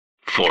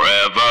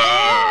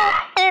Forever.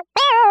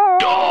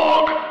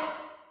 Dog.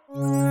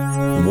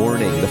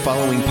 Warning, the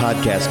following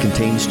podcast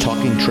contains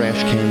talking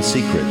trash can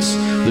secrets,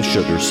 the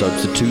sugar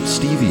substitute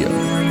stevia,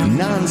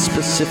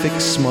 non-specific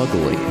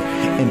smuggling,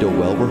 and a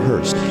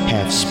well-rehearsed,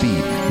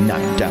 half-speed,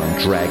 knockdown,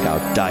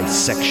 drag-out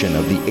dissection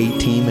of the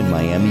A-Team and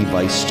Miami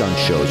Vice stunt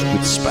shows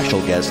with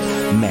special guest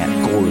Matt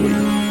Gorley.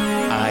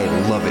 I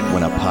love it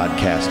when a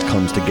podcast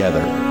comes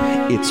together.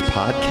 It's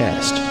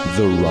Podcast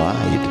The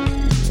Ride.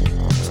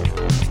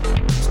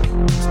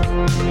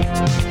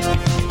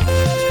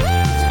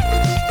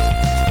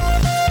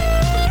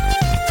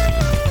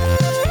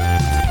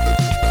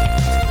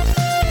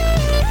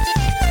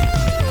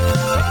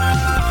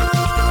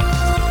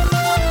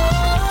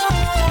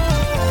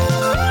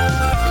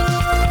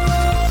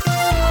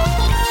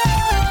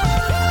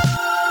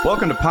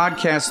 Welcome to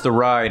Podcast The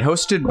Ride,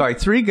 hosted by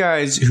three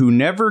guys who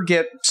never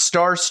get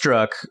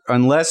starstruck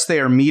unless they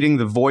are meeting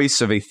the voice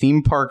of a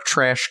theme park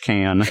trash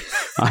can.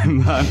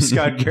 I'm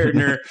Scott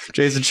Gardner,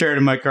 Jason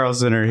Sheridan, Mike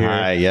Carlson are here.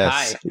 Hi,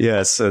 yes. Hi.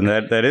 Yes, and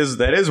that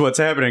is what's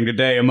happening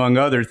today, among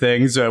other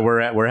things.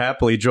 We're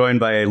happily joined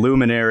by a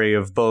luminary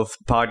of both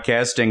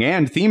podcasting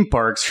and theme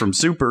parks, from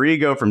Super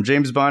Ego, from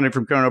James Bond, and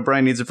from Conan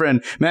O'Brien Needs a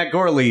Friend. Matt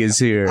Gorley is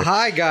here.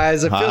 Hi,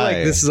 guys. I feel Hi. like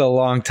this is a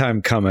long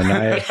time coming.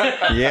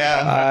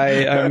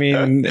 I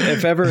mean,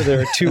 if ever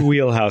there are two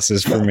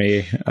wheelhouses for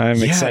me,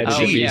 I'm excited to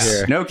be geez.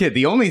 here. No kid.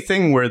 The only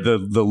thing where the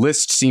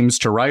list seems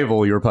to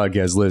rival your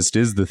podcast list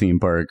is the theme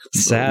park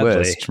Sadly.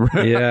 list.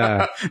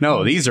 Yeah.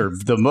 No, these are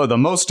the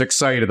most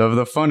excited, of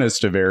the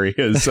funnest of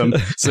areas. I'm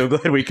so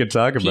glad we could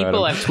talk about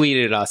People it. have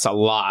tweeted us a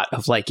lot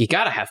of like, you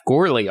gotta have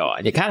Gorley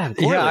on. You gotta have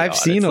Gorley on. Yeah, I've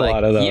seen It's a like,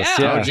 lot of those. Yeah,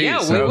 Yeah. Oh, geez. yeah,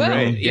 we So will.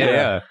 great.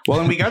 Yeah. Well,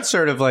 and we got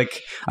sort of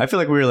like, I feel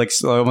like we were like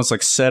almost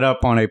like set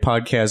up on a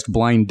podcast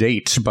blind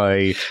date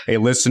by a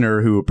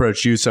listener who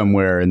approached you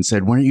somewhere and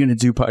said, "When are you going to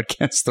do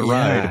Podcast The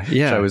Ride?"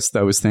 Yeah. Which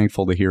I was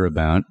thankful to hear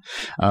about.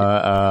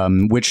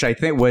 Which I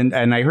think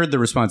and I heard the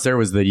response there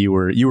was that you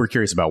were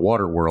curious about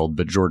Waterworld,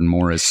 but Jordan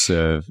Morris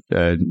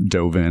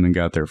dove in and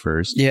got there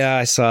first. Yeah,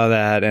 I saw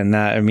that, and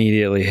that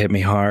immediately hit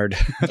me hard.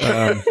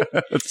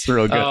 That's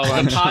real good. Oh,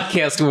 the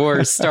podcast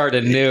wars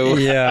started new.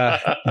 Yeah.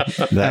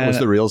 That was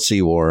the real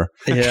Sea War.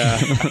 Yeah.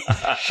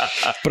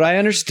 But I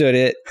understood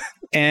it.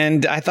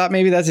 And I thought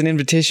maybe that's an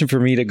invitation for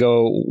me to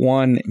go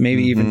one,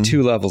 maybe even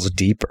two levels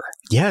deeper.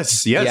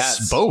 Yes,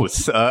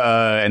 both.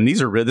 And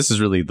this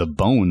is really the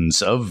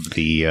bones of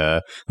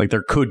the like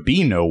there could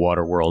be no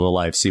Waterworld,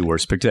 Alive, SeaWar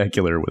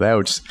Spectacular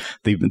without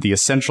the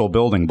essential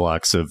building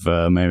blocks of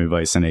Miami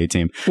Vice and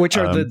A-Team, Which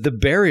are the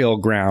burial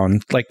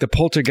ground, like the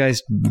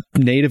Poltergeist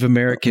Native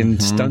American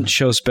stunt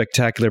show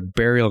spectacular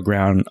burial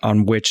ground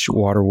on which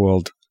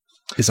Waterworld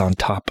is on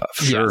top of.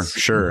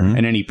 Sure.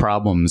 And any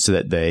problems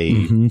that they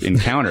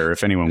encounter,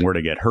 if anyone were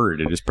to get hurt,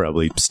 it is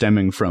probably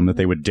stemming from that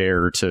they would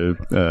dare to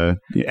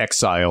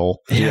exile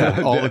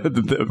all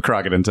the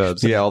Crockett and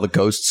Tubbs. Yeah, all the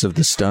ghosts of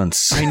the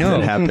stunts I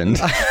know. that happened.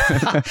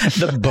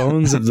 The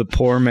bones of the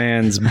poor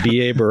man's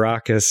B.A.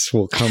 Baracus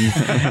will come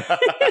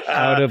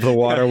out of the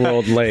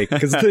Waterworld Lake,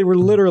 because they were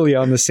literally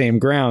on the same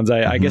grounds.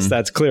 I guess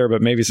that's clear,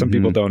 but maybe some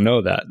people don't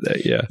know that.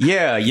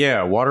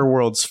 Yeah.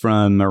 Waterworld's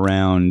from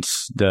around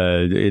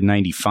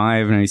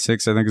 95,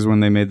 96, I think is when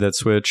they made that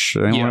switch.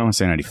 I don't want to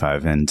say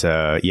 95. And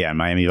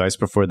Miami Vice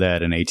before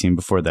that and A-Team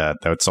before that.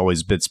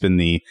 It's been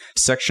the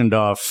sectioned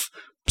off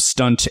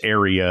stunt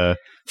area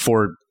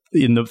for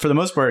the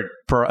most part,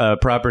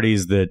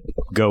 properties that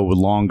go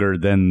longer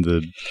than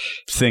the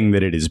thing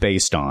that it is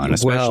based on,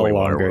 especially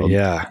well longer.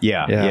 Waterworld.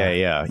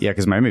 Yeah.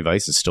 Because Miami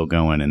Vice is still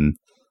going in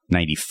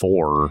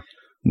 94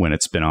 when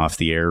it's been off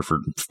the air for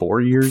 4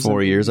 years.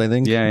 4 years, I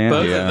think.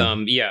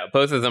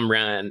 Both of them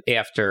ran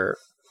after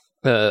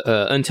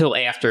until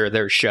after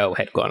their show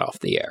had gone off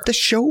the air. The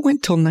show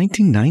went till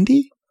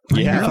 1990?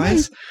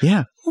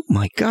 Yeah. Oh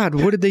my God.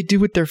 What did they do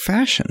with their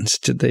fashions?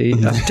 Did they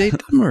update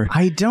them or?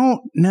 I don't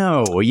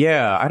know.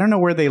 Yeah. I don't know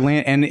where they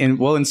land.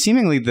 And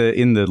seemingly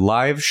in the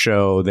live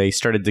show, they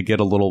started to get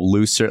a little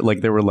looser.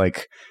 Like they were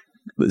like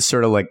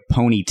sort of like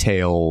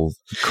ponytail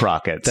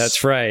Crockett's.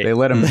 That's right. They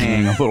let them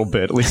hang a little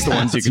bit, at least the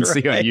ones you can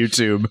see on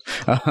YouTube.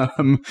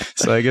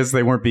 So I guess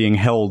they weren't being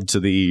held to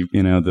the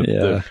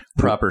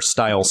proper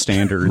style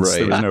standards. Right.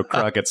 There was no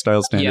Crockett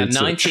style standards.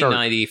 Yeah,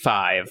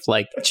 1995,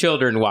 like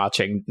children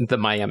watching the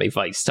Miami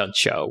Vice stunt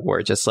show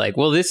were just like,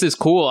 well, this is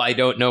cool. I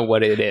don't know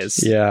what it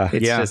is. Yeah.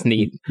 It's just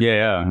neat.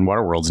 Yeah. And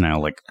Waterworld's now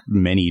like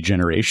many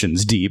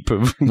generations deep.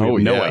 No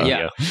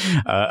idea.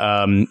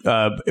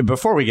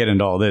 Before we get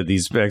into all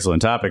these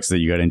excellent topics that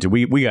you got into,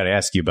 we got to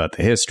ask you about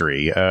the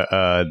history.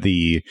 I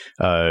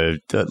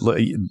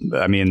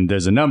mean,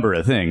 there's a number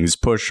of things.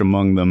 Push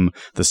among them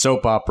the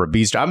soap opera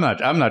beast. I'm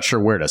not sure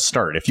where to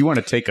start. If you want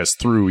to take us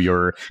through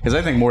because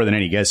I think more than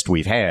any guest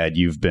we've had,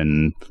 you've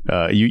been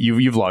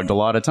you've logged a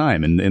lot of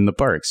time in the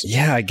parks.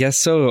 Yeah, I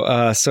guess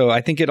so. So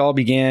I think it all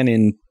began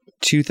in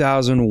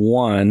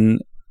 2001.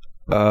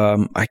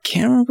 I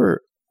can't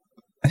remember.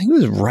 I think it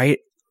was right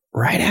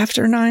right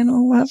after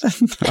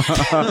 9/11.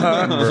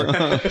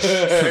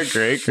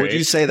 Great. Would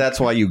you say that's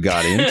why you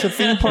got into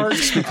theme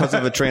parks because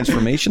of a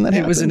transformation that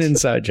happened? It was an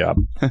inside job.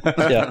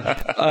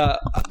 Yeah.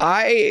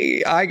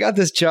 I got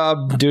this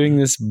job doing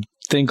this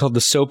thing called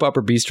the Soap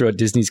Opera Bistro at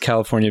Disney's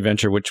California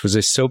Adventure, which was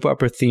a soap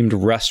opera themed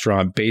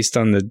restaurant based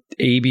on the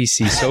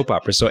ABC soap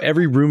opera. So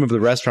every room of the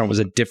restaurant was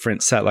a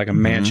different set, like a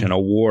mansion, a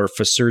wharf,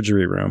 a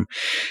surgery room.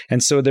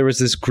 And so there was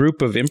this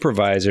group of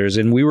improvisers,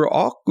 and we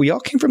all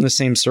came from the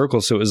same circle.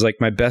 So it was like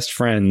my best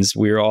friends.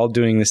 We were all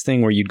doing this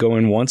thing where you'd go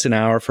in once an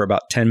hour for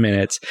about 10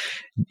 minutes,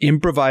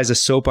 improvise a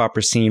soap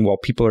opera scene while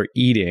people are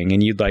eating,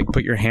 and you'd like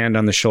put your hand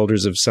on the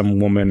shoulders of some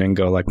woman and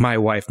go like, my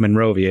wife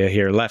Monrovia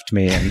here left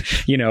me, and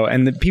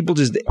and the people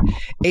just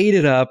ate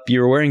it up. You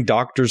were wearing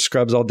doctor's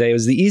scrubs all day. It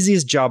was the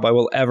easiest job I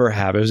will ever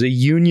have. It was a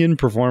union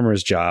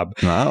performer's job.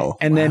 Wow.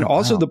 And then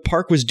also the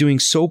park was doing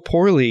so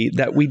poorly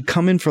that we'd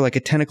come in for like a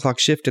 10 o'clock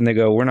shift and they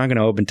go, we're not going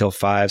to open till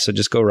 5, so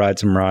just go ride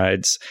some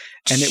rides.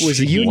 And it was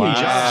a union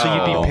job, so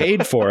you'd be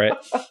paid for it.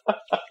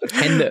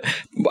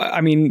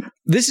 And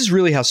this is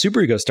really how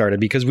Super Ego started,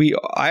 because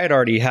I had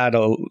already had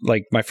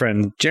my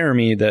friend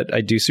Jeremy that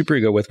I do Super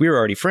Ego with. We were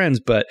already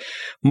friends, but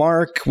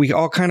Mark, we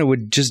all kind of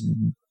would just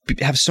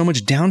have so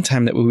much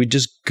downtime that we would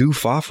just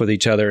goof off with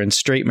each other and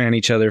straight man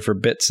each other for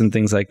bits and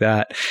things like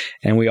that.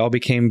 And we all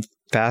became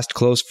fast,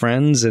 close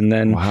friends. And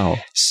then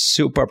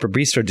Soap Opera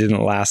Bistro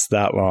didn't last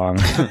that long.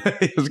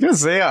 I was going to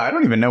say, I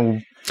don't even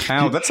know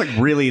how. That's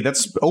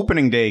that's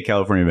opening day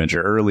California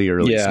Adventure, early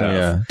stuff.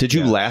 Yeah. Did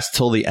you last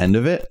till the end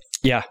of it?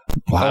 Yeah.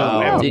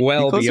 Wow.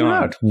 Well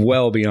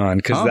beyond,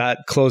 because that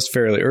closed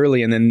fairly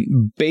early. And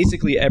then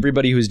basically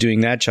everybody who was doing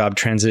that job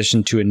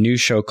transitioned to a new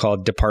show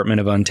called Department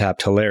of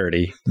Untapped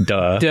Hilarity.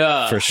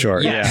 Duh. For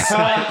sure. Yes. Yeah.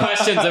 I have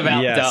questions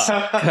about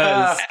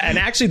duh. And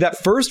actually that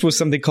first was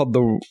something called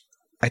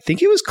I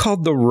think it was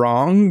called the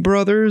Wrong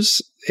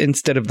Brothers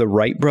instead of the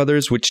Wright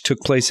Brothers, which took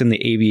place in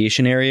the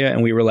aviation area.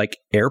 And we were like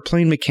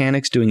airplane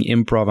mechanics doing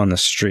improv on the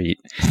street.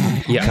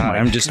 Yeah. God,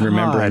 I'm just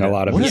remembering a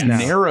lot of this now.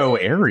 Narrow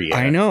area.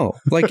 I know.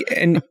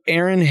 And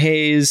Erin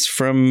Hayes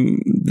from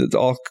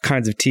all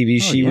kinds of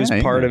TV, she was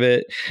part of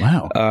it.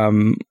 Wow.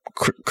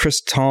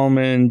 Chris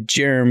Tallman,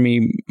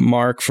 Jeremy,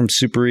 Mark from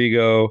Super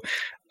Ego.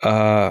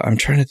 I'm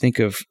trying to think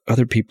of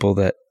other people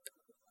that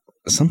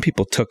some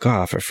people took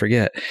off. I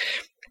forget.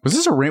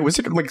 Was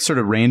it like sort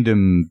of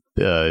random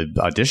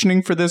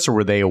auditioning for this, or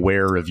were they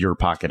aware of your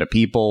pocket of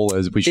people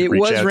as we should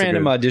reach out? It was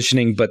random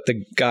auditioning, but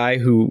the guy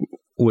who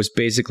was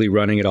basically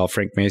running it all,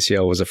 Frank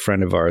Maciel, was a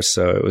friend of ours,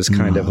 so it was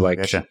kind of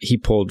like he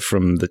pulled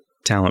from the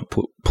talent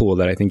pool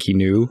that I think he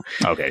knew.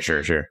 Okay,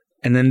 sure.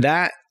 And then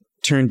that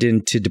turned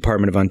into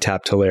Department of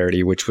Untapped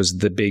Hilarity, which was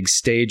the big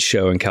stage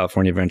show in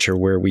California Adventure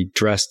where we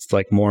dressed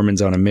like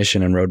Mormons on a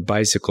mission and rode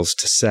bicycles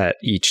to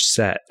each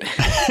set.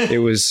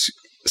 It was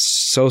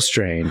so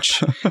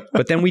strange.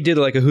 But then we did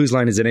like a Whose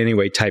Line Is It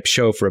Anyway type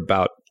show for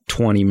about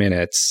 20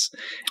 minutes.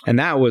 And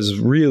that was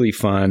really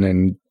fun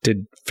and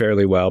did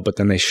fairly well. But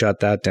then they shut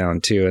that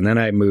down too. And then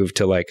I moved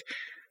to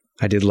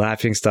I did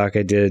Laughingstock.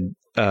 I did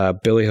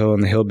Billy Ho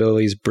and the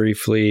Hillbillies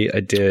briefly.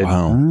 I did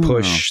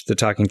Push the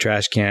Talking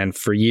Trash Can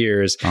for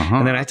years.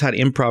 And then I taught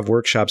improv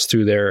workshops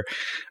through their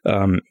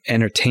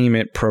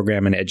entertainment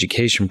program and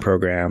education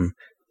program.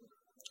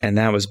 And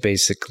that was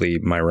basically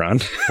my run.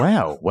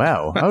 Wow.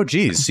 Oh,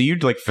 geez. So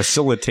you'd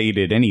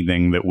facilitated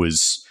anything that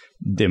was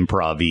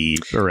improv-y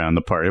around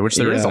the party, which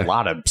there is a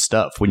lot of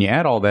stuff. When you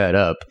add all that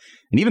up,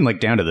 and even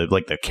down to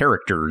the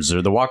characters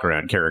or the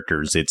walk-around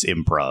characters, it's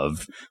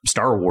improv.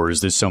 Star Wars,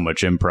 there's so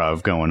much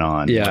improv going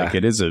on. Yeah.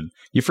 It is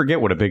you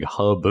forget what a big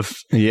hub of.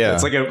 Yeah.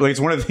 It's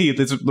one of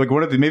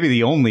the maybe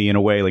the only, in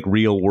a way,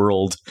 real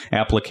world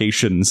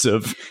applications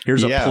of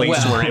here's a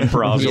place where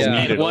improv is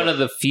needed. One of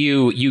the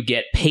few you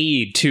get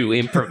paid to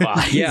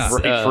improvise.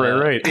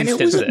 Right. And it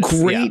was a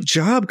great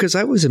job because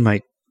I was in my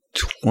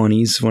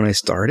 20s when I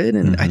started,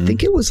 and I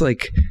think it was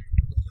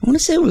I want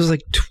to say it was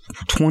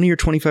 $20 or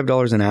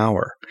 $25 an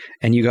hour,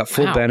 and you got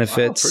full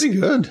benefits. Wow, pretty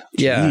good.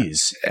 Yeah.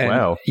 Jeez.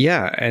 Wow.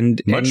 Yeah.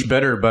 And much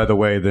better, by the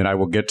way, than I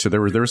will get to.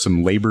 There were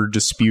some labor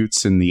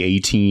disputes in the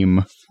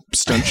A-Team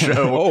stunt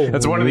show.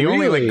 That's one of the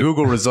only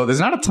Google results.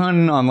 There's not a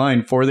ton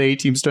online for the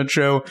A-Team stunt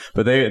show,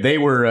 but they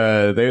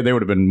were they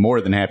would have been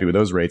more than happy with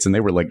those rates, and they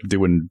were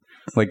doing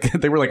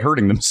they were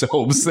hurting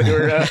themselves. They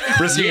were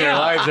risking their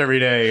lives every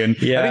day. And I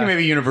think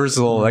maybe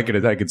Universal. I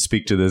could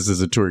speak to this as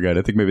a tour guide.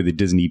 I think maybe the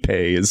Disney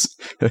pay is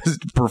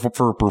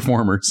for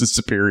performers is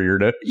superior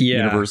to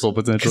Universal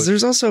potentially. Because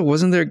there's also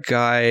wasn't there a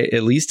guy,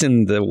 at least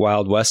in the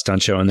Wild West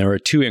stunt show, and there were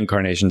 2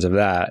 incarnations of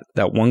that.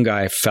 That one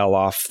guy fell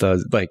off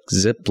the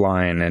zip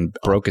line and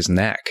broke his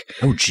neck.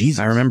 Oh, Jesus!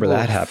 I remember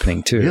that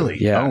happening too. Really?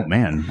 Yeah. Oh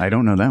man, I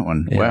don't know that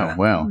one. Yeah.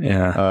 Wow.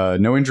 Yeah.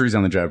 No injuries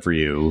on the job for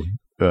you.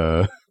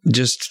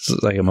 Just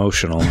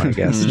emotional, I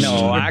guess.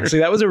 No, actually,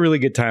 that was a really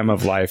good time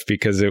of life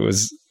because it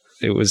was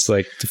It was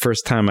like the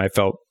first time I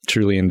felt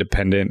truly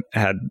independent,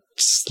 had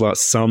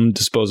some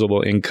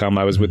disposable income.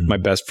 I was with my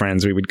best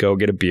friends. We would go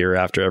get a beer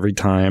after every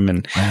time.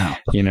 And,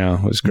 you know,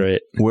 it was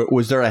great.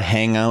 Was there a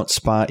hangout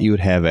spot you would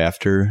have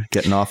after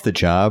getting off the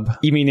job?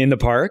 You mean in the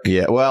park?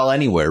 Yeah. Well,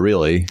 anywhere,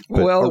 really.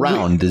 But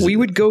around. We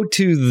would go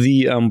to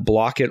the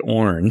Block at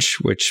Orange,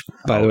 which,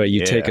 by the way,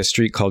 you take a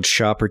street called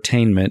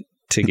Shoppertainment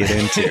to get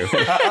into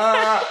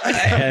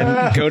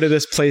and go to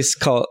this place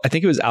called, I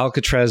think it was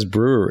Alcatraz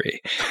Brewery,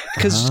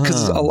 because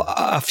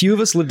a few of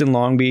us lived in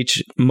Long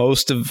Beach.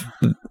 Most of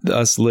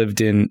us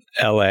lived in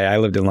LA. I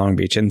lived in Long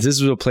Beach, and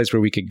this was a place where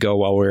we could go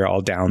while we were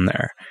all down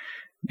there.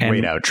 And,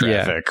 wait out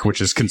traffic,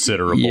 which is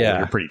considerable. Yeah.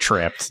 You're pretty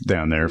trapped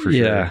down there for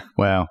sure.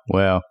 Wow.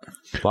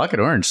 Block at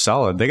Orange,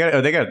 solid. They got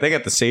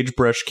the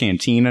Sagebrush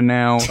Cantina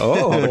now.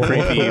 Oh, the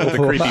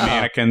creepy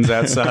mannequins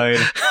outside.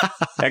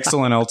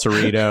 Excellent El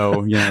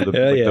Torito. You know,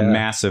 the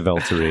massive El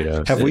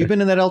Torito. Have we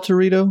been in that El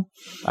Torito?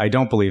 I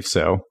don't believe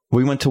so.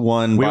 We went to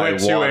one. We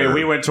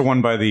went to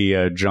one by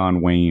the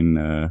John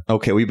Wayne.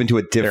 Okay, we've been to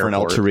a different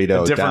El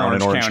Torito down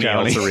in Orange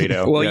County. El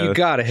Torito. Well, you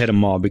got to hit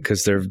them all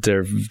because they're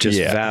just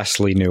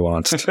vastly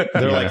nuanced.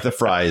 They're like the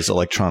Fry's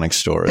electronics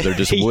store. They're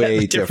just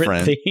way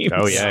different. Themes.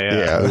 Oh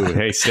yeah. Ooh,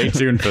 hey, stay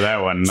tuned for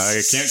that one.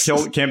 I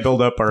can't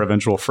build up our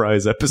eventual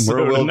Fry's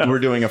episode. We're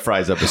doing a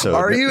Fry's episode.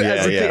 Are you?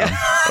 Yeah.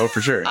 Oh,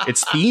 for sure.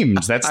 It's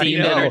themed. That's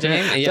themed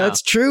entertainment. Yeah.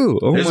 That's true.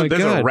 Oh there's my God.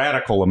 There's a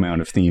radical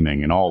amount of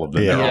theming in all of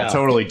them. Yeah. They're all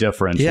totally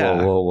different.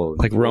 Yeah.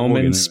 Like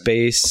Roman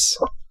space.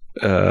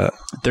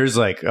 There's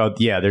like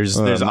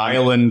there's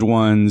island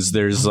ones.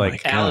 There's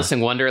like Alice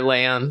in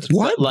Wonderland.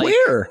 What? Like,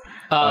 where?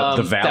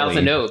 The Valley.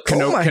 Thousand Oaks.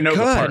 Canoga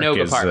Park.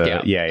 Canoga is,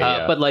 Park,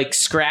 yeah. But like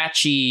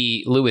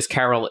scratchy Lewis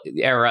Carroll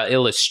era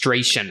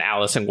illustration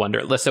Alice in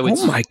Wonderland. So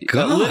it's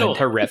a little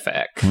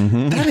horrific.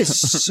 Mm-hmm. That is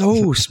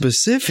so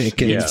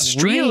specific and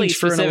strange really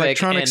for an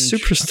electronic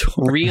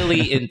superstore.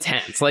 Really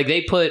intense. Like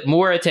they put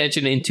more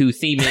attention into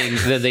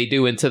theming than they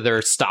do into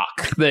their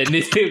stock, than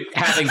into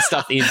having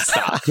stuff in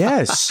stock.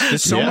 Yes.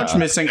 There's so much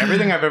missing.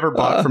 Everything I've ever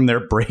bought from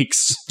there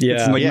breaks. Yeah.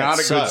 It's like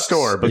not a good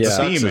store, but the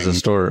theming is a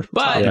store.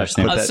 But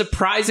a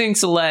surprising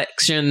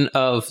selection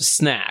of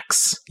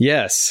snacks.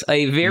 Yes.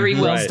 A very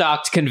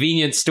well-stocked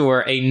convenience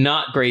store, a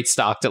not great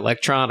stocked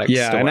electronics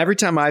store. And every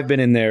time I've been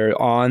in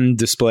there, on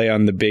display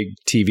on the big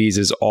TVs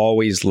is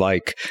always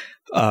like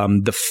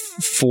the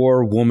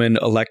 4-woman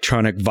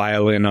electronic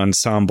violin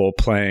ensemble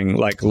playing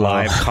like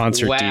live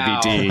concert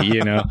DVD,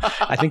 you know.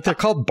 I think they're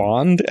called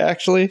Bond,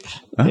 actually.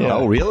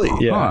 Oh, really?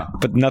 Yeah.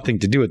 But nothing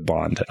to do with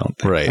Bond, I don't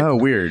think. Right. Oh,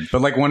 weird.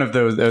 But like one of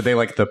those, are they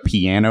like the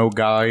piano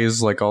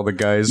guys? Like all the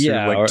guys who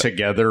like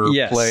together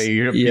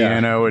play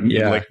piano and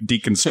like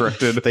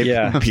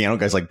deconstructed? Piano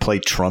guys like play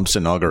Trump's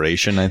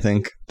inauguration, I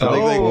think. They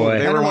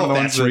were one of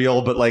that's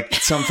real, but like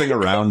something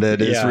around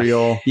it is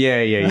real.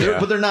 Yeah.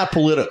 But they're not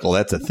political.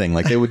 That's a thing.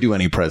 Like they would do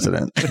any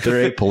president.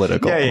 They're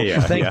apolitical. Yeah.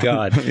 Thank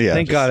God.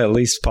 Thank God at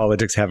least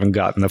politics haven't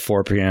gotten the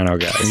 4 piano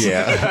guys.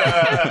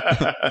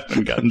 Yeah.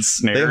 Gotten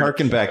snared. They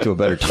harken back to a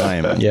better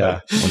time. When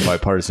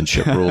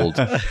bipartisanship ruled.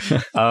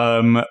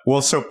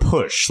 Well, so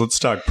Push. Let's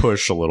talk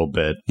Push a little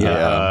bit.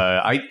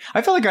 Yeah.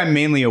 I feel like I'm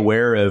mainly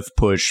aware of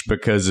Push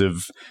because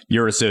of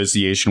your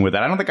association with it.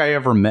 I don't think I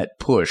ever met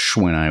Push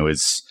when I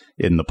was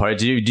in the park.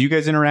 Do you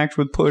guys interact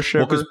with Push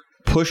ever? Well,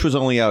 Push was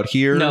only out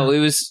here. No, it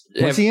was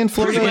he in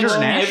Florida? Pretty much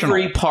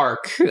every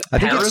park. I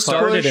think it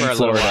started in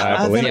Florida,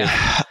 I believe.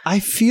 I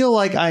feel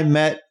like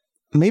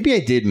maybe I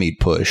did meet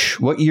Push.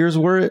 What years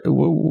were it?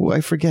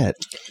 I forget.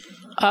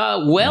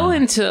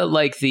 Into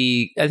like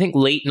I think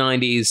late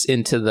 90s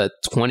into the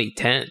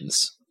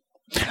 2010s.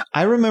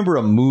 I remember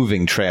a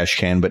moving trash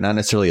can, but not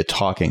necessarily a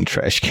talking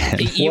trash can.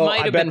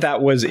 I bet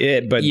that was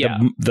it, but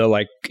the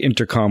like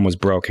intercom was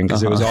broken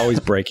because it was always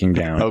breaking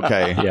down.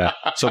 Okay. Yeah.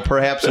 So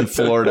perhaps in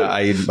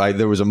Florida,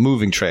 there was a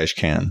moving trash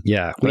can.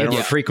 Yeah. We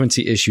had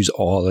frequency issues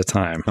all the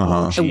time.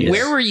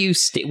 Where were you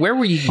where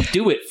were you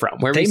do it from?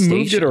 Where they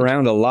moved it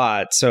around a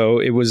lot. So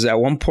it was at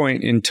one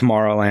point in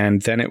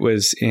Tomorrowland, then it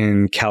was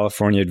in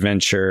California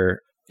Adventure,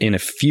 in a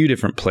few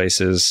different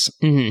places.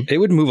 It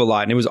would move a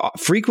lot, and it was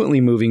frequently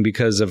moving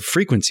because of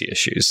frequency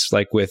issues,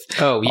 like with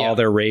all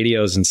their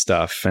radios and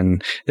stuff.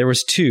 And there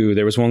was 2.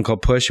 There was one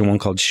called Push and one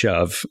called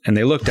Shove, and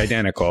they looked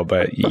identical,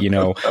 but you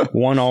know,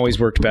 one always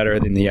worked better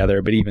than the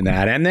other. But even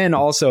that, and then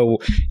also,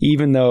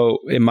 even though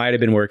it might have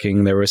been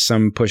working, there was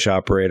some Push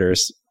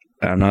operators,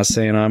 I'm not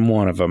saying I'm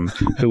one of them,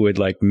 who would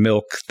like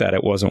milk that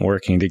it wasn't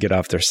working to get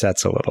off their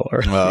sets a little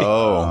early.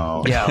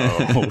 How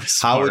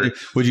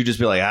would you just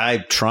be like,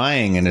 I'm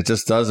trying and it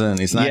just doesn't,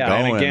 it's not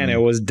going. And again, it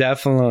was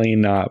definitely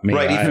not me.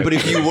 Right, but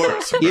if you were,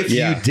 you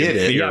did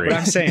it. Yeah, but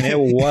I'm saying it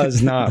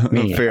was not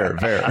me. Fair.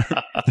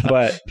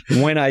 But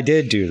when I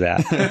did do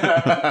that.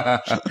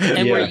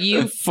 And were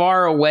you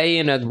far away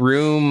in a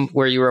room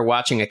where you were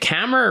watching a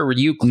camera, or were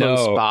you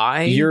close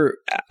by? You're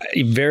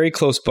very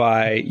close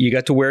by. You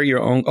got to wear your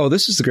own. Oh,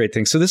 this is the great great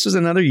thing. So this was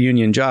another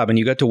union job, and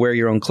you got to wear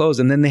your own clothes,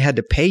 and then they had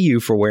to pay you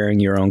for wearing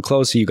your own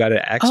clothes, so you got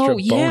an extra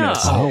bonus.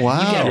 Oh, wow.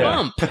 You get a Yeah.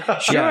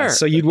 bump. Sure. Yeah,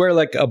 so you'd wear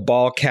like a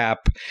ball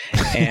cap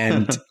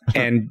and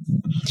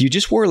you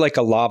just wore like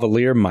a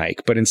lavalier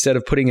mic, but instead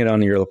of putting it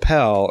on your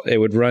lapel, it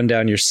would run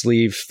down your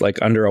sleeve like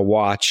under a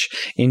watch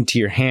into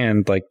your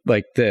hand like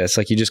this.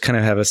 Like you just kind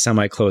of have a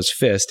semi-closed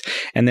fist,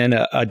 and then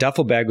a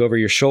duffel bag over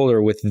your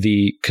shoulder with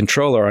the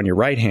controller on your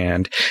right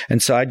hand.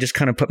 And so I just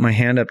kind of put my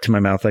hand up to my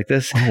mouth like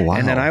this. Oh, wow.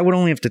 And then I would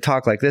only have to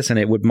talk like this, and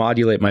it would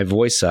modulate my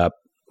voice up.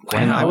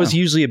 And I was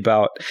usually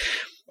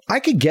I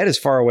could get as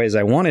far away as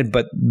I wanted,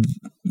 but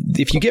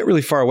if you get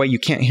really far away, you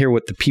can't hear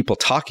what the people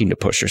talking to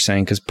Push are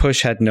saying, because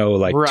Push had no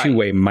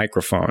two-way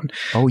microphone.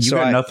 Oh, you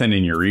got nothing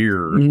in your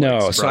ear.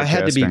 No, so I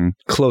had to be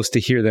close to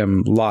hear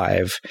them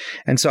live.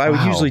 And so I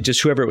would usually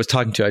just, whoever it was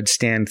talking to, I'd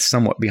stand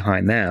somewhat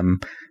behind them,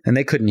 and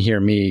they couldn't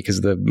hear me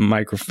because the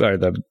microphone or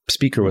the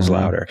speaker was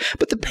louder.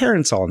 But the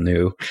parents all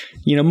knew.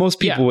 Most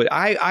people would.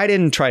 I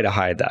didn't try to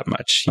hide that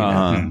much. You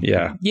know?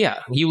 Yeah. Yeah,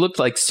 you looked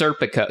like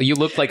Serpico. You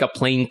looked like a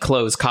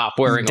plainclothes cop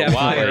wearing a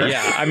wire.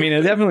 Yeah, I mean,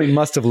 it definitely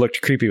must have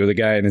looked creepy with a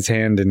guy in his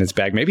hand in his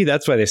bag. Maybe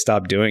that's why they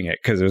stopped doing it,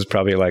 because it was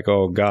probably like,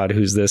 oh God,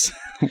 who's this?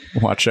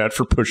 Watch out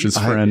for Push's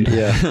friend.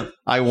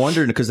 I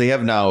wondered, because they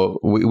have now,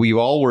 we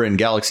all were in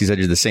Galaxy's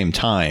Edge at the same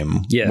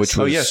time. Yes. Which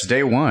was,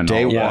 day one.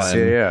 Day one.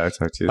 Yeah. I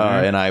talked to you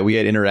there. And we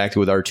had interacted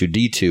with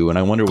R2-D2, and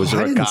I wonder, was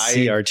there I a didn't guy?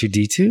 see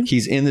R2-D2?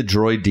 He's in the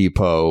droid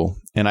depot,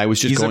 and I was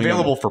just He's going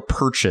available for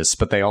purchase,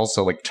 but they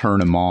also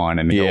turn him on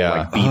and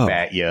he'll beep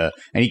at you,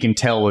 and he can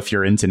tell if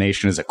your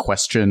intonation is a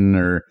question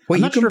or. Wait, I'm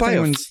you not can sure if buy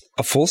anyone's-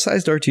 a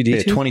full-sized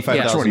R2-D2? Yeah,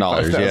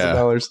 $25,000.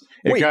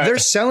 Yeah. Wait, they're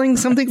selling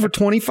something for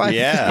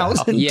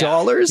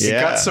 $25,000? It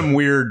got some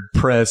weird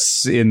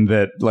press in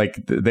that,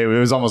 it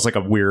was almost like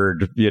a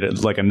weird,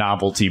 like a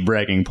novelty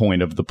bragging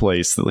point of the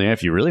place. That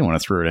if you really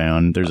want to throw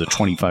down, there's a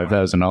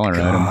 $25,000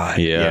 item.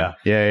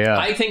 Yeah.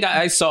 I think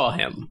I saw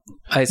him.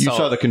 You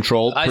saw the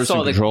control person I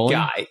saw the controlling?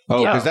 guy.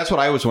 Oh, because that's what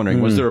I was wondering.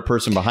 Was there a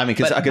person behind me?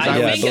 Because I think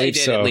I did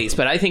so. at least,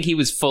 but I think he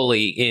was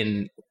fully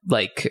in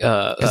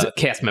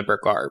cast member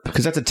garb.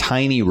 Because that's a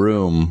tiny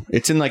room.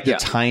 It's in the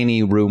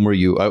tiny room where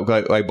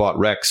I bought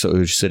Rex, so he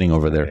was sitting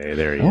over there. Hey,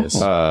 there he is.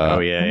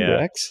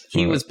 Rex?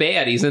 He was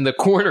bad. He's in the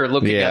corner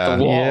looking at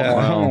the wall. Yeah.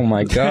 Wow. Oh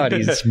my God,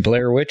 he's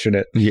Blair Witching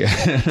it. Yeah.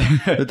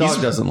 The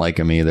dog doesn't like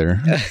him either.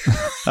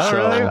 Oh,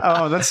 really?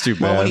 Oh, that's too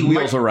bad. Well, when he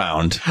wheels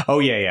around. Oh,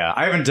 yeah.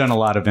 I haven't done a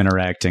lot of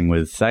interacting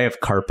with. I have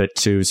carpet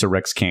too, so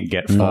Rex can't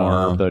get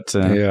far. But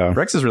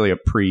Rex is really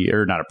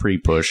not a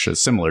pre-push,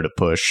 similar to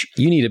push.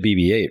 You need a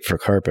BB-8 for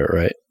carpet,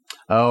 right?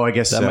 Oh, I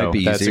guess that might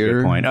be That's easier. a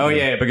good point. Oh,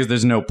 yeah, because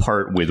there's no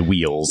part with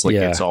wheels.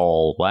 It's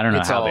all. I don't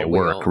know how they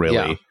work really.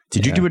 Yeah.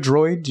 Did you do a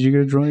droid? Did you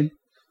get a droid?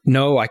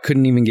 No, I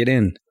couldn't even get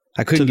in.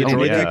 I couldn't get in.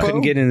 I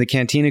couldn't get in the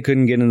cantina.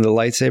 Couldn't get in the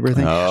lightsaber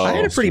thing. Oh, I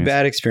had a pretty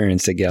bad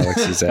experience at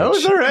Galaxy's Edge. That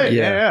was all right.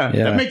 Yeah.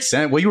 That makes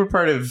sense. Well, you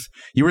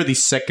were the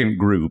second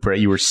group, right?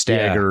 You were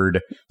staggered.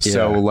 Yeah.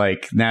 So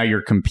now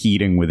you're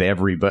competing with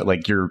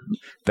everybody.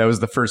 That was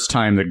the first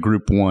time that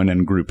group 1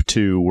 and group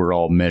 2 were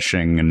all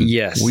meshing and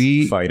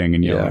fighting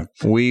and yelling.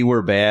 We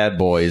were bad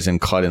boys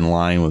and cut in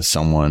line with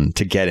someone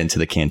to get into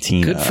the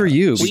cantina. Good for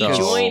you. We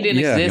joined an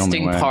existing the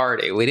only way.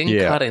 party. We didn't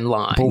cut in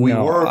line. But we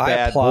were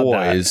bad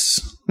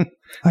boys.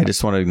 I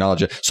just want to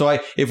acknowledge it. So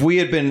if we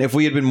had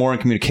been more in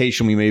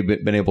communication, we may have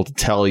been able to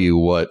tell you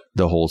what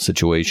the whole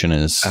situation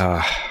is,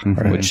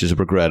 which is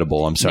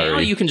regrettable. I'm sorry. Now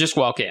you can just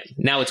walk in.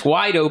 Now it's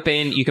wide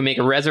open. You can make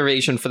a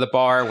reservation for the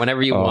bar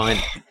whenever you want.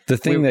 The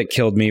thing that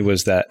killed me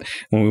was that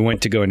when we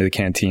went to go into the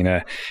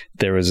cantina,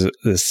 there was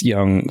this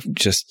young,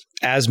 just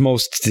as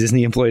most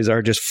Disney employees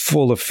are, just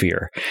full of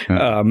fear,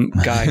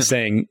 guy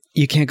saying,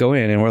 "You can't go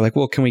in," and we're like,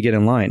 "Well, can we get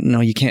in line?" No,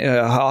 you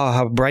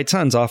can't. Bright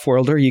Sun's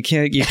off-worlder. You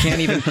can't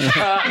even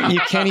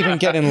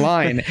get in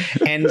line.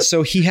 And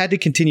so he had to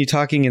continue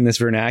talking in this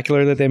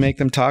vernacular that they make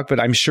them talk,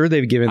 but I'm sure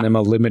they've given them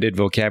a limited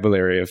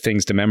vocabulary of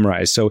things to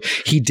memorize. So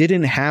he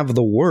didn't have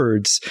the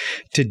words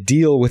to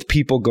deal with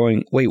people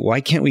going, "Wait,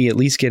 why can't we at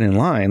least get in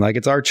line?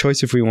 It's our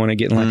choice if we want to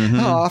get in line." Mm-hmm.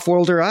 "Oh,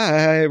 off-worlder,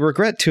 I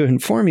regret to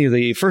inform you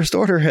the First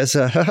Order has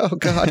oh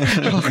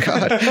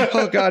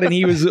God. And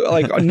he was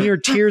near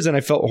tears, and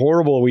I felt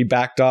horrible. We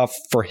backed off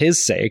for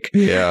his sake.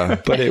 Yeah.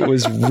 But it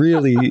was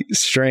really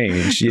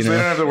strange, They don't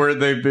have the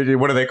word.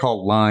 What do they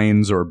call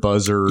lines or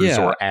buzzers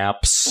or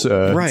apps?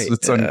 Right.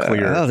 It's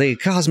unclear. The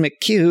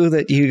cosmic Q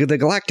the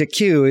galactic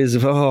Q is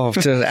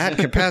at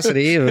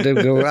capacity of the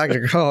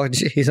galactic. Oh,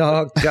 jeez.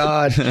 Oh,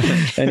 God.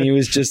 And he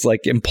was just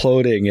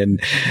imploding,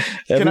 and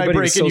can I everybody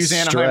break was so and use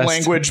Anaheim stressed.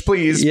 language,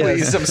 please? Yes.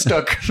 Please, I'm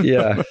stuck.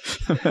 Yeah.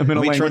 I'm in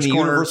a We turn language the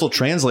corner. universal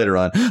translator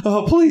on.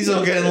 Oh, please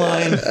don't get in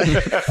line.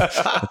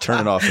 I'll turn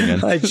it off again.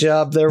 My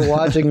job, they're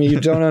watching me. You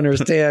don't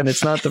understand.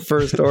 It's not the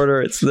First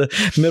Order. It's the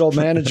middle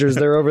managers.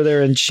 They're over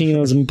there in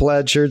chinos and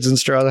plaid shirts and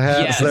straw hats.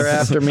 Yes. They're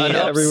after me An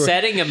everywhere.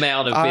 upsetting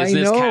amount of I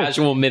business know.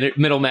 casual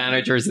middle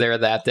managers there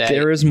that day.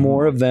 There is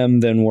more of them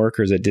than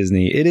workers at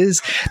Disney.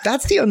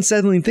 That's the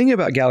unsettling thing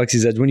about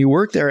Galaxy's Edge. When you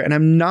work there, and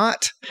I'm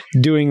not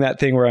doing that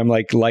thing where I'm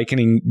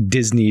likening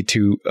Disney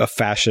to a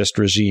fascist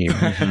regime.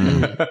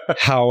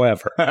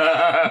 However,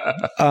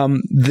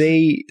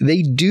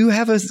 they do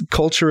have a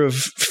culture of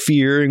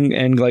fear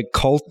and like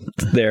cult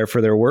there for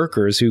their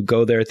workers who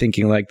go there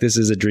thinking like this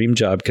is a dream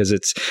job because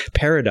it's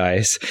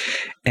paradise,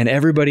 and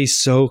everybody's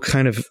so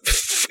kind of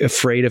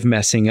afraid of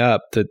messing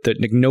up that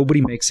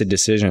nobody makes a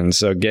decision.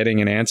 So getting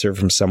an answer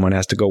from someone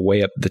has to go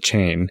way up the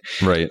chain.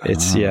 Right.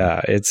 It's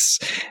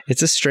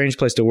it's a strange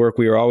place to work.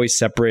 We were always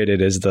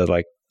separated as the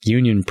like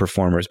union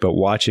performers, but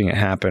watching it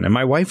happen. And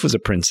my wife was a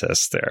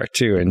princess there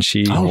too, and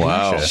she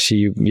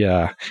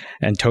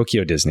and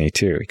Tokyo Disney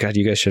too. God,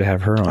 you guys should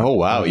have her on. Oh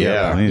wow,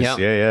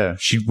 yeah.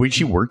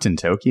 She worked in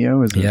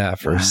Tokyo,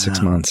 for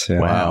 6 months. Yeah.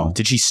 Wow.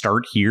 Did she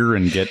start here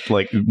and get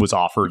was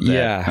offered that?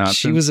 Yeah,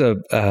 she was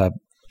a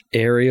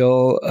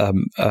Ariel,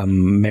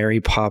 Mary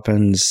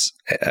Poppins,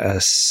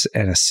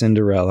 and a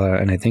Cinderella,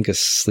 and I think a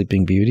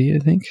Sleeping Beauty.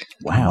 I think.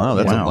 Wow,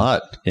 that's a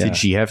lot. Yeah. Did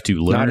she have to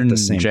learn the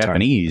same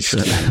Japanese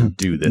to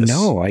do this?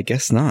 No, I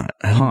guess not.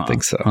 I don't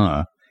think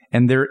so.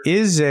 And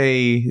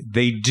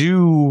they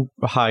do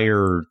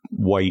hire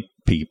white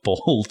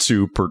people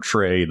to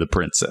portray the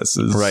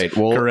princesses, right?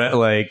 Well, correct,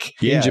 like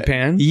in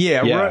Japan,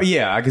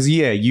 because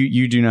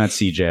you do not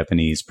see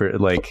Japanese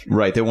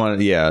right. They want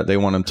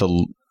them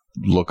to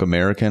look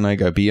American,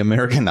 be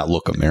American, not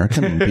look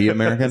American, be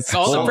American.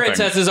 All the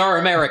princesses are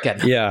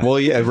American. Yeah. Well,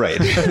 yeah, right.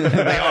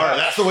 They are.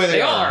 That's the way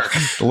they are.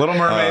 Little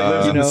Mermaid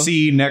lives in the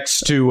sea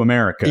next to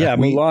America. Yeah,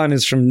 Mulan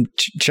is from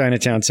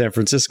Chinatown, San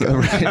Francisco.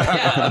 Right.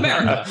 Yeah,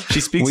 America.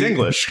 She speaks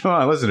English. Come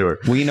on, listen to her.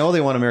 We know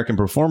they want American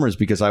performers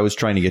because I was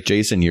trying to get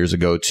Jason years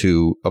ago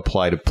to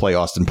apply to play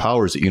Austin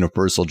Powers at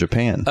Universal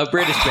Japan. A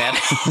British band.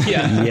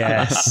 Yeah.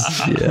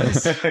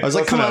 Yes. I was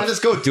like, come on,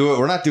 just go do it.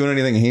 We're not doing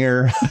anything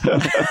here.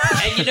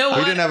 And you know what?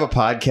 We didn't have a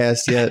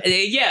podcast yet.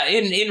 Yeah,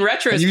 in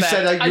retrospect, you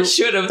said I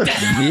should have.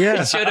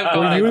 Yeah.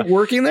 Were you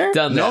working there?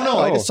 Done that. No,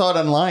 I just saw it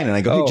online and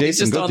I go, hey,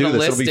 Jason, go do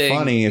this. It'll be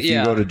funny if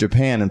you go to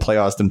Japan and play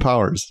Austin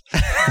Powers.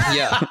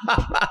 Yeah.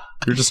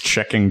 You're just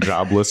checking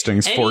job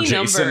listings for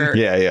Jason.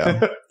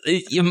 Yeah.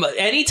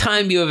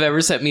 Anytime you have ever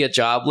sent me a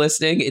job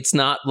listing, it's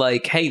not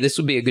like, hey, this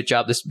would be a good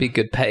job, this would be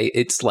good pay.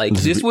 It's like,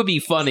 this would be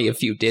funny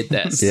if you did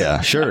this.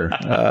 Yeah, sure.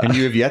 And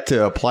you have yet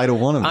to apply to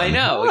one of them. I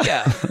know,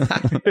 yeah.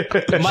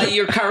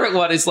 Your current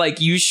one is like,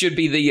 you should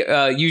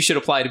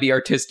apply to be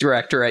artistic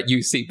director at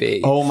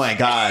UCB. Oh my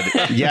God.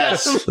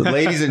 Yes.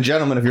 Ladies and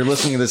gentlemen, if you're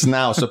listening to this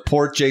now,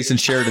 support Jason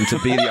Sheridan to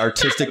be the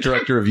artistic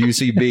director of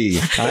UCB.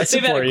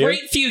 They've had a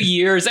great few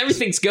years.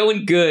 Everything's going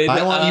good.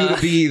 I want you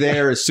to be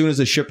there as soon as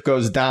the ship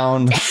goes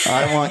down.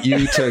 I want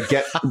you to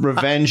get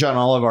revenge on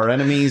all of our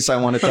enemies. I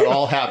want it to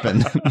all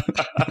happen.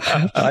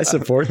 I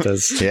support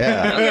this.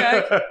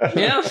 Yeah.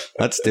 Okay. Yeah.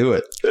 Let's do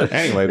it.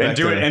 Anyway,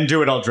 and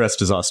do it all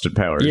dressed as Austin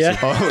Powers. Yeah.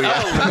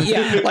 Oh,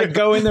 yeah. Like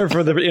go in there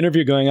for the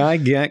interview going, I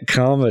get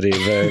comedy,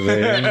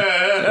 baby.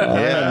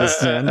 I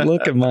understand.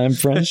 Look at my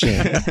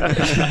impression.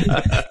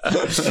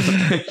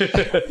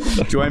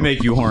 Do I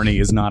make you horny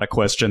is not a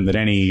question that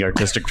any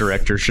artistic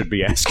director should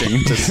be asking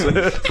at this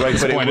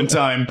point in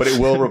time. But it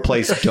will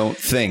replace don't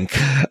think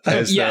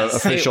as the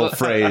official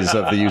phrase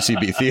of the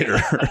UCB theater.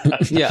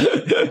 Yeah.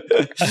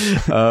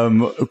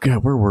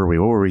 God, where were we?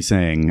 What were we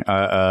saying?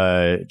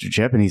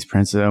 Japanese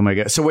princess. Oh my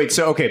God. So wait.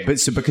 So okay. But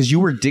because you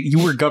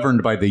were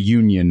governed by the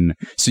union,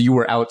 so you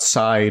were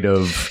outside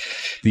of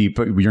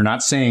you're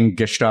not saying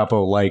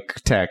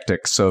Gestapo-like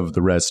tactics of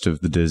the rest of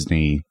the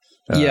Disney.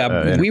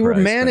 We were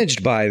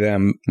managed by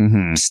them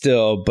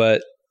still,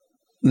 but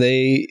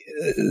they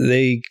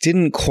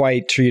didn't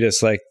quite treat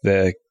us like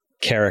the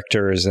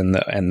characters and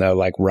the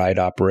like ride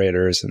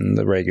operators and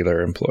the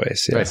regular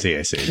employees. Yeah. I see.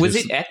 Was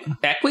it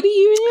Equity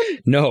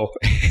Union? No,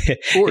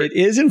 it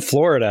is in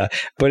Florida,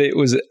 but it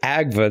was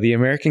AGVA, the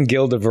American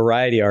Guild of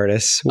Variety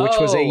Artists, which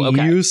was a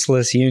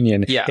useless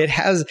union. Yeah. It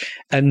has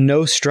a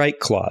no strike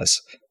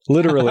clause.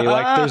 Literally,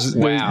 like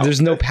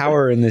there's no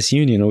power in this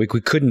union. We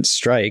couldn't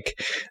strike,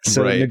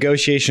 so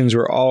negotiations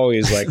were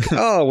always like,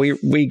 "Oh,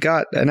 we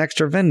got an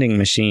extra vending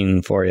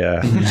machine for you,"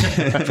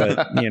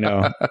 but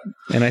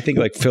and I think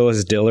like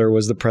Phyllis Diller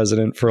was the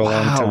president for a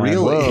long time.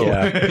 Really?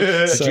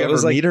 Yeah. So Did you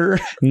ever meet her?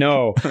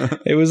 No,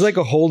 it was like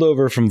a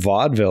holdover from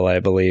vaudeville, I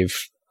believe.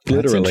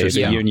 Literally,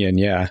 the union.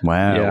 Yeah.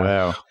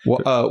 Wow.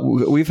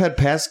 Well, we've had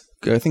past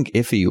guest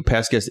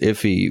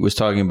Iffy was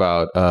talking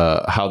about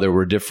how there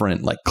were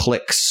different like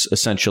cliques,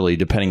 essentially,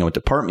 depending on what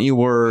department you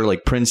were,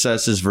 like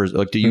princesses versus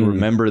like, do you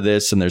remember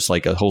this? And there's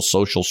like a whole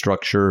social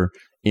structure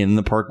in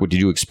the park. Did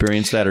you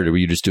experience that, or were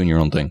you just doing your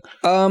own thing?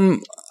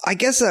 I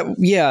guess that,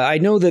 I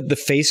know that the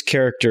face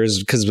characters,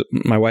 because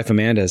my wife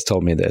Amanda has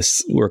told me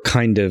this, were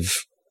kind of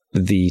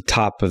the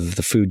top of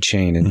the food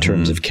chain in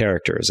terms of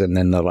characters, and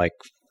then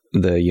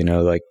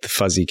the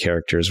fuzzy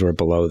characters were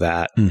below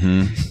that.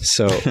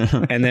 So,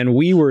 and then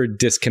we were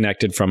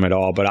disconnected from it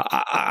all, but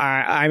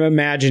I'm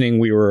imagining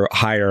we were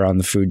higher on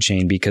the food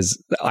chain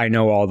because I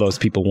know all those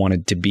people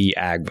wanted to be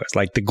AGVA.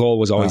 Like the goal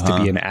was always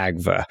to be an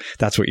AGVA.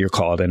 That's what you're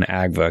called, an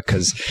AGVA,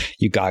 because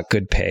you got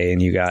good pay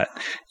and you got,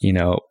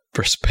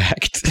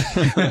 respect.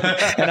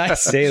 And I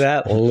say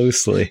that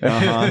loosely.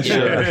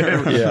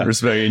 Sure. Yeah.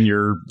 Respect in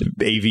your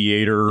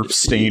aviator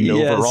stained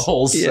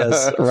overalls.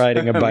 Yes,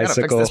 riding a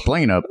bicycle. Fix this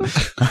plane up.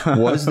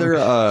 Was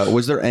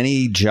there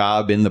any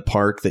job in the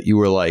park that you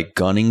were like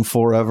gunning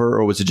for ever,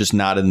 or was it just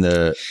not in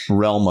the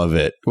realm of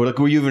it?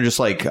 Were you even just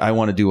like, I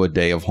want to do a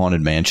day of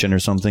Haunted Mansion or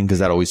something? Because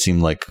that always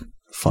seemed like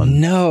fun.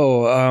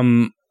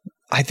 No,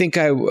 I think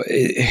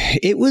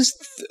it was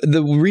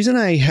the reason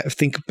I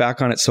think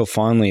back on it so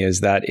fondly is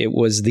that it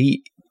was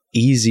the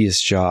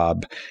easiest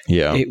job.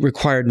 Yeah. It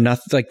required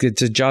nothing. Like,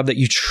 it's a job that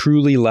you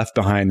truly left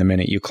behind the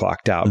minute you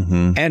clocked out.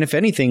 Mm-hmm. And if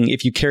anything,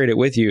 if you carried it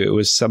with you, it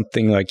was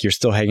something like you're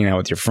still hanging out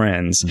with your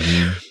friends.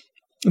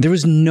 Mm-hmm. There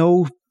was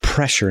no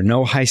pressure,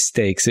 no high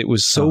stakes. It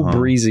was so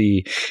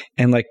breezy,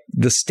 and like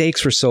the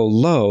stakes were so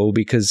low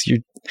because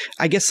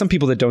I guess some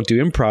people that don't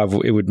do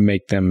improv, it would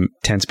make them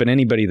tense, but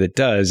anybody that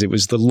does, it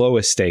was the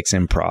lowest stakes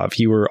improv.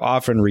 You were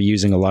often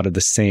reusing a lot of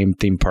the same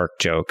theme park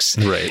jokes.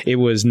 Right. It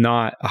was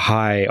not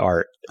high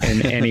art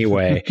in any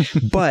way,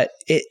 but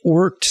it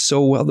worked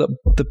so well that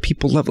the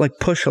people loved, like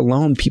Push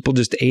alone, people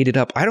just ate it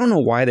up. I don't know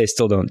why they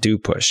still don't do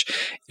Push.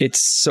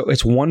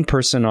 It's one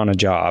person on a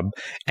job,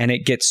 and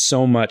it gets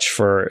so much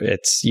for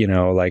its,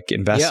 like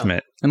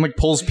investment. And like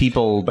pulls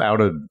people out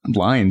of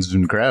lines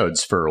and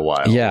crowds for a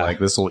while. Yeah. Like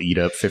this will eat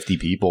up 50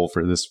 people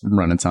for this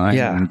run of time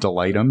and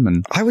delight them.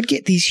 And I would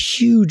get these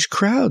huge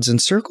crowds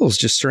and circles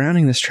just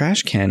surrounding this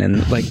trash can.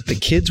 And like the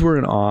kids were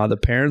in awe. The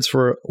parents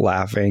were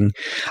laughing.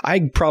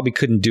 I probably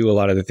couldn't do a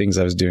lot of the things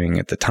I was doing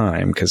at the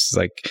time because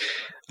like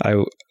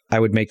I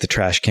would make the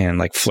trash can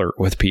like flirt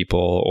with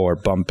people or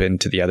bump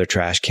into the other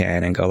trash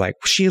can and go like,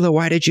 Sheila,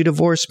 why did you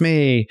divorce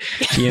me?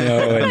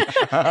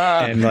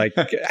 And like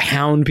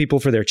hound people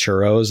for their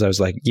churros. I was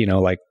like,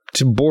 like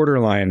to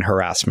borderline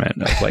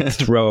harassment of like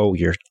throw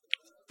your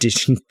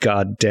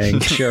god dang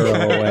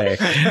churro away.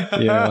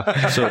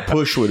 So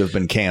Push would have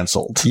been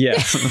canceled.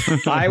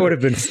 Yes. I would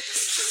have been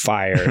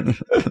fired.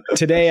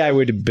 Today I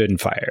would have been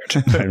fired,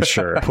 I'm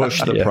sure.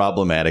 Push the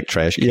problematic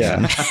trash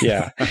can.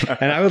 Yeah.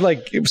 And I would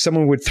if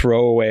someone would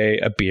throw away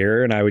a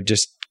beer and I would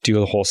just do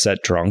the whole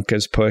set drunk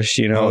as Push,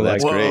 Oh,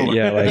 that's great.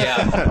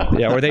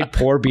 Yeah, or they'd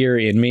pour beer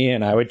in me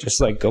and I would just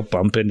like go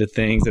bump into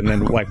things and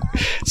then like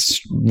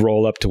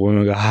roll up to women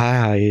and go, hi,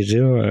 how you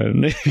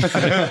doing?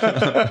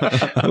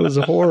 It was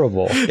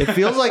horrible. It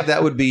feels like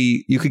that would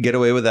be, you could get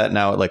away with that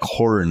now at like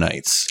horror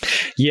nights.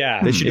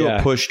 Yeah. They should do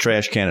a Push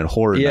trash can at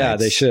horror nights. Yeah,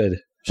 they should.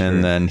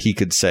 And then he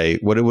could say,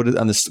 what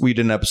on this, we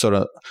did an episode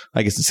of,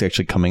 I guess it's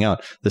actually coming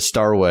out, the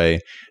Starway.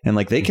 And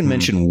like they can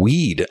mention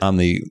weed on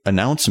the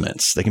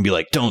announcements. They can be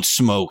like, don't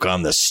smoke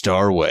on the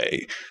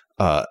Starway.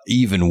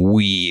 Even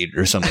weed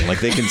or something. Like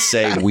they can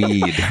say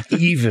weed,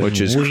 which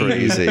is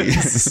crazy.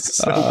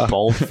 So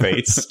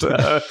bald-faced.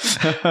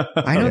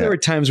 I know there were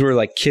times where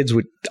like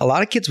a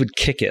lot of kids would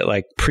kick it,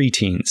 like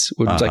preteens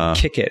would like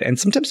kick it. And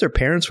sometimes their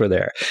parents were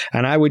there.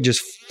 And I would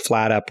just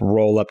flat up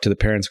roll up to the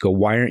parents and go,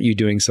 why aren't you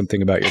doing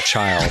something about your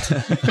child?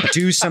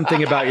 Do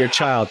something about your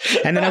child.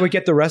 And then I would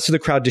get the rest of the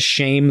crowd to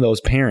shame those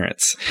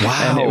parents.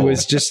 Wow. And it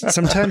was just,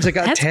 sometimes it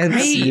got That's tense,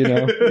 great.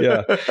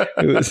 Yeah.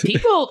 It was,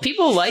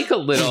 People like a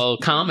little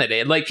comedy.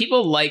 Like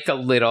people like a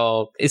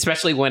little,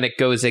 especially when it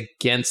goes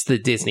against the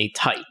Disney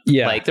type.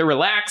 Yeah. Like they're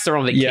relaxed, they're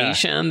on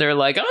vacation. They're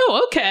like,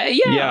 oh, okay,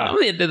 yeah,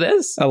 I'm into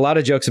this. a lot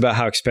of jokes about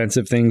how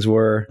expensive things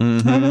were.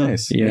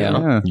 Nice.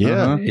 Yeah.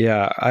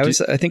 Yeah. I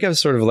think I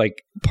was sort of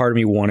like, part of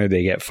me wanted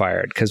to get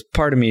fired because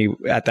part of me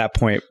at that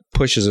point,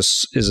 Push is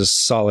a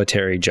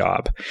solitary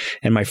job,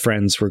 and my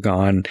friends were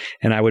gone,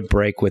 and I would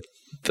break with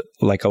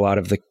like a lot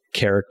of the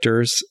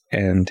characters,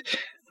 and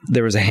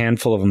there was a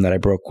handful of them that I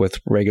broke with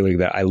regularly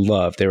that I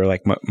loved. They were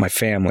like my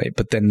family,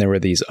 but then there were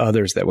these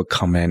others that would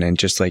come in and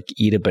just like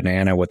eat a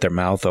banana with their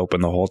mouth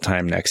open the whole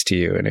time next to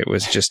you, and it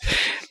was just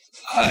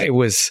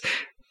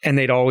and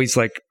they'd always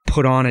like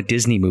put on a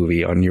Disney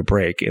movie on your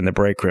break in the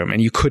break room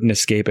and you couldn't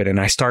escape it. And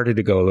I started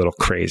to go a little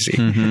crazy.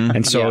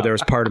 And so there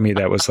was part of me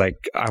that was like,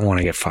 I want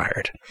to get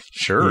fired.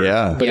 Sure.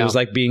 Yeah. But it was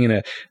like being in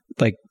a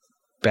like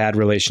bad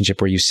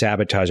relationship where you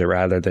sabotage it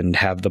rather than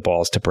have the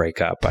balls to break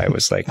up. I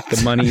was like,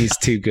 the money's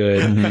too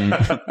good,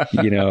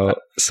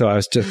 so I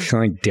was just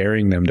kind of like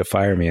daring them to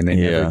fire me and they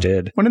never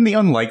did. When in the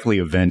unlikely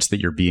event that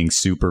you're being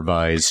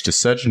supervised to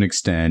such an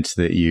extent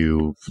that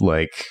you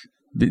like,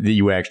 that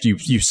you actually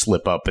you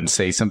slip up and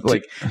say something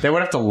like that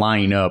would have to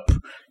line up,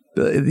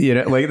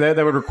 like that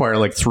would require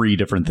like 3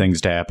 different things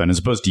to happen as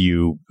opposed to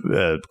you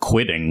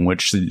quitting,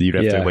 which you'd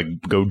have to like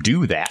go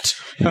do that.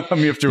 You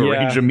have to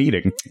arrange a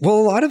meeting. Well,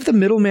 a lot of the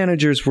middle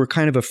managers were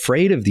kind of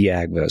afraid of the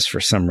Agvas for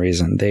some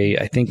reason.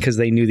 I think because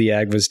they knew the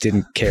Agvas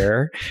didn't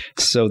care,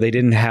 so they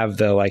didn't have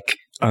the like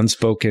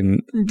unspoken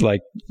like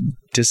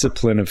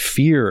discipline of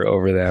fear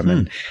over them.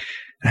 And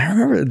I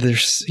remember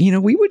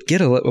we would get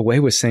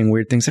away with saying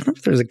weird things. I remember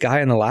there was a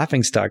guy on the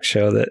Laughingstock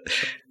show that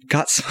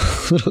got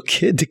some little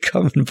kid to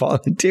come and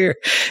volunteer.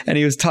 And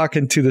he was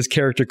talking to this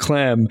character,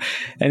 Clem.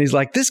 And he's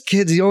like, this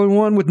kid's the only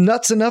one with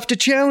nuts enough to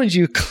challenge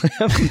you,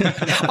 Clem.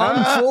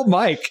 On full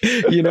mic,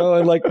 you know?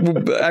 And like,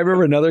 I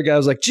remember another guy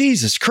was like,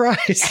 Jesus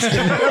Christ.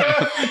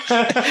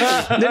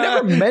 They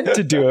never meant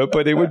to do it,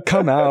 but it would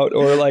come out.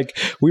 Or like,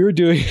 we were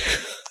doing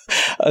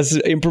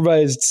an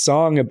improvised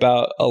song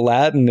about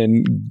Aladdin,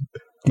 and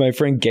my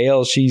friend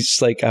Gail, she's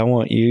like, I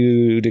want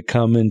you to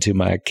come into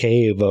my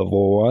cave of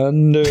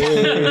wonders.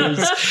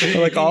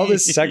 Like all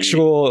this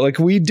sexual, like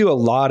we do a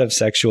lot of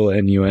sexual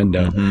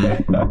innuendo.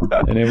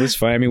 And it was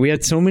fun. I mean, we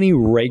had so many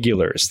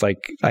regulars, like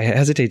I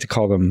hesitate to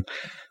call them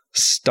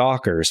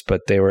stalkers,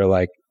 but they were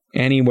like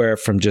anywhere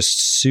from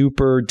just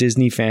super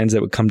Disney fans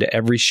that would come to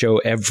every show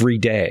every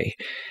day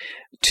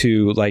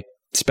to like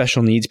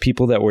special needs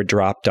people that were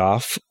dropped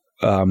off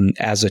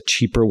as a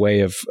cheaper way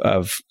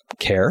of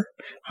care.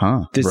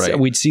 Right.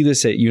 We'd see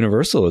this at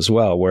Universal as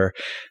well, where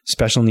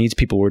special needs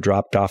people were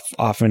dropped off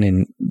often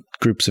in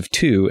groups of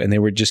 2, and they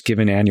were just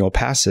given annual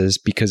passes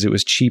because it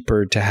was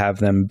cheaper to have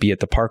them be at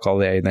the park all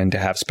day than to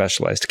have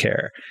specialized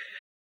care.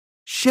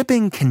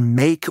 Shipping can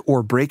make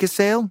or break a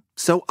sale,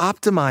 so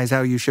optimize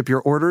how you ship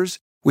your orders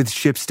with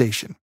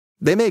ShipStation.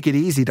 They make it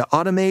easy to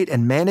automate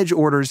and manage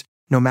orders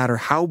no matter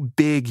how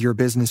big your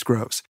business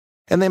grows.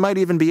 And they might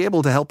even be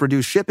able to help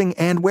reduce shipping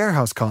and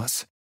warehouse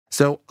costs.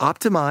 So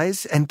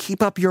optimize and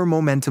keep up your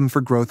momentum for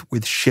growth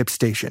with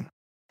ShipStation.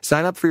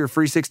 Sign up for your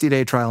free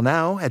 60-day trial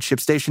now at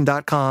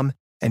ShipStation.com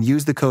and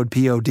use the code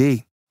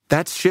POD.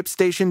 That's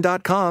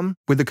ShipStation.com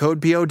with the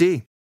code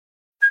POD.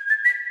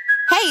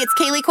 Hey, it's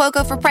Kaylee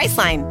Cuoco for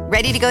Priceline.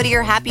 Ready to go to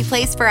your happy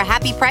place for a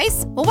happy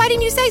price? Well, why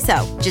didn't you say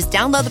so? Just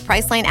download the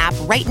Priceline app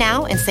right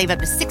now and save up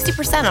to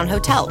 60% on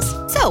hotels.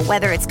 So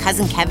whether it's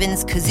Cousin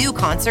Kevin's Kazoo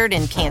Concert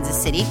in Kansas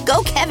City,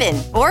 go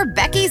Kevin, or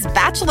Becky's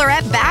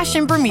Bachelorette Bash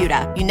in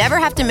Bermuda, you never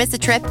have to miss a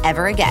trip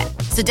ever again.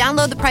 So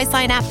download the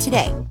Priceline app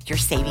today. Your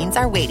savings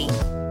are waiting.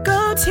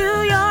 Go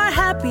to your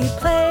happy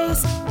place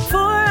for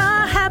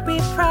a happy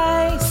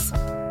price.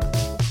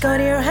 Go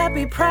to your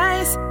happy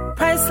price,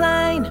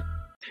 Priceline.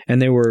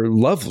 And they were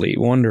lovely,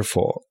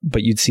 wonderful,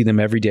 but you'd see them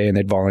every day and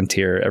they'd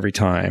volunteer every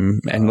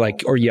time and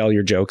like, or yell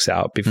your jokes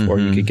out before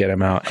you could get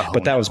them out.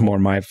 But that was more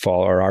my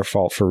fault or our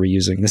fault for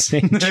reusing the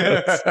same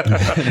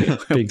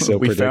jokes. Being so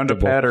we found a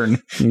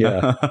pattern.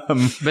 Yeah.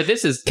 But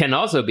this can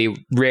also be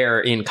rare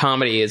in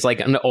comedy, is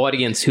like an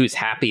audience who's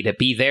happy to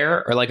be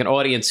there, or like an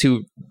audience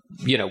who,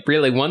 you know,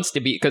 really wants to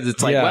be, because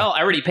it's like, well,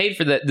 I already paid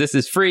for that. This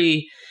is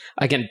free.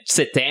 I can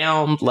sit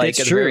down, like it's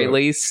at true. the very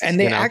least. And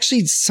they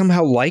actually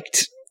somehow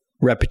liked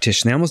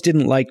repetition. They almost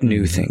didn't like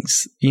new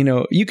things. You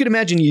know, you could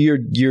imagine your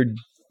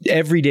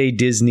everyday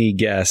Disney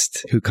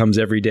guest who comes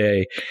every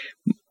day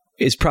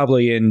is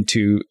probably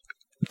into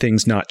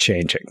things not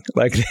changing.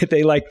 Like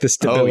they like the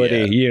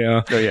stability, you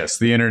know. Oh yes,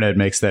 the internet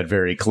makes that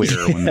very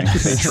clear when they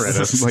try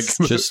to like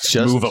just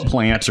move a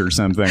plant or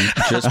something.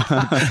 Just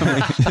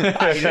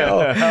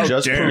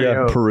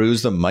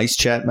peruse the Mice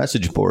Chat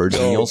message boards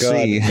and you'll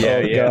see.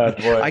 God.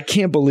 I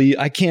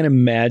can't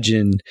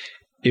imagine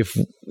if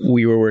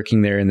we were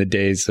working there in the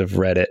days of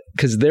Reddit,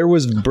 because there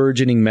was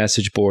burgeoning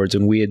message boards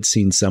and we had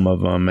seen some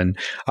of them. And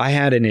I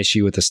had an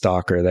issue with a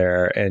stalker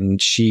there,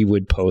 and she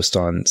would post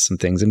on some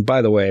things. And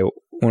by the way,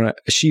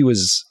 she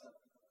was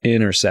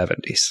in her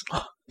 70s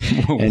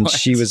and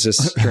she was a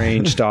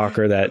strange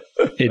stalker that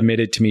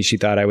admitted to me she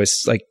thought I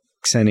was like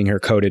sending her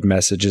coded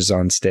messages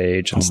on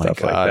stage and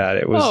stuff like that.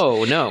 It was,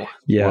 oh no.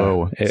 Yeah.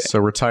 Whoa. So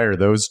retire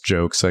those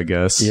jokes, I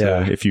guess.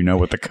 Yeah. If you know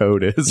what the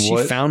code is. She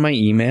found my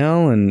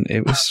email and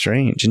it was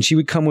strange. And she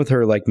would come with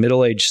her like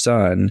middle-aged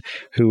son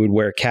who would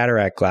wear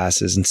cataract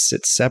glasses and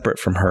sit separate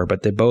from her,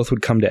 but they both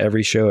would come to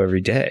every show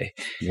every day.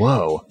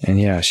 Whoa. And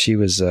yeah, she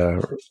was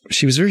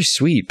very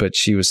sweet, but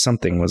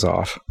something was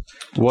off.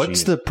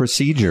 What's the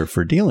procedure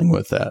for dealing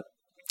with that?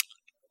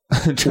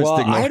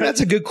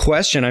 That's a good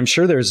question. I'm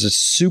sure there's a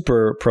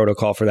super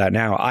protocol for that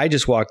now. I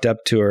just walked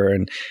up to her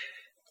and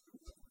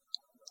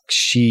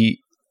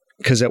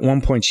because at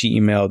one point she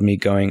emailed me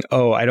going,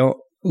 "Oh, I don't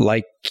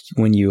like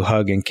when you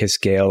hug and kiss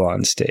Gail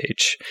on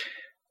stage."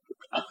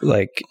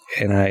 Like,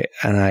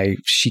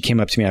 she came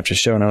up to me after the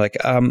show and I'm like,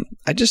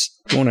 I just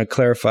want to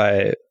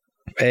clarify,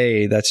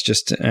 A, that's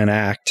just an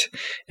act,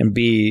 and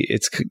B,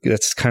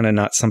 that's kind of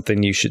not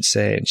something you should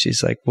say. And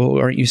she's like, "Well,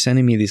 aren't you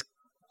sending me these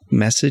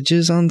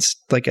messages on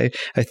like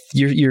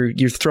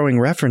you're throwing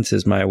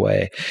references my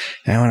way?"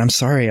 And I went, "I'm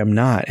sorry, I'm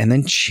not." And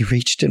then she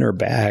reached in her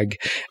bag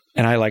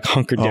and I like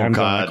hunkered down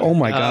going like, "Oh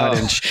my God."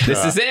 And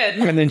this is it.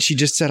 And then she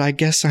just said, "I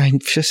guess I'm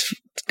just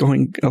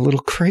going a little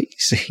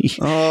crazy."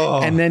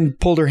 And then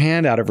pulled her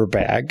hand out of her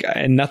bag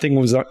and nothing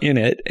was in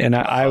it. And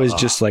I was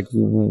just like,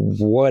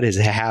 what is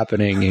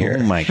happening here?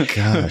 Oh my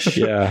gosh.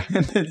 Yeah.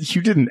 And then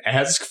you didn't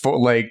ask for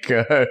like,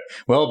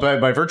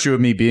 by virtue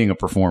of me being a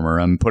performer,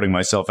 I'm putting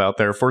myself out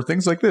there for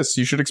things like this.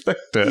 You should expect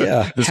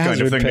this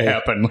kind of thing to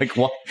happen. Like,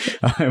 what?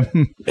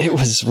 It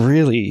was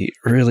really,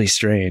 really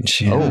strange.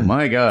 Yeah. Oh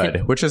my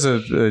God. Which is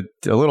a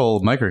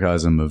little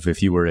microcosm of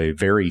if you were a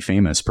very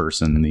famous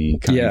person, the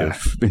kind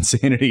of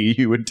insanity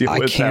you would deal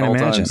with can't at all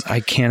imagine. times. I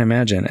can't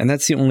imagine. And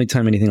that's the only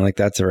time anything like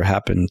that's ever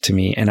happened to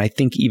me. And I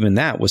think even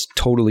that was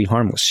totally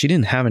harmless. She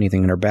didn't have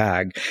anything in her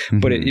bag,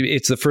 but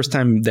it's the first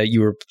time that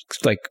you were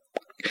like,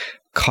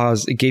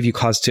 it gave you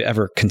cause to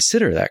ever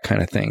consider that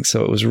kind of thing.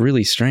 So it was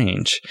really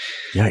strange.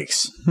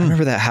 Yikes. I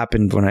remember that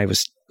happened when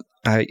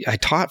I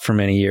taught for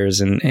many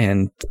years,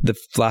 and the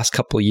last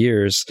couple of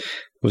years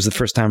was the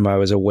first time I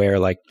was aware,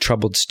 like,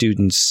 troubled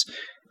students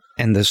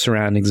and the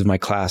surroundings of my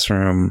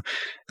classroom,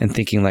 and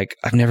thinking, like,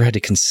 I've never had to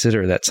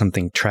consider that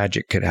something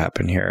tragic could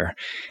happen here.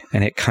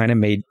 And it kind of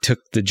took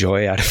the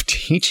joy out of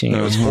teaching.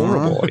 It was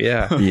horrible.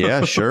 Yeah.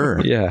 Yeah,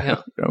 sure.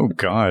 Yeah. Oh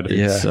God.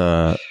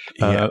 Yeah.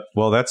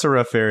 Well, that's a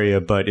rough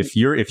area. But if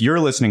you're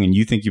listening and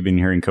you think you've been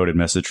hearing coded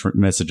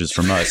messages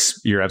from us,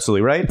 you're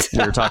absolutely right.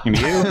 We're talking to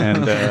you.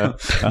 And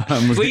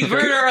please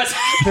murder us.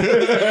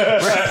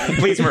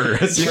 Please murder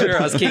us. Murder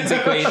us, kings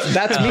and queens.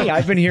 That's me.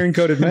 I've been hearing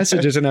coded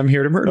messages, and I'm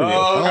here to murder you.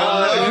 Oh,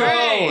 God.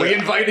 Great. We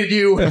invited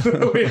you.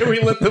 we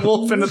let the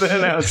wolf into the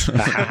henhouse.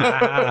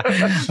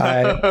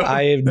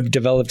 I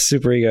developed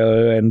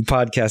superego and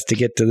podcast to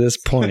get to this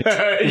point.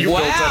 You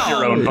built up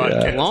your own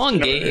podcast. Long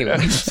game.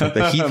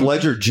 The Heath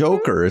Ledger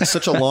Joker. It's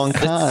such a long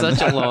con. It's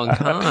such a long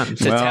con.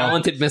 The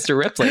talented Mr.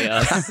 Ripley.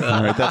 All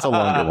right, that's a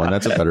longer one.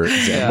 That's a better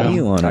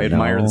example. I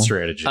admire the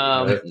strategy.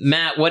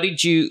 Matt, what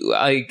did you...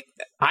 I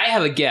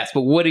have a guess,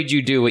 but what did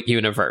you do at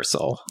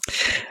Universal?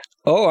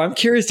 Oh, I'm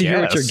curious to hear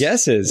what your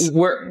guess is.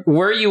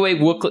 Were you a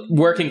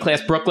working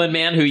class Brooklyn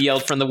man who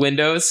yelled from the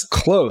windows?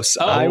 Close.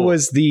 Oh. I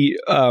was the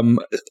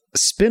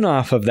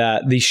spin-off of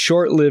that, the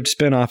short-lived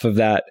spin-off of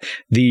that,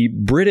 the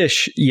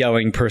British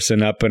yelling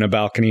person up in a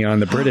balcony on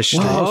the British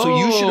stage. Oh, so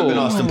you should have been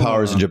Austin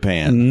Powers in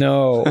Japan.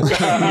 No.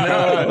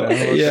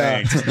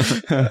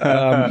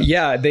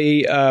 Yeah.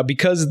 They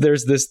because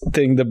there's this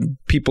thing, the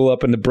people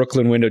up in the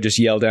Brooklyn window just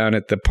yell down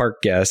at the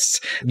park guests.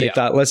 They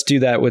thought, let's do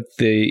that with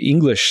the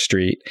English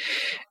street.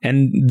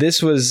 And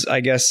this was,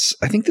 I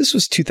think this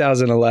was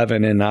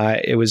 2011, and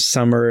it was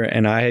summer,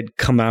 and I had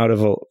come out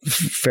of a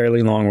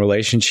fairly long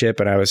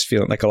relationship, and I was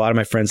feeling like a lot of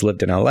my friends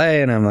lived in LA,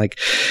 and I'm like,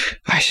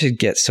 I should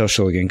get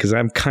social again, because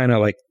I'm kind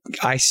of like,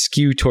 I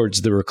skew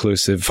towards the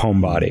reclusive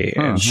homebody.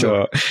 And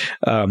so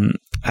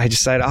I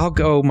decided I'll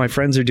go. My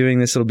friends are doing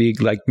this. It'll be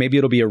like, maybe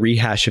it'll be a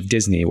rehash of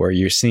Disney where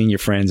you're seeing your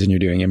friends and you're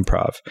doing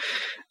improv.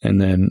 And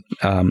then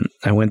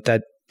I went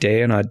that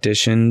day and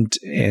auditioned,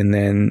 and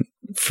then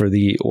for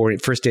the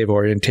first day of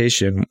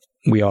orientation,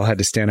 we all had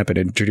to stand up and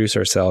introduce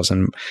ourselves,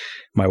 and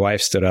my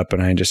wife stood up,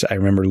 and I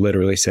remember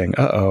literally saying,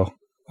 "Uh-oh,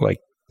 like,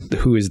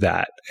 who is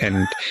that?"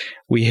 And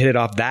we hit it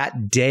off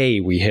that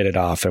day. We hit it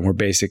off, and we're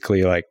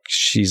basically like,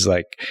 she's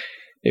like,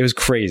 it was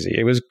crazy.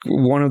 It was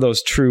one of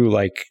those true,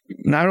 like,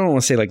 I don't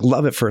want to say like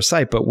love at first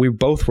sight, but we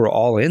both were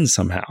all in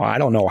somehow. I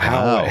don't know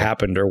how it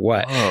happened or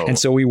what. Whoa. And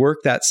so we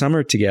worked that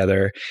summer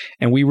together,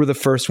 and we were the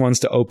first ones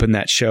to open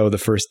that show the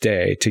first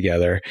day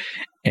together.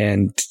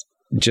 And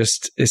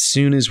just as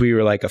soon as we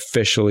were like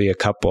officially a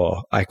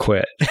couple, I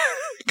quit.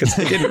 Because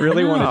I didn't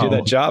really want to do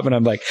that job. And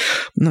I'm like,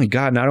 oh my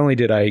God, not only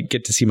did I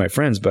get to see my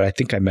friends, but I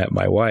think I met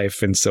my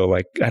wife. And so,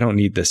 like, I don't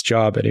need this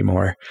job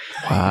anymore.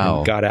 Wow.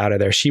 And got out of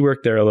there. She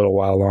worked there a little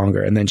while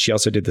longer. And then she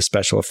also did the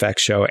special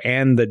effects show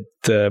and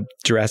the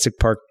Jurassic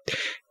Park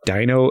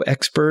dino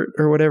expert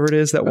or whatever it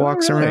is that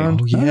walks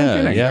around. Oh,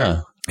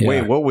 yeah.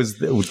 Wait, what was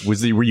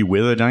were you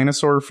with a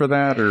dinosaur for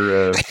that?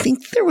 Or I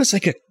think there was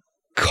like a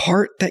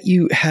cart that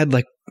you had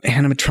like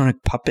animatronic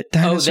puppet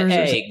dinosaurs. Oh, the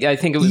egg. I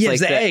think it was like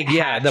the egg. hatch.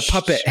 Yeah,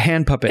 the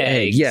hand puppet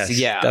egg. Yes,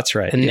 that's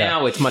right. And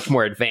now it's much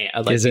more advanced.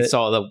 Like you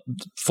saw the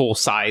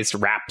full-sized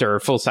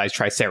raptor, full-sized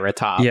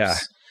triceratops. Yeah.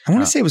 I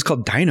want to say it was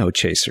called Dino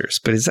Chasers,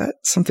 but is that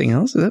something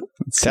else? Is it?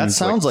 That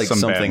sounds like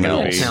something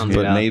else,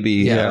 but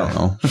maybe, I don't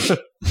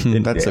know.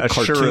 That's a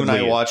cartoon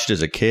I watched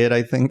as a kid,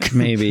 I think.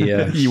 Maybe,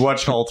 yeah. You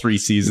watched all 3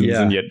 seasons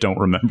and yet don't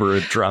remember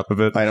a drop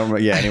of it. I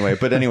don't. Yeah. Anyway,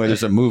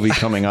 there's a movie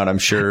coming out, I'm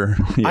sure.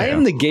 Yeah. I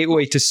am the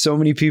gateway to so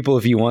many people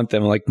if you want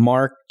them, like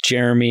Mark,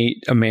 Jeremy,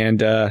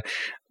 Amanda.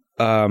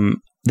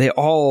 They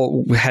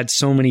all had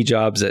so many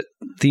jobs at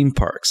theme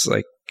parks.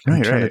 Like,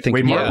 I'm trying to think.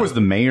 Wait, Mark was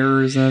the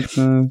mayor? Is that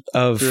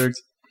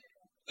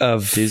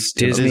of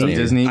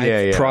Disney?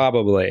 Yeah.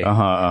 Probably.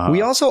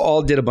 We also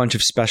all did a bunch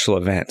of special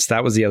events.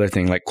 That was the other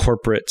thing, like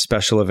corporate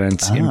special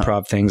events,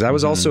 improv things. I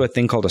was also a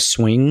thing called a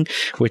swing,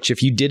 which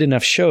if you did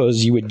enough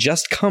shows, you would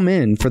just come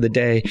in for the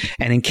day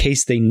and in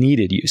case they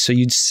needed you. So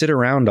you'd sit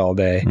around all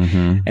day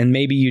and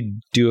maybe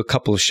you'd do a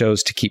couple of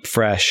shows to keep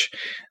fresh.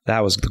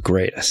 That was the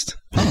greatest.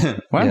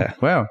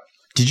 Wow.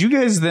 Did you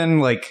guys then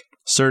like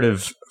sort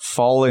of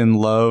fall in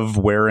love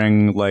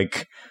wearing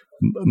like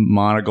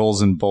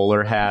monocles and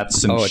bowler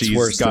hats, and she's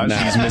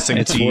missing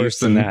it's teeth? Worse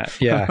than that.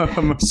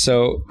 Yeah.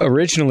 So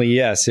originally,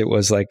 yes, it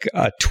was like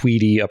a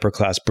tweedy upper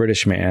class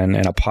British man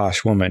and a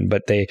posh woman,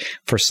 but they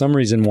for some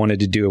reason wanted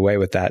to do away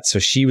with that. So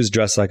she was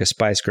dressed like a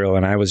Spice Girl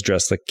and I was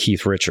dressed like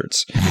Keith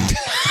Richards.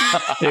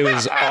 It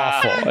was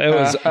awful. It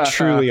was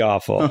truly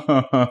awful.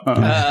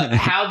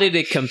 How did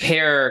it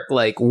compare?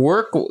 Like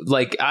work?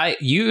 Like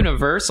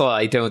Universal,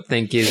 I don't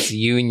think is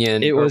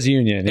union. It was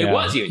union. It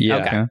was union. Yeah.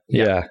 Okay.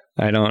 Yeah.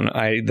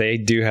 They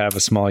do have a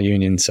small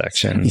union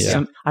section.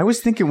 Yeah. I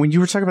was thinking when you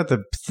were talking about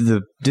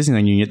the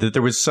Disneyland union that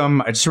there was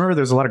I just remember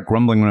there was a lot of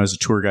grumbling when I was a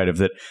tour guide of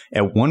that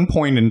at one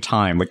point in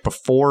time, like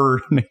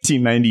before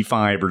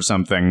 1995 or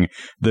something,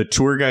 the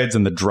tour guides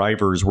and the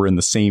drivers were in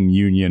the same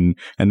union,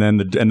 and then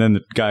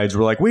the guides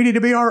were like, we need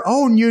to be our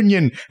own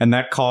union, and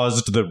that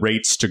caused the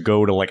rates to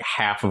go to like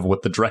half of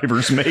what the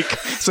drivers make.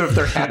 So if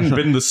there hadn't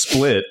been the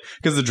split,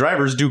 because the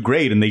drivers do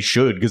great and they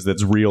should, because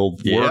that's real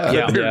work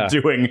that they're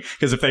doing,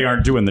 because if they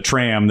aren't doing the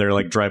tram, they're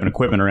like driving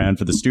equipment around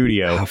for the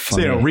studio. So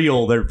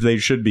they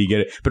should be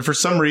getting, but for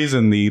some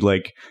reason the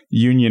like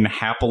union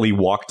happily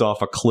walked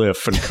off a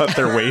cliff and cut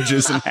their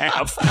wages in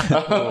half.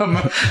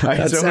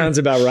 That sounds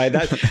about right.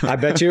 I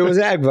bet you it was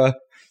AGVA.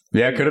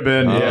 Yeah, it could have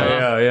been.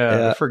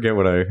 Yeah. I forget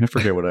what I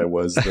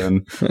was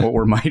then. What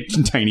were my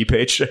tiny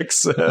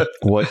paychecks?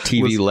 What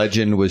TV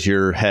legend was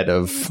your head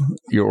of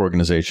your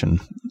organization?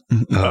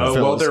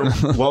 Well,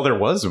 there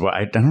was.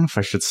 I don't know if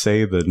I should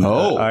say the.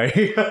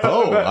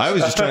 I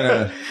was just trying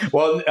to.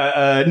 Well,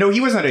 no,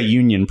 he wasn't a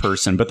union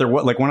person, but there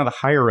was like one of the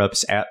higher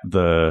ups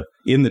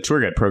in the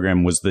tour guide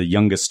program was the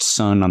youngest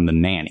son on The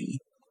Nanny.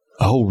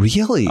 Oh,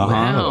 really?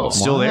 Wow.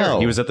 Still there.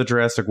 He was at the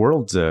Jurassic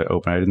World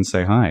Open. I didn't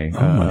say hi. Oh,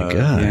 my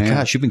God. Yeah.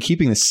 Gosh, you've been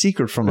keeping this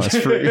secret from us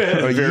for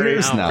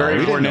years now. Very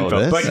important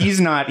info. But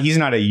he's not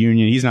a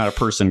union. He's not a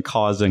person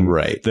causing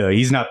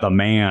he's not the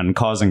man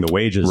causing the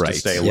wages to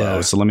stay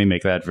low. So let me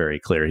make that very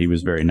clear. He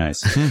was very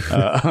nice.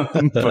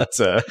 But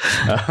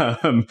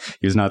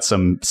he was not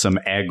some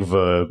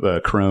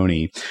AGVA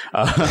crony.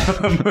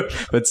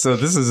 But so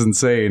this is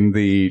insane.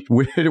 The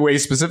way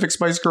specific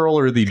Spice Girl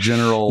or the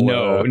general?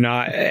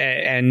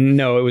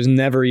 No, it was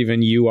never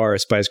even You Are a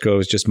Spice Girl. It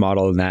was just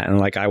modeled on that. And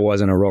like, I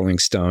wasn't a Rolling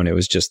Stone. It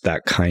was just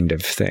that kind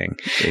of thing.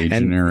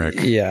 Generic.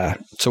 Yeah.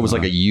 So it was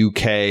like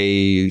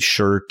a UK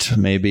shirt,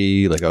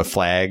 maybe like a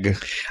flag.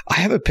 I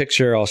have a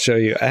picture I'll show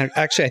you.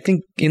 Actually, I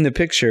think in the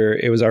picture,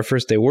 it was our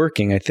first day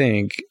working, I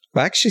think.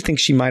 I actually think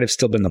she might have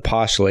still been the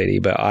posh lady,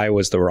 but I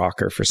was the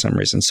rocker for some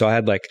reason. So I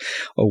had like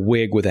a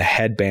wig with a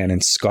headband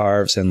and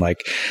scarves and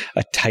like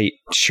a tight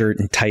shirt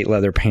and tight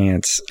leather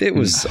pants. It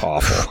was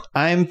awful.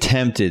 I'm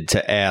tempted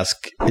to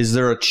ask, is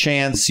there a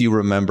chance you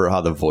remember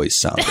how the voice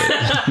sounded?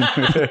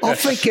 I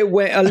think it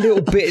went a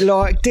little bit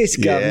like this,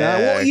 Governor.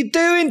 Yeah. What are you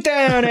doing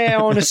down there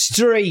on the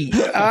street?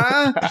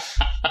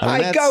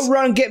 Hey, go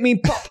run and get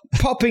me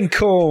popping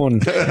corn.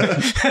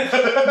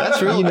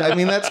 That's really,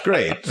 that's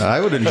great. I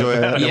would enjoy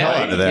the hell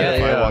out of that.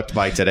 If I walked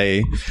by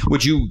today.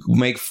 Would you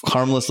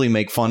harmlessly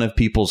make fun of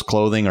people's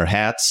clothing or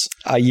hats?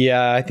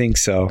 Yeah, I think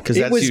so. Because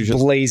it was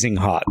blazing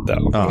hot,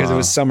 though. Because it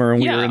was summer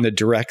and we were in the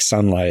direct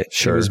sunlight.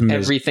 Sure.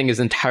 Everything is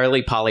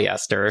entirely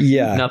polyester.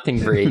 Yeah. Nothing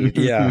breathes.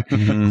 Yeah.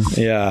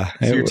 Yeah.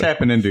 So you're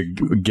tapping into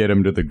get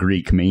him to the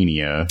Greek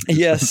mania.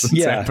 Yes.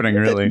 It's happening,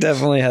 really.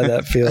 Definitely had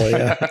that feel,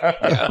 yeah.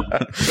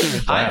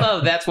 I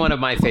love, that's one of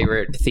my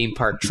favorite theme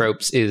park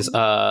tropes is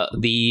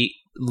the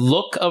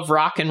look of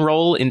rock and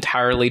roll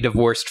entirely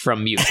divorced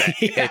from music.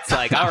 It's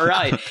like, all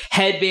right,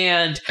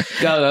 headband,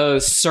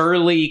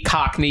 surly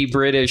Cockney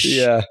British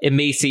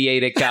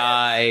emaciated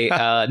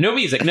guy, no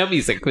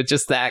music, but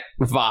just that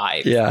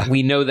vibe. Yeah,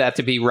 we know that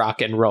to be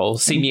rock and roll.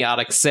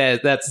 Semiotics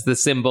says that's the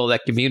symbol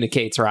that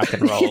communicates rock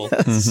and roll.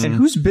 And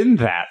who's been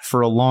that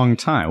for a long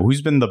time?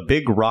 Who's been the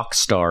big rock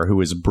star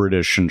who is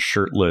British and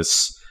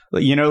shirtless?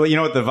 You know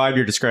what the vibe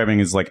you're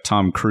describing is like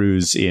Tom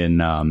Cruise in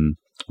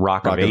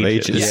Rock of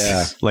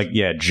Ages.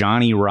 Yeah.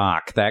 Johnny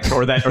Rock, that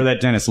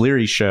Dennis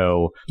Leary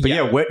show. But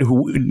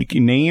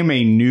name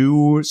a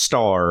new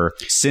star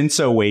since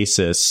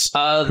Oasis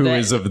who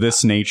is of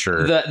this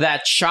nature.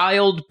 That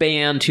child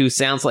band who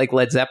sounds like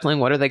Led Zeppelin.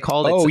 What are they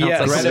called?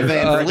 Greta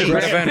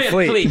Van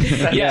Fleet.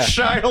 Yeah,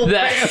 child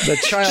band. The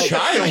child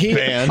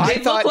band.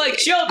 They look like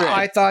children.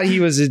 I thought he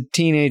was a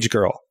teenage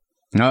girl.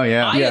 Oh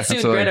yeah, I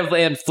assumed Greta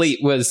Van Fleet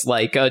was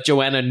like a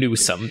Joanna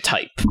Newsom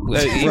type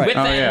with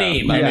that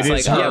name. I was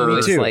like,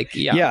 me too.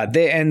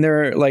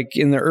 They're like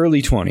in their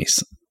early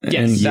 20s.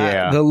 Yes,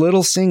 and the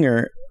little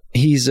singer,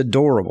 he's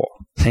adorable,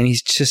 and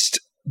he's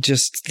just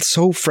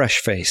so fresh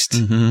faced.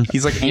 Mm-hmm.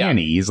 He's like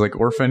Annie. He's like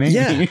Orphan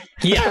Annie.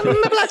 Yeah.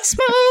 The black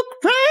smoke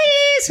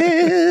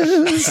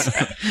rises.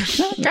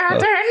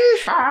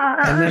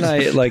 And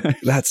then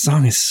that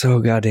song is so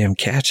goddamn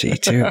catchy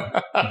too.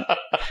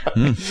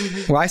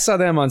 Well, I saw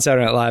them on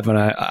Saturday Night Live, and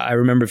I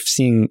remember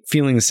feeling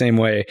the same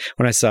way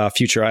when I saw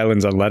Future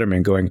Islands on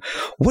Letterman, going,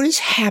 "What is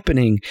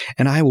happening?"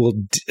 And I will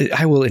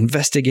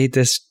investigate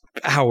this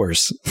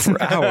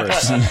for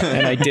hours.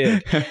 And I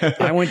did.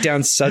 I went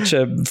down such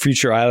a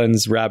Future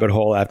Islands rabbit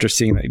hole after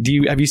seeing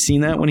that. Have you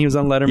seen that when he was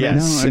on Letterman?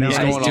 Yes. And he's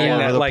doing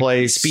that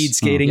like speed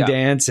skating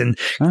dance and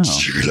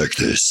like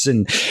this,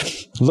 and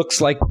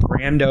looks like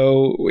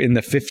Brando in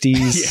the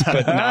 50s,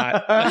 but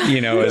not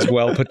as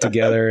well put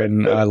together.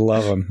 And I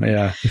love him.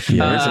 Yeah.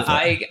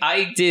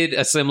 I did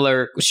a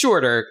similar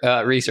shorter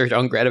research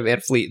on Greta Van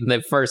Fleet, and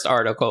the first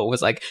article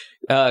was like,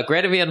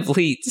 Greta Van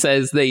Fleet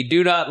says they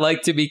do not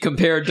like to be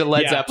compared to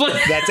Led Zeppelin.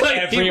 That's like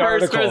every the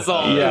worst article.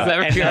 result. Yeah.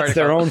 Every And that's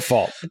their article. own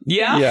fault.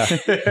 Yeah.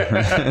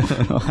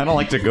 I don't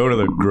like to go to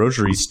the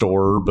grocery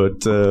store,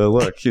 but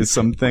look,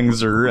 some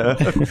things are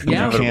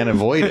You can't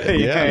avoid it.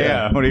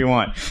 yeah. What do you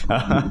want?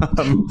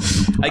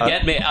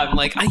 Again, man, I'm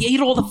like, I ate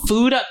all the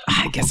food up.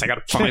 I guess I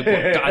gotta find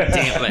one. God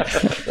damn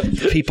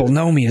it. People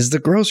know me as the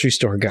grocery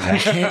store guy. I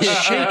can't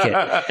shake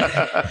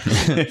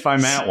it. If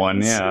I'm at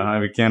one,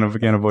 I can't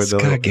avoid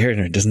Scott the.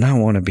 Gardner does not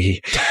want to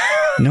be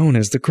known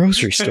as the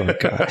grocery store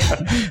guy.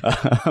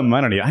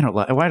 I don't.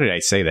 Why did I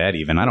say that?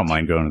 Even I don't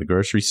mind going to the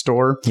grocery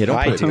store. You don't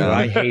I put it do. down.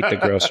 I hate the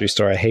grocery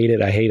store. I hate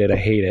it. I hate it. I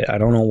hate it. I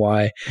don't know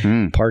why.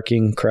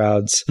 Parking,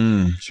 crowds.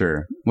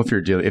 Sure. Well, if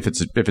you're dealing, if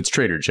it's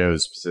Trader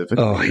Joe's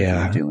specifically, Oh,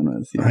 yeah. you're dealing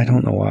with. I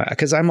don't know why.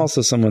 Because I'm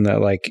also someone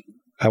that like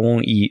I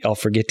won't eat. I'll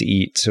forget to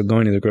eat. So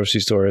going to the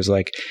grocery store is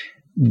like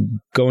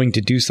going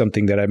to do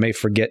something that I may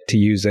forget to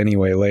use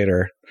anyway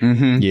later.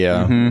 Mm-hmm.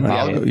 Yeah.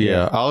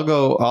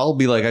 Mm-hmm. I'll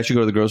be like, I should go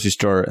to the grocery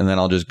store, and then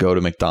I'll just go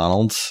to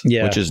McDonald's,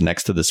 which is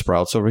next to the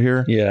Sprouts over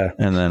here. Yeah.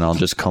 And then I'll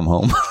just come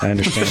home. I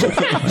understand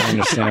that. I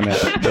understand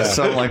that. Yeah.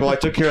 So I'm like, well, I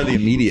took care of the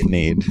immediate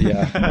need.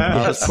 Yeah.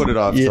 I'll just put it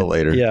off till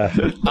later. Yeah.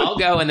 I'll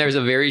go and there's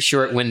a very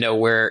short window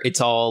where it's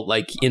all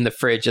like in the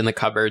fridge and the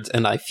cupboards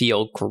and I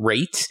feel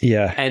great.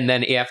 Yeah. And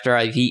then after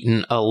I've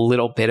eaten a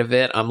little bit of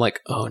it, I'm like,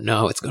 oh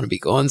no, it's going to be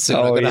gone soon.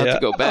 I'm going to have to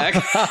go back.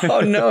 Oh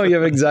no, you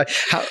have anxiety.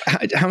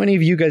 How many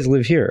of you guys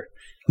live here?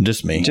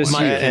 Just me. Just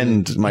my, you.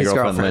 and my His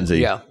girlfriend, girlfriend, Lindsay.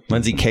 yeah.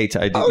 Lindsay Kate.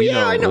 I know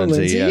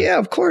Lindsay. Yeah,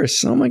 of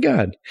course. Oh my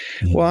God.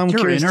 Well, I'm You're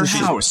curious in her to see.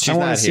 house. I She's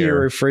want not to see your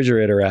here.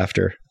 refrigerator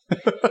after.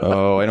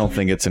 Oh, I don't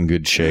think it's in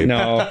good shape.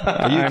 No,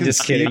 I'm can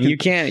just see- kidding. You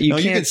can't. No,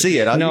 you can see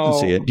it. You can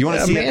see it. Do you want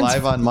to see it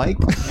live on mic?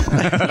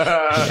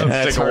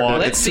 Take a walk.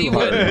 Let's see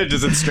what. what-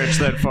 Does it stretch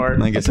that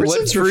far? I guess A it's,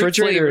 person's fruit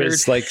refrigerator flavored?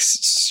 is like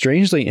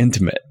strangely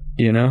intimate.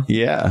 You know.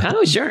 yeah.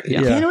 Oh, sure.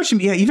 Yeah. Yeah. You know what you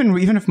mean? Yeah,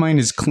 even if mine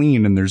is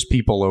clean and there's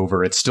people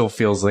over, it still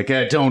feels like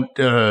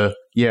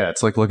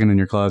it's like looking in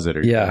your closet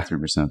or your Yeah.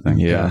 bathroom or something.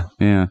 Yeah.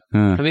 Yeah.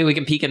 I mean, we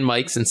can peek in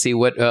Mike's and see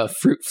what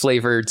fruit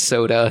flavored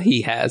soda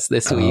he has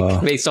this week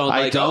based on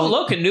I like, don't- oh,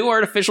 look, a new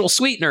artificial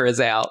sweetener is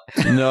out.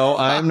 No,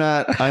 I'm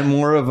not. I'm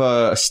more of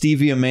a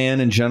stevia man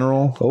in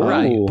general. Oh.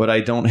 Right. But I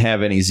don't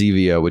have any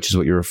Zevia, which is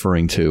what you're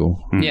referring to.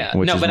 Yeah.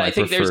 Which No, is but my I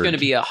think there's preferred. going to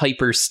be a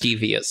hyper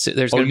stevia. So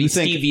there's Oh, going to be you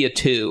think- stevia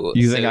 2.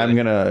 You think soon. I'm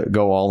gonna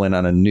go all in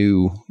on a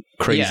new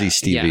crazy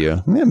Yeah,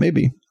 stevia? Yeah,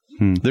 maybe.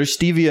 There's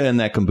stevia in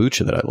that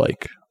kombucha that I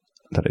like,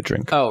 that I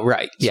drink. Oh,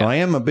 right. Yeah. So I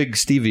am a big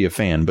stevia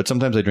fan, but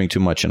sometimes I drink too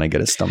much and I get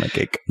a stomach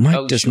ache. Mike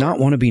Oh, does sure. not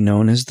want to be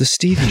known as the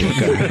stevia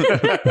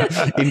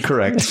guy.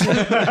 Incorrect.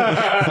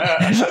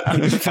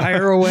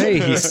 Fire away,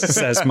 he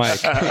says Mike.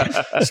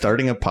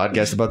 Starting a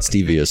podcast about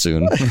stevia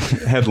soon.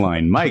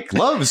 Headline: Mike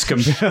loves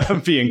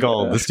being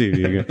called the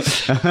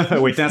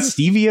stevia. Wait, that's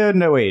stevia?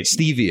 No, wait.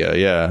 Stevia,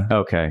 yeah.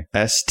 Okay.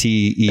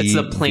 STEVIA, It's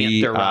the plant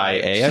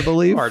derived I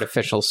believe.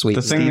 artificial The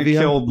sweetener. thing that Stevia?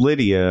 killed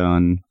Lydia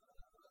on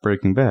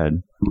Breaking Bad.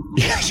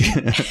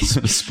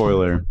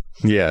 Spoiler.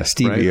 Yeah,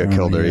 stevia Right?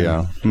 killed her,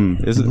 yeah.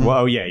 Is it?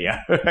 Well,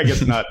 yeah. I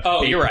guess not.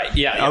 Oh, you're right.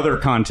 Yeah. yeah. Other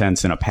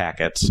contents in a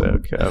packet. So,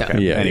 okay.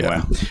 Yeah,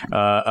 Anyway,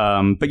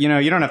 but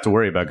you don't have to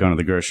worry about going to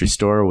the grocery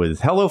store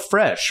with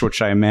HelloFresh,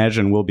 which I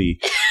imagine we'll be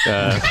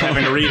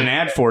having to read an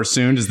ad for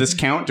soon. Does this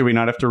count? Do we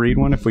not have to read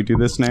one if we do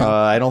this now?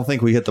 I don't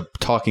think we hit the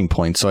talking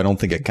point, so I don't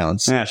think it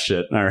counts.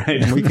 Shit. All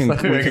right. We can-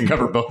 we can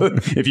cover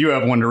both. If you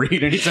have one to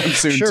read anytime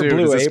soon, Sure, too.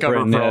 Blue does this cover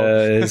Apron for all?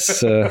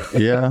 is.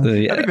 Yeah.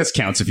 I think this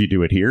counts if you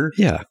do it here.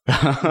 Yeah.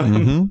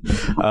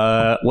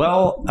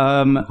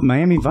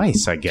 Miami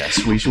Vice, I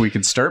guess we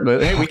could start,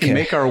 but hey, we can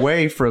make our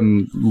way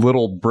from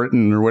Little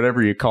Britain or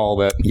whatever you call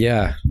that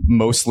Yeah.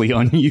 mostly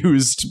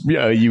unused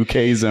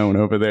UK zone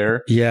over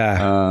there.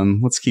 Yeah.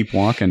 Let's keep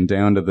walking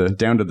down to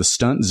the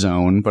stunt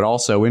zone, but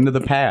also into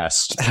the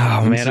past.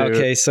 Oh man. Into-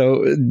 Okay.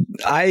 So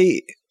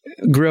I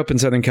grew up in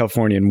Southern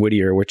California in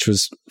Whittier, which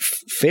was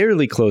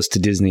fairly close to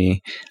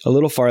Disney, a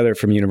little farther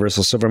from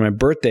Universal. So for my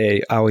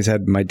birthday, I always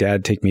had my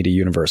dad take me to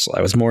Universal.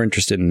 I was more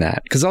interested in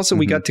that because also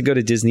we got to go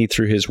to Disney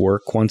through his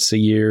work once a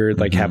year,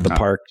 like have the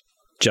park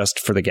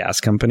just for the gas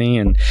company.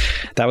 And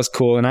that was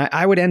cool. And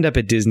I would end up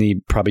at Disney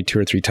probably 2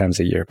 or 3 times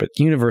a year, but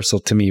Universal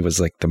to me was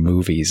like the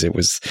movies. It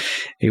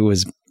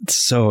was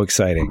so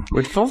exciting.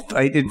 It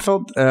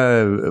felt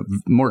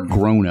more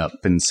grown up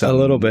in some A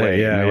little bit, way.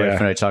 yeah, yeah.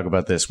 When I talk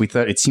about this, we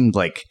thought it seemed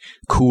like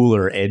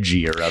cooler,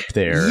 edgier up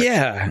there.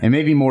 Yeah. And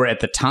maybe more at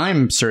the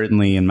time,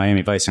 certainly, and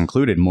Miami Vice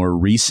included, more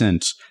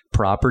recent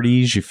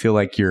properties. You feel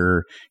like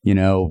you're,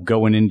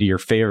 going into your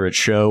favorite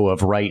show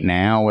of right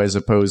now as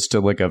opposed to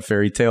like a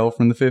fairy tale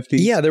from the 50s.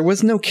 Yeah, there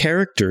was no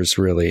characters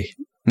really.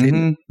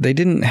 They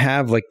didn't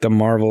have like the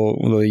Marvel.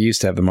 Well, they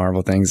used to have the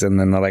Marvel things, and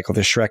then the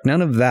Shrek.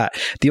 None of that.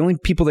 The only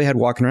people they had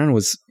walking around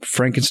was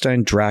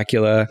Frankenstein,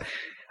 Dracula,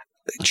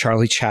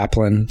 Charlie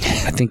Chaplin.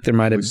 I think there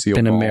might have Lucille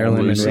been a Ball,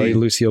 Marilyn Lucy. Monroe,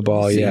 Lucille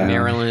Ball. Yeah,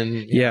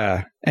 Maryland.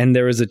 yeah. And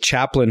there was a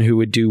chaplain who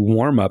would do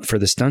warm up for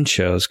the stunt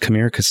shows.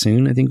 Kamir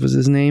Kassoon, I think was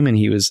his name, and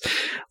he was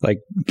like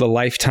the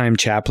lifetime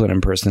chaplain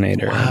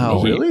impersonator. Wow,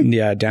 And really?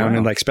 Yeah, down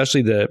in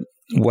especially the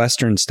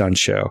Western stunt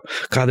show.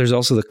 God, there's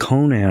also the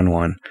Conan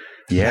one.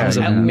 Yeah, that was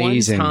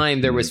amazing. At one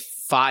time, there was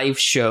 5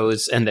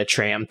 shows and the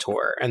tram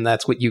tour, and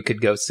that's what you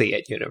could go see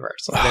at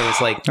Universal. There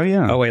was like,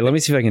 oh wait, let me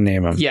see if I can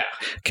name them. Yeah.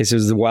 Okay, so it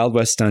was the Wild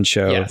West stunt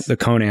show, Yes. the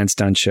Conan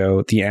stunt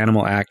show, the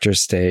Animal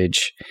Actors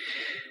stage,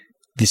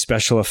 the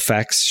special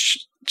effects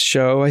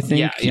show. I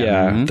think,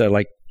 Yeah. The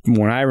like.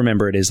 When I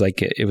remember it is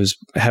like it was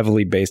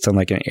heavily based on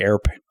like an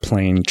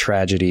airplane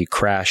tragedy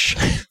crash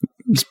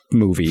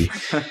movie.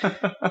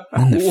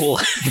 cool.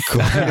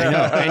 I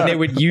know. And they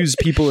would use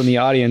people in the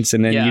audience,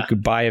 and then you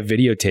could buy a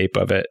videotape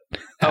of it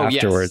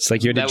afterwards.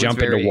 Like you had to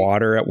jump into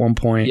water at one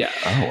point. Yeah.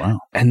 Oh wow.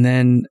 And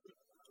then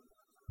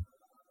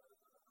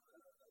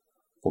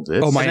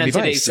Miami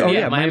Vice.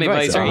 Miami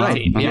Vice or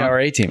A-Team. Yeah, or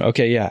A-Team.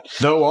 Okay, yeah.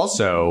 Though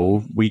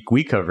also, we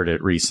covered it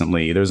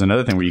recently. There's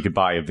another thing where you could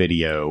buy a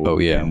video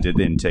and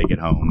then take it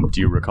home. Do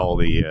you recall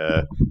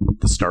the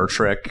Star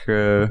Trek...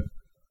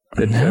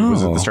 No.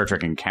 Was it the Star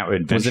Trek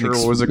Adventure?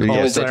 What was it called?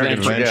 Yeah, Star Trek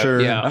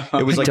Adventure. Yeah.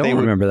 It was like I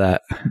don't remember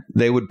that.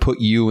 They would put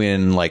you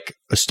in like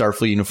a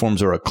Starfleet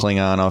uniforms or a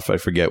Klingon off. I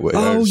forget what.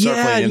 Oh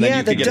Starfleet, and then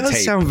you that could get a does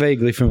tape. sound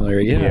vaguely familiar.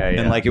 Yeah.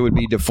 And like it would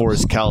be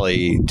DeForest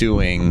Kelly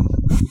doing.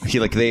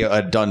 They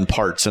had done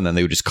parts and then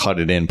they would just cut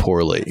it in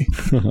poorly.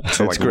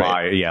 So like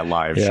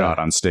live shot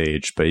on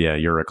stage. But yeah,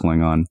 you're a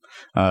Klingon.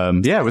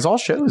 It was all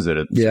shows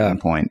at some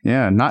point.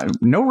 Yeah,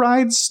 no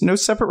rides, no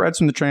separate rides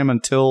from the tram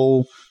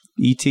until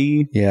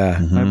E.T. Yeah,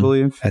 I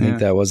believe. I think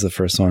that was the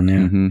first one.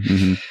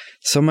 Yeah.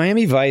 So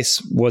Miami Vice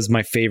was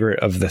my favorite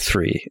of the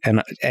 3,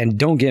 and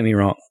don't get me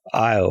wrong,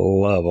 I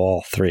love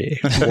all 3.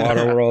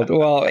 Waterworld.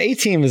 Well,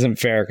 A-Team isn't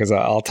fair because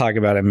I'll talk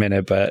about it in a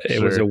minute, but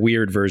it was a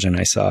weird version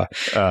I saw.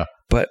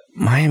 But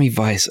Miami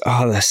Vice,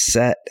 the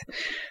set.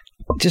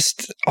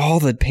 Just all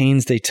the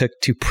pains they took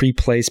to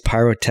pre-place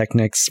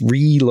pyrotechnics,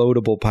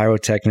 reloadable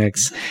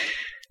pyrotechnics,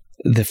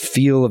 the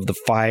feel of the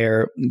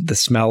fire, the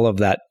smell of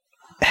that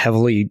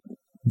heavily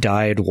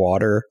dyed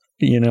water,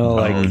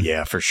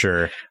 yeah, for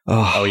sure.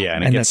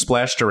 And it gets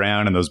splashed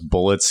around and those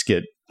bullets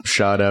get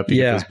shot up. You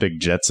get those big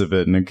jets of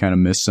it and it kind of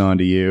mists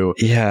onto you.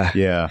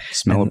 Yeah.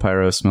 Smell of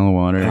pyro, smell of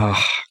water.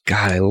 Oh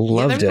God, I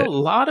loved there it. was a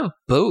lot of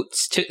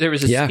boats too. There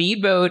was a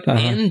speedboat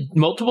and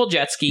multiple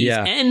jet skis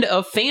and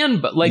a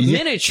fan boat,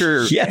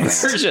 miniature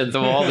versions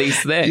of all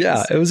these things.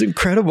 Yeah, it was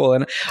incredible.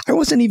 And I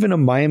wasn't even a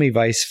Miami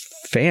Vice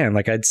fan.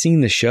 Like I'd seen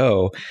the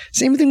show.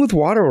 Same thing with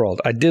Waterworld.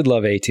 I did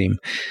love A-Team.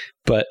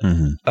 But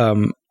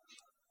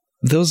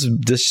there's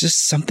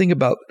just something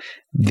about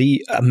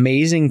the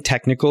amazing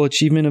technical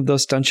achievement of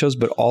those stunt shows,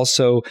 but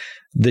also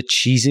the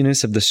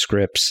cheesiness of the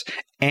scripts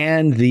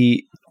and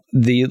the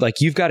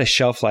like you've got a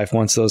shelf life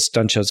once those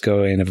stunt shows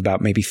go in of about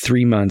maybe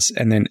 3 months,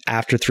 and then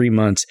after 3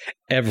 months,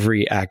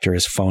 every actor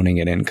is phoning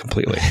it in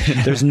completely.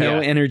 There's no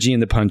energy in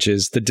the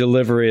punches. The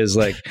delivery is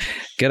like,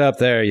 get up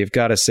there, you've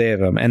got to save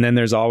them, and then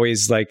there's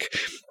always like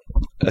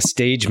a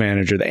stage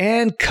manager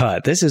and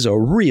cut. This is a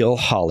real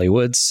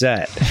Hollywood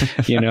set,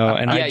 and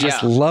I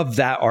just love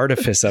that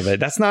artifice of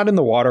it. That's not in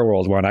the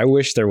Waterworld one. I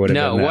wish there would have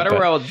been that.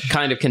 Waterworld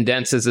kind of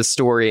condenses the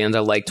story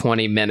into like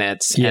 20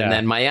 minutes. And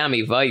then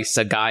Miami Vice,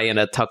 a guy in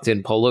a tucked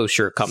in polo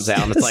shirt comes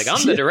out and it's like,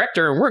 I'm the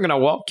director and we're going to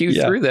walk you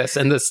through this.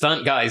 And the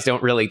stunt guys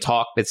don't really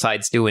talk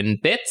besides doing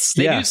bits.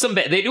 They do some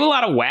they do a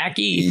lot of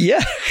wacky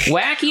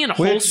and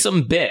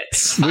wholesome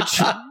bits. Which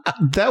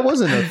that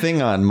wasn't a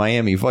thing on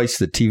Miami Vice,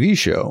 the TV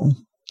show.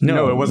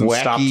 No, it wasn't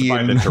stopped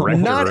by the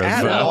director. Not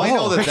at all. I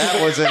know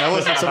that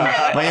wasn't some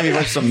Miami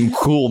was some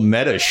cool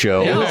meta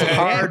show. It was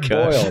hard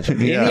boiled.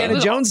 Indiana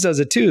Jones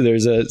does it too.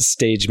 There's a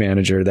stage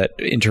manager that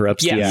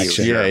interrupts the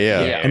action.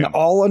 And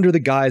all under the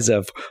guise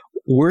of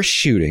we're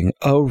shooting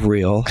a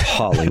real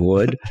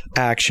Hollywood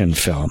action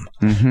film.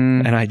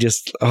 And I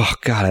just, oh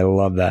God, I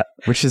love that.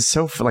 Which is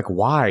so,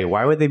 why?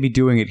 Why would they be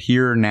doing it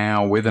here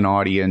now with an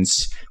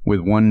audience with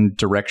one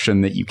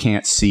direction that you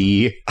can't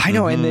see? I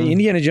know, and the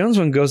Indiana Jones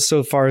one goes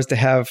so far as to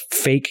have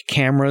fake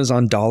cameras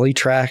on dolly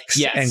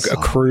tracks and a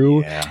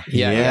crew.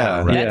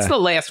 That's the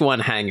last one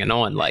hanging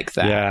on like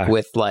that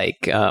with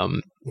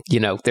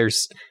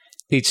there's...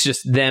 It's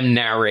just them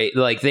narrate,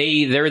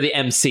 they're the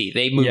MC.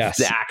 They move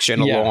the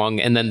action along,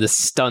 and then the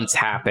stunts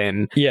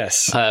happen.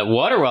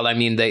 Waterworld, I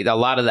mean, a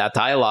lot of that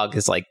dialogue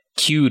is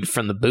cued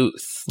from the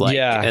booth,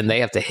 and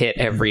they have to hit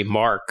every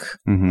mark.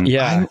 And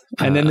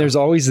then there's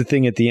always the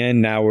thing at the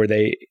end now where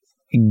they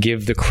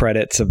give the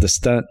credits of the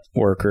stunt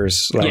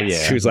workers,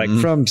 who's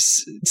from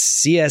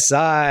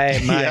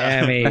CSI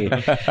Miami,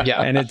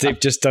 and they've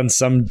just done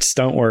some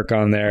stunt work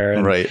on there,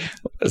 and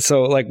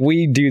so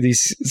we do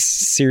these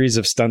series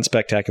of stunt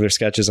spectacular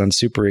sketches on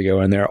Super Ego,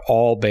 and they're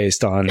all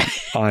based on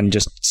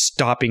just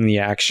stopping the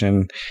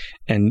action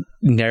and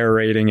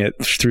narrating it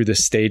through the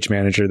stage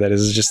manager that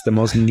is just the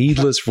most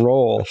needless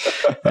role.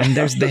 And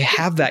they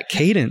have that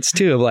cadence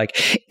too of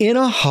in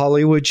a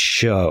Hollywood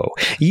show,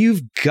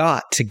 you've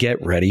got to get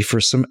ready for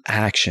some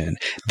action.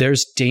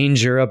 There's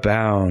danger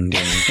abound.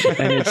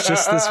 And it's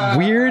just this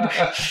weird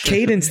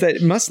cadence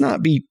that must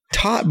not be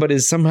taught but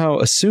is somehow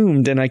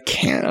assumed, and I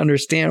can't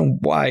understand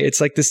why.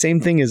 It's like the same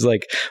thing as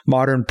like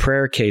modern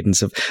prayer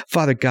cadence of,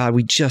 Father God,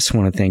 we just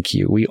want to thank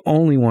you. We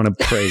only want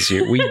to praise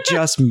you. We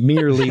just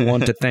merely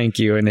want to thank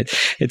you. And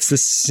it's the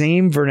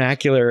same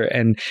vernacular,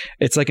 and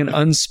it's like an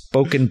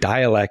unspoken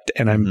dialect.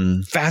 And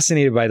I'm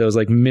fascinated by those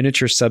like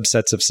miniature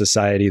subsets of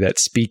society that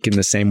speak in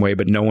the same way,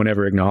 but no one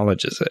ever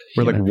acknowledges it.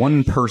 Where like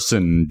one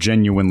person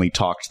genuinely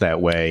talked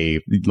that way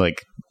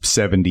like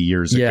 70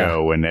 years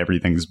ago, and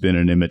everything's been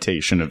an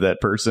imitation of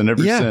that person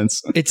ever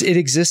since. It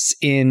exists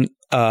in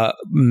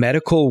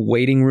medical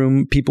waiting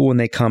room people when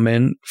they come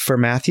in for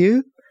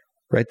Matthew,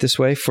 right this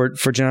way, for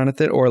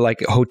Jonathan, or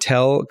like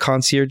hotel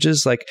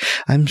concierges, like,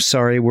 I'm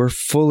sorry, we're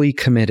fully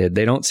committed.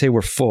 They don't say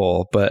we're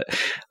full, but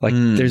like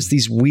there's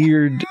these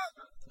weird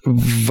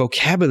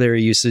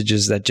vocabulary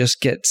usages that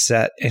just get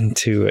set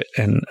into it,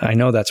 and I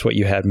know that's what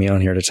you had me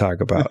on here to talk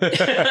about. I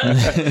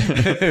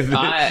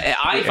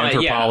find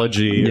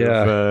anthropology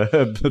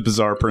of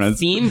bizarre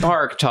pronunciation. Theme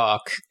park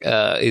talk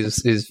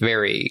is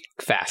very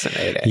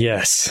fascinating.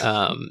 Yes,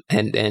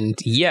 and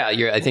yeah,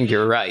 I think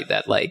you're right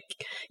that like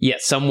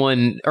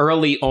someone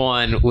early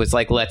on was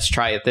like, let's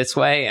try it this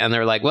way, and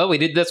they're like, well, we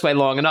did this way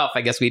long enough,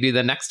 I guess we do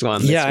the next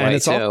one this way and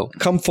it's too. all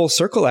come full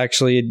circle.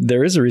 Actually,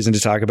 there is a reason to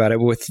talk about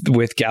it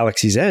with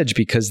Galaxy's Edge,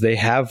 because they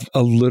have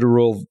a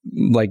literal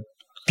like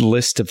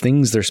list of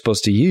things they're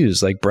supposed to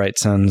use, like Bright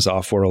Suns,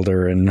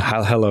 Offworlder, and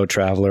Hello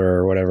Traveler,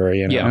 or whatever.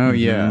 You know?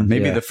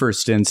 Maybe the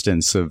first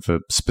instance of a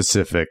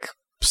specific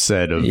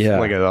set of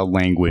like a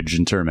language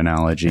and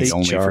terminology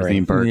for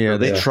theme park. Yeah,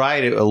 they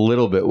tried it a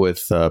little bit with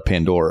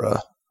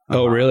Pandora.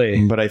 Oh,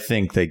 really? But I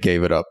think they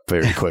gave it up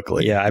very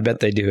quickly. Yeah, I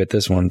bet they do at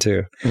this one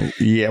too.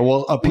 Yeah,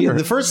 well,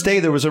 the first day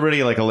there was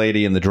already like a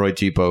lady in the Droid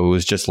Depot who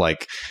was just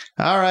like,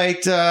 all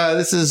right,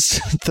 this is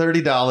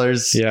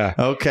 $30. Yeah.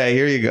 Okay,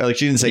 here you go. Like,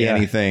 she didn't say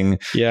anything.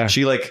 Yeah.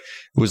 She like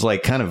was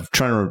like kind of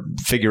trying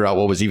to figure out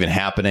what was even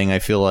happening, I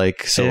feel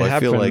like. So I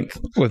feel like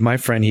with my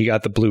friend, he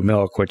got the blue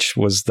milk, which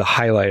was the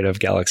highlight of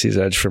Galaxy's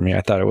Edge for me.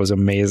 I thought it was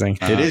amazing.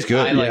 It is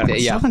good. I liked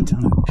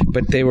it,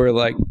 But they were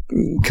like,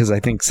 because I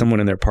think someone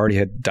in their party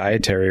had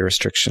dietary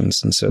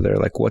restrictions, and so they're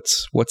like,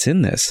 what's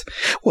in this?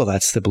 Well,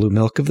 that's the blue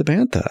milk of the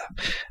bantha.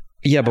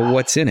 Yeah, but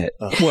what's in it?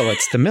 Well,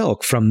 it's the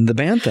milk from the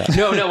bantha.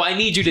 No, I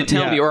need you to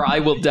tell me or I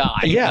will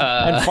die.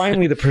 Yeah, and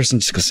finally the person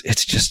just goes,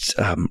 it's just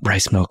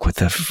rice milk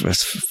with a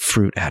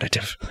fruit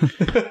additive.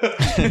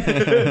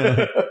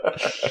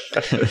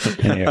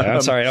 Anyway,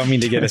 I'm sorry, I don't mean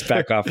to get us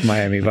back off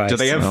Miami Vice. Do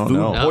they have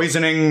food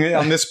poisoning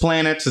on this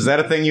planet? Is that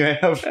a thing you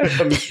have?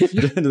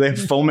 Do they have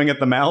foaming at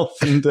the mouth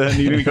and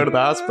needing to go to the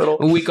hospital?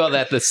 We call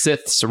that the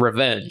Sith's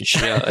revenge.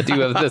 Do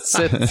you have the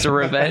Sith's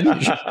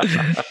revenge?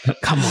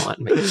 Come on,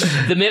 man.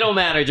 The middle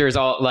managers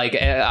all like,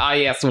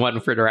 I asked one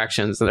for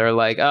directions, and they're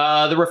like,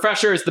 the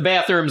refreshers, the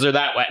bathrooms are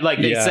that way. Like,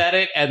 they said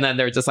it, and then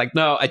they're just like,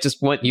 no, I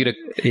just want you to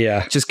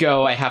just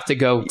go. I have to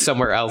go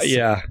somewhere else.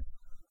 Yeah.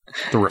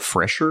 The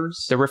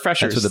refreshers? The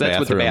refreshers. That's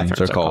what the bathrooms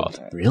are called.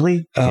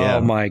 Really? Oh,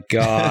 my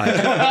God.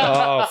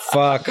 Oh,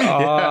 fuck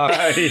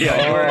off.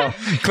 You're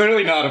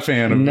clearly not a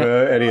fan of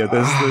any of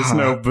this. There's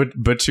no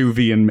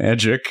Batuvian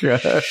magic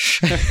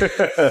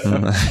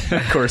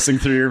coursing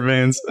through your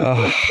veins.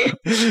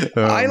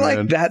 I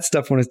like that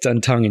stuff when it's done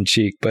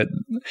tongue-in-cheek, but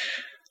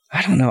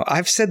I don't know.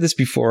 I've said this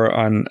before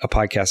on a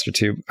podcast or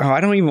two.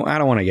 I don't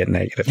want to get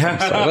negative.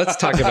 So let's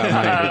talk about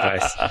Miami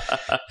Vice.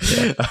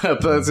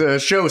 But a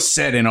show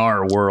set in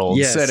our world,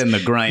 set in the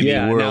grimy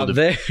world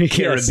of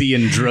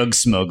Caribbean drug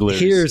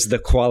smugglers. Here's the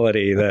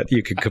quality that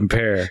you could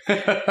compare.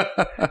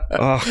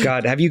 Oh,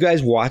 God. Have you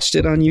guys watched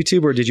it on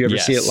YouTube, or did you ever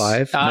see it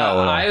live? No.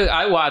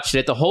 I watched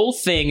it. The whole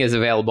thing is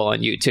available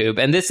on YouTube.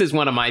 And this is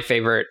one of my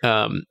favorite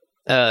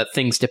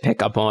things to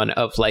pick up on,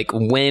 of like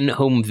when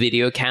home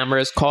video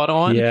cameras caught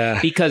on,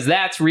 because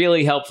that's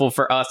really helpful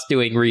for us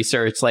doing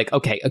research. Like,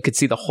 okay, I could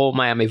see the whole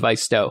Miami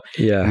Vice show.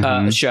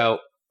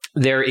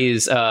 There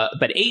is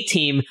but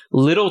A-Team,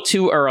 little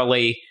too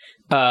early.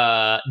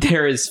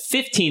 There is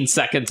 15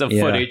 seconds of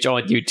footage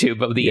on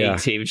YouTube of the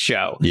A-Team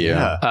show.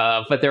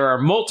 But there are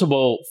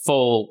multiple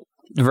full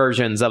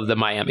versions of the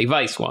Miami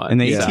Vice one,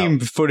 and the A-Team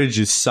footage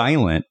is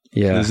silent.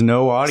 There's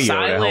no audio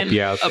to help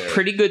you out there. A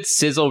pretty good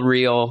sizzle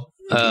reel.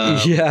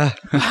 But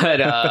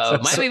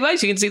Miami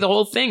Vice, you can see the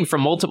whole thing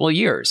from multiple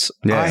years.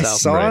 I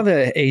saw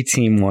the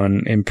A-Team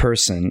one in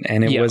person,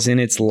 and it was in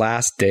its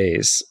last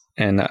days.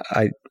 And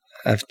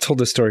I've told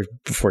this story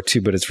before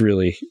too, but it's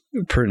really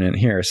pertinent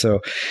here.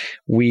 So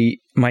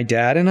my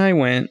dad and I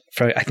went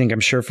for, I'm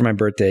sure for my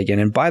birthday again.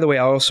 And by the way,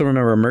 I also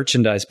remember a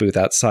merchandise booth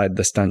outside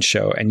the stunt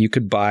show, and you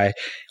could buy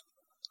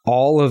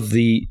all of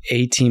the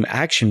A-Team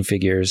action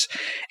figures,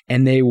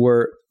 and they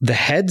were the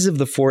heads of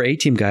the 4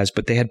 A-Team guys,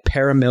 but they had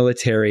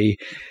paramilitary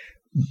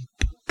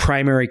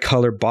primary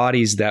color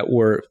bodies that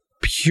were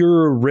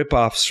pure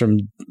ripoffs from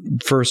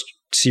first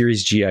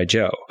series G.I.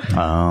 Joe.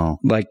 Oh.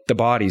 Like the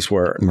bodies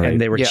were,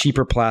 and they were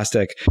cheaper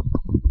plastic.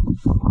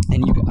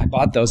 And I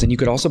bought those, and you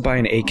could also buy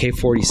an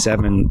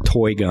AK-47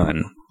 toy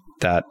gun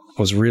that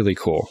was really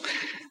cool.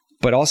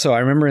 But also, I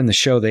remember in the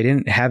show, they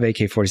didn't have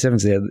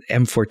AK-47s. They had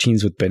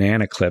M14s with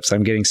banana clips.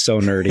 I'm getting so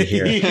nerdy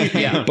here.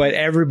 Yeah. But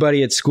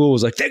everybody at school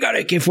was like, they got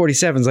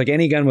AK-47s, like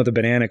any gun with a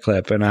banana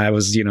clip. And I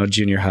was,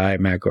 junior high,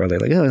 Matt Gorley,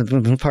 like,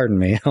 oh, pardon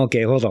me.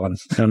 Okay, hold on.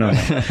 No.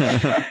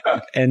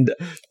 And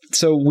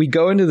so we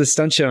go into the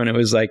stunt show, and it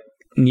was like,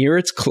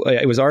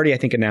 it was already, I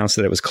think, announced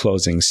that it was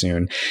closing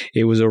soon.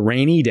 It was a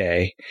rainy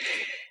day.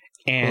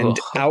 And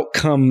out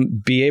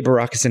come B.A.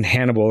 Baracus and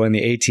Hannibal in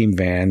the A-Team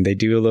van. They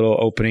do a little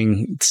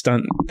opening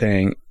stunt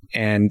thing.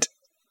 And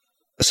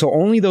so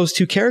only those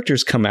two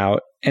characters come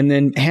out. And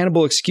then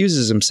Hannibal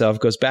excuses himself,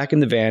 goes back in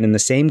the van, and the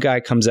same guy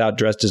comes out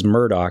dressed as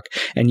Murdoch,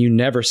 and you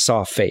never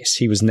saw face.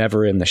 He was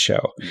never in the show.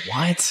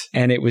 What?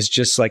 And it was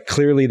just like,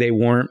 clearly they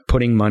weren't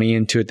putting money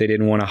into it. They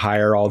didn't want to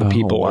hire all the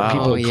people, or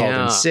people had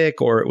called in sick,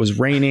 or it was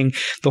raining.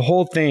 The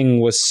whole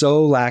thing was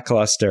so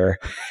lackluster.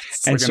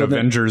 It's like an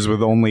Avengers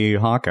with only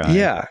Hawkeye.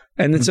 Yeah.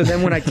 And then, so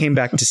then when I came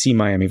back to see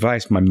Miami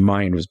Vice, my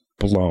mind was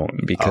blown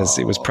because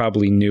it was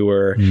probably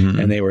newer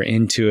and they were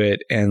into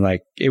it. And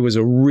like, it was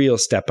a real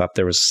step up.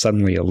 There was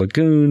suddenly a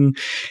lagoon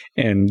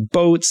and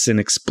boats and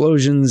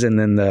explosions. And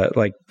then the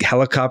like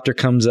helicopter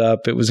comes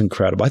up. It was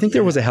incredible. I think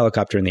there was a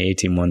helicopter in the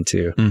A-Team one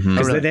too.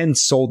 Because they then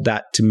sold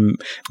that to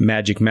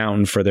Magic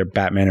Mountain for their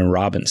Batman and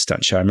Robin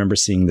stunt show. I remember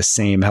seeing the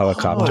same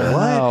helicopter.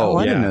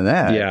 I didn't know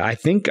that. Yeah,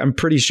 I'm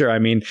pretty sure. I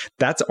mean,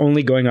 that's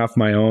only going off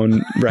my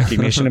own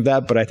recognition of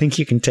that, but I think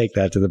you can take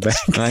that to the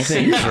bank. I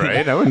think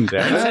right. I wouldn't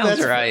doubt That it.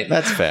 sounds right.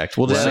 That's fact.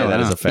 We'll just say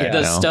that as a fact.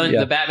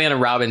 The Batman and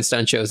Robin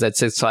stunt shows that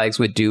Six Flags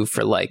would do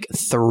for like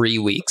 3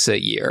 weeks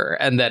a year,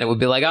 and then it would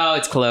be like, oh,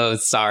 it's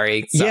closed.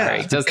 Sorry,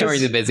 just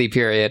during the busy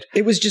period.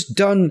 It was just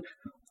done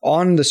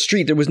on the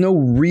street. There was no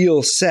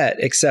real set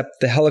except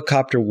the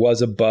helicopter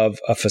was above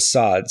a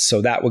facade,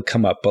 so that would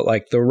come up. But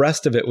like the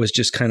rest of it was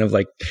just kind of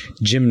like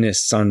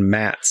gymnasts on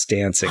mats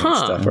dancing and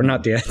stuff, or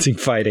not dancing,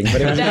 fighting.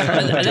 But it was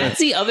that's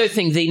the other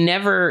thing. They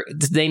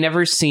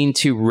never seem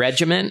to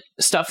regiment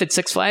stuff at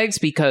Six Flags,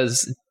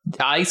 because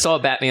I saw a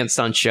Batman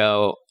stunt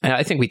show, and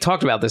I think we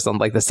talked about this on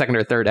like the second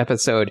or third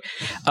episode.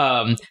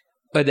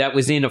 But that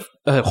was in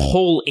a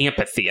whole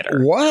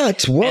amphitheater.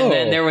 What? Whoa! And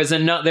then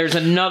there's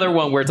another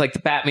one where it's like the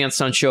Batman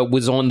stunt show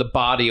was on the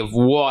body of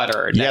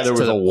water. Yeah, there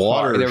was a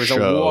water show. There was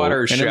a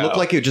water show. And it looked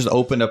like it just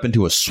opened up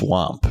into a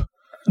swamp.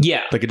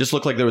 Yeah. Like it just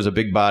looked like there was a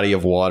big body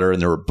of water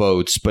and there were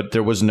boats, but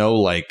there was no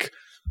like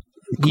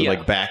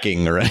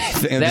backing or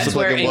anything. That's just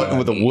where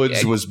the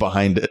woods was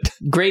behind it.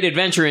 Great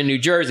Adventure in New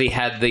Jersey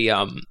had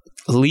the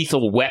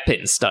Lethal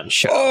Weapon stunt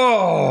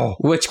show,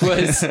 which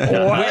was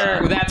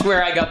that's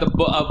where I got the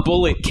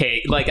bullet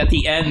case. Like at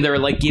the end, they were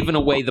like giving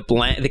away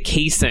the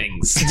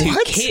casings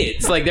to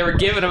kids. Like they were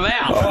giving them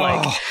out.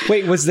 Like,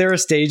 wait, was there a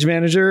stage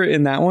manager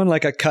in that one?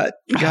 Like a cut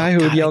guy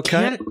who would yell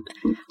cut?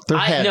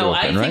 I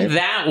think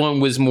that one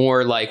was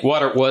more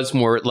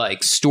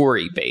like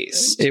story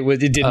based.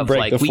 It didn't break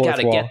like, the fourth we got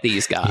to wall. get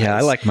these guys. Yeah,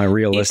 I like my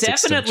realistic. It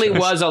definitely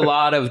was a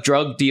lot of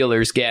drug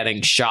dealers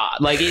getting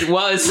shot. Like it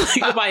was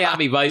like the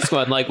Miami Vice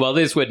one. Like, well,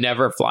 this would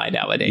never fly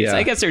nowadays. Yeah.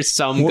 I guess there's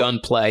some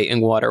gunplay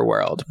in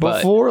Waterworld, but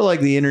before like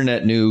the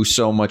internet knew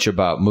so much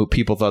about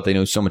people thought they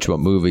knew so much about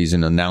movies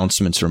and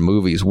announcements from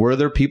movies. Were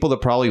there people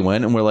that probably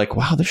went and were like,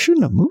 "Wow, they're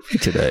shooting a movie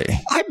today"?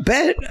 I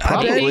bet.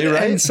 Probably,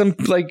 right? And some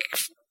like,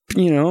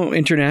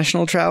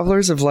 international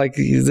travelers of like,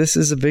 this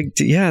is a big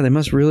they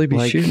must really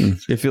be shooting.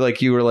 If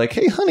you were like,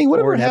 hey honey,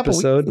 whatever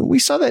happened, we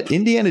saw that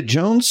Indiana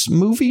Jones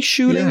movie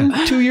shooting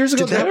 2 years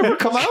ago. Did that ever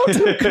come out?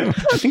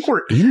 I think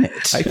we're in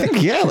it. I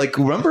think like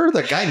remember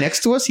the guy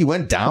next to us, he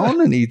went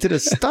down and he did a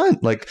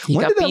stunt. Like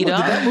when did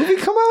that movie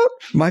come out?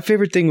 My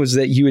favorite thing was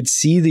that you would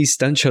see these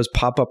stunt shows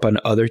pop up on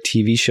other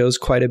TV shows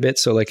quite a bit.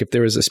 So like if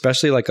there was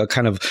especially like a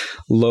kind of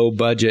low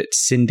budget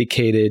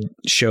syndicated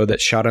show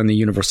that shot on the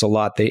Universal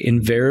lot, they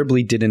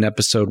invariably did an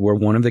episode where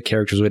one of the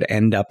characters would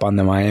end up on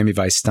the Miami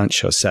Vice stunt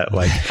show set,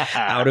 like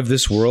Out of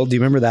This World. Do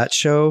you remember that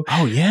show?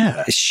 Oh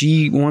yeah.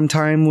 She one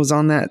time was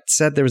on that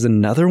set. There was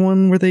another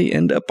one where they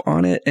end up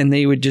on it and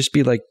they would just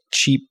be like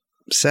cheap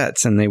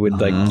sets and they would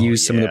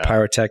use some of the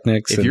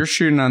pyrotechnics. If you're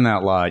shooting on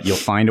that lot, you'll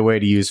find a way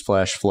to use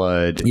flash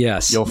flood.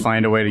 Yes. You'll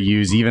find a way to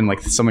use even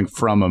like something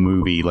from a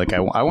movie. Like I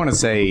want to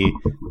say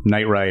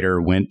Knight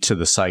Rider went to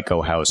the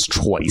Psycho house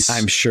twice.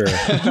 I'm sure.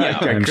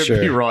 I could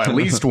be wrong at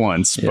least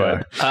once.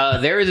 But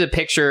there is a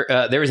picture.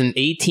 There was an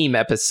A-Team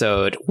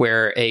episode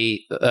where a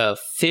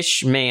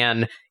fish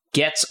man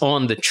gets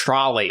on the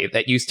trolley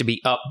that used to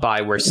be up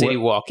by where City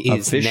Walk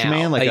is now.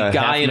 Man, like a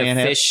guy in a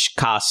fish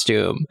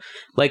costume,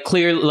 like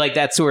clear, like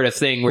that sort of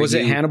thing. Where was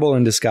it Hannibal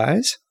in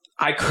disguise?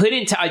 I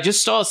couldn't. I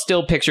just saw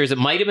still pictures. It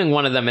might have been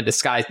one of them in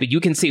disguise, but you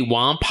can see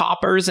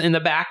Wampoppers in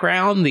the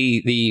background.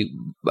 The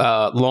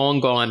long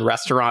gone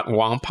restaurant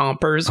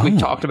Wampoppers we've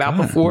talked about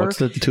before. What's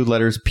the two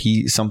letters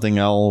P something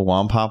L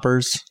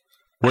Wampoppers?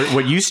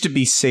 What used to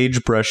be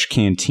Sagebrush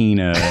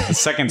Cantina, the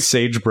second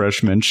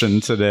Sagebrush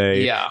mentioned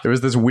today. Yeah. There was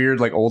this weird,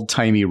 like,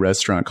 old-timey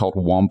restaurant called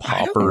Womp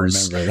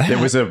Hoppers. There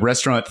was a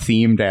restaurant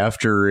themed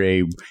after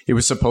it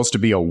was supposed to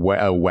be a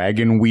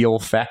wagon wheel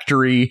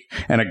factory,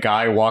 and a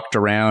guy walked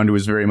around who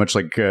was very much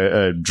like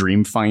a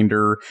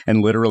Dreamfinder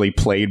and literally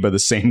played by the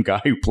same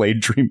guy who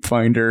played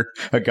Dreamfinder,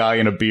 a guy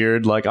in a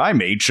beard, like,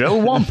 I'm H.L.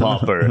 Womp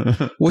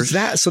Hopper.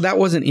 So that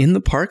wasn't in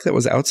the park? That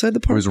was outside the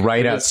park? It was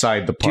right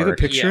outside the park. Do you have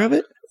a picture of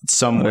it?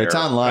 Somewhere. It's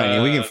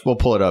online. We'll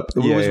pull it up.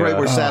 It was right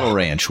where Saddle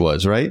Ranch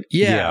was, right?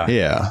 Yeah.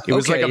 It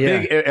was like a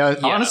big,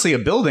 honestly, a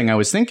building. I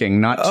was thinking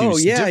not too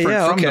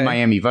different from the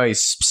Miami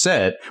Vice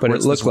set, but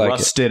it looked like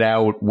rusted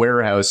out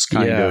warehouse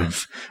kind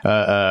of,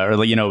 or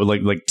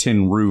like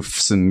tin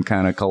roofs and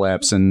kind of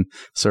collapsing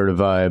sort of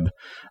vibe.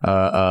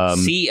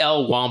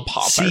 CL Womp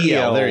Hopper.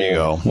 CL, there you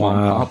go.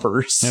 Womp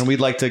Hoppers. And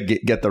we'd like to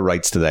get the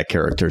rights to that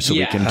character so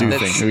we can do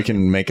things. We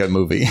can make a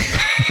movie.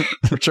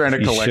 We're trying to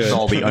collect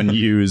all the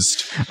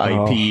unused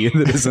IP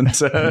that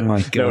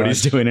isn't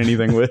nobody's doing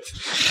anything with.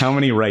 How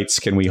many rights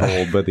can we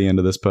hold by the end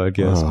of this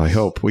podcast? I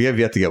hope. We have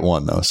yet to get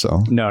one, though.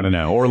 So No.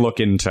 Or look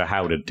into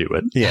how to do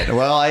it. Yeah.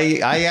 Well, I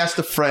asked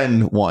a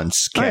friend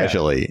once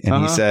casually,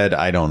 and he said,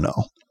 I don't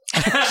know.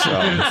 So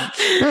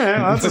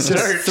that's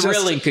a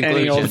thrilling conclusion.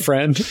 Any old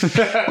friend?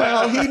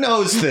 Well, he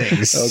knows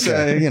things.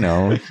 Okay.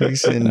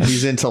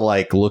 He's into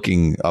like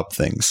looking up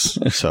things.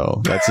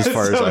 So that's as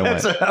far as I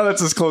went.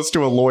 That's as close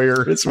to a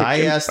lawyer as we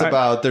I asked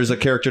about. There's a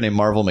character named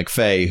Marvel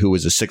McFay who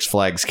was a Six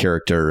Flags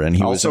character, and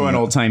he also was an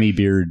old timey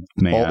beard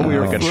man,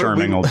 like a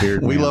charming old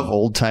beard. We man. love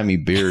old timey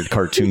beard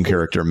cartoon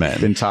character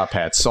men in top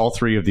hats. All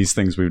three of these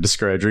things we've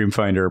described: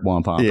 Dreamfinder,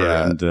 Womp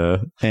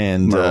Hopper,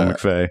 and Marvel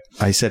McFay.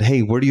 I said,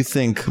 "Hey, where do you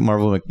think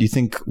Marvel? Do you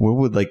think where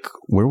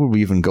would we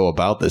even go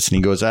about this?" And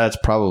he goes, "It's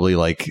probably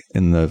like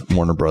in the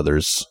Warner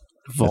Brothers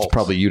vault. It's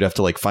probably you'd have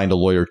to like find a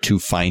lawyer to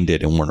find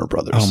it in Warner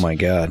Brothers." Oh my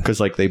god! Because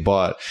like they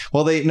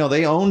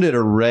owned it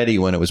already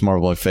when it was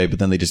Marvel McFay, but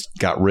then they just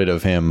got rid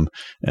of him,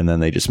 and then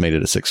they just made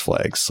it a Six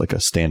Flags, like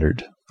a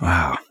standard.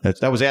 Wow,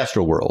 that was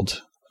Astroworld.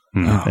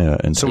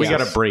 And so we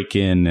got to break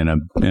in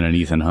an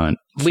Ethan Hunt.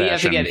 We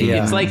have to get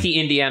it's like the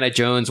Indiana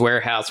Jones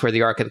warehouse where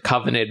the Ark of the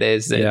Covenant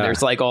is, and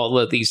there's like all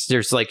of these.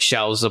 There's like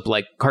shelves of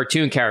like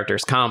cartoon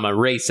characters,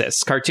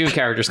 racist cartoon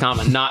characters,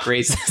 not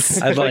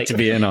racist. I'd like to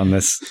be in on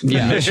this.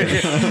 Yeah,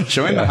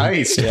 join the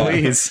heist,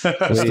 please.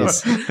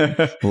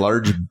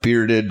 Large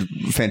bearded,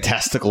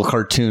 fantastical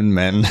cartoon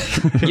men.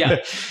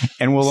 Yeah,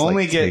 and we'll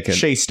only get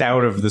chased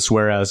out of this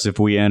warehouse if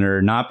we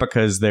enter, not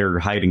because they're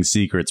hiding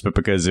secrets, but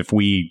because if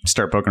we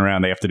start poking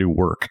around, they have to do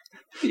work.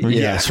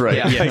 Yes, right.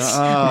 Yeah. Yes. We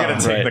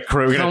gotta take the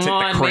crew. Come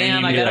on,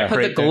 man! I gotta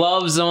put the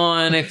gloves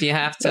on if you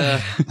have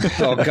to.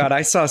 Oh god,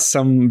 I saw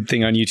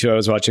something on YouTube. I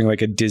was watching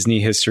like a Disney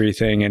history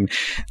thing, and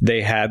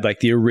they had like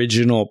the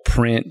original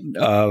print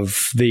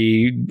of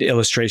the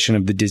illustration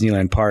of the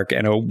Disneyland park,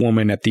 and a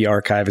woman at the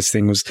archivist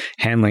thing was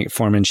handling it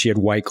for me, and she had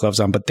white gloves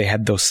on, but they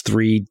had those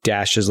 3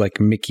 dashes like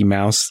Mickey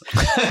Mouse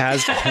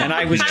has, and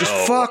I was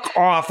just fuck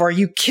off. Are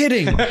you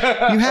kidding?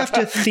 You have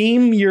to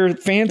theme your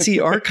fancy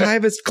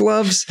archivist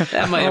gloves.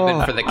 That might have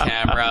been for the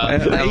camera.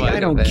 I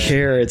don't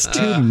care. It's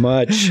too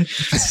much.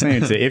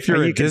 If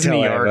you're a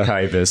Disney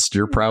archivist,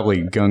 you're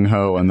probably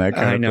gung-ho on that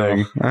kind of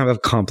thing. I have a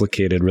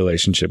complicated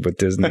relationship with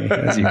Disney,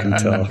 as you can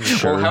tell.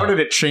 Well, how did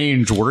it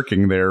change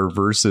working there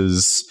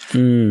versus...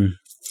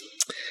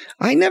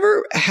 I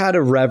never had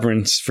a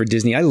reverence for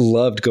Disney. I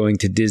loved going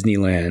to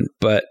Disneyland,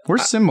 but we're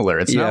similar.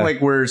 It's not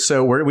like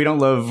we don't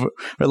love.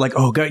 We're like,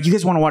 oh god, you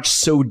guys want to watch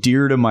So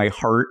Dear to My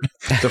Heart,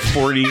 the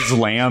 40s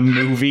Lamb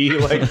movie?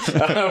 Like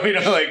we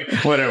don't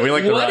like whatever. We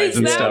like the rides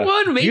and stuff.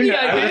 What is that one? Maybe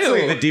I do. That's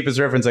like the deepest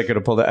reference I could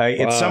have pulled.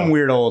 It's some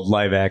weird old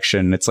live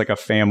action. It's like a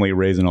family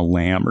raising a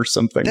lamb or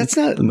something. That's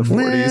not in the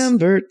 40s.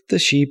 Lambert the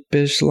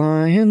sheepish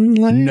lion.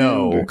 Lambert.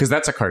 No, because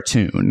that's a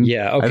cartoon.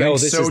 Yeah. Okay. I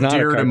think this So is not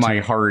Dear a cartoon. to My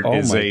Heart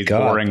is a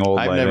boring old.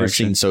 I've never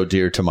seen So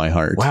Dear to My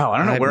Heart. Wow, I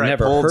don't know where I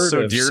pulled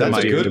So Dear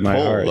to My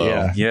Heart.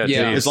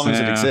 Yeah, as long as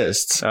it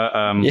exists.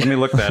 Let me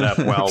look that up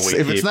while we.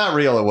 If it's not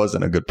real, it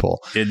wasn't a good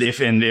pull.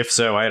 If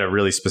so, I had a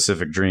really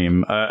specific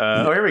dream.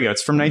 Here we go.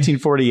 It's from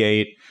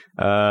 1948.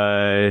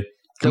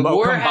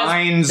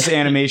 Combines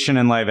animation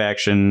and live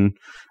action,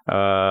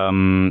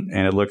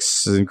 and it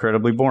looks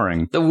incredibly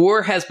boring. The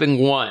war has been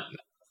won.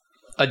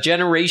 A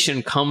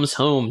generation comes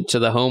home to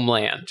the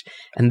homeland,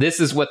 and this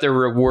is what they're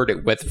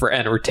rewarded with for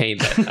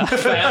entertainment. A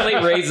family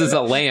raises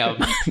a lamb.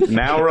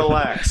 Now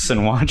relax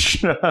and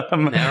watch.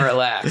 Now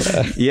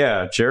relax.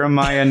 Yeah,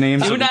 Jeremiah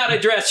names. Do not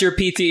address your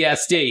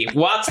PTSD.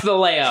 Watch the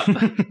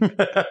lamb.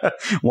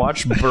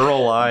 Watch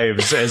Burl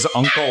Ives as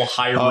Uncle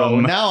Hiram. Oh,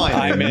 now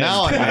I'm in.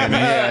 Now I'm in.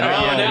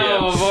 Now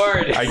I'm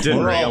aboard. I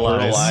didn't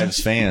realize. Burl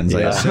Ives fans,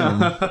 I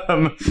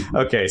assume.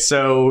 Okay,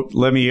 so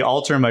let me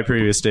alter my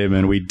previous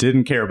statement. We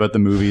didn't care about the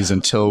movies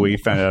until we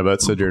found out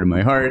about So Dear to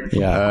My Heart.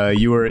 Yeah.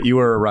 You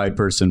were a ride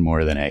person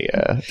more than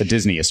a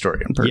Disney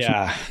historian person.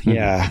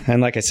 Yeah.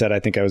 And like I said, I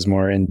think I was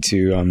more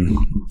into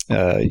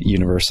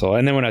Universal.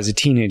 And then when I was a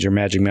teenager,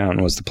 Magic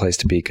Mountain was the place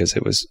to be because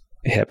it was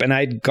hip. And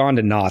I'd gone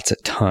to Knott's a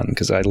ton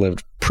because I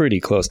lived pretty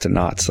close to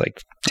Knott's,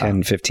 like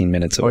 10, 15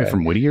 minutes away.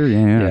 From Whittier?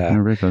 Yeah.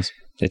 Very close.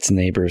 It's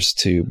neighbors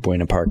to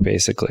Buena Park,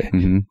 basically.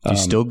 Mm-hmm. Do you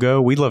still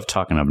go? We love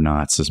talking of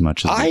Knott's as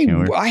much as we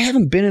can. I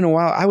haven't been in a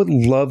while. I would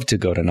love to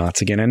go to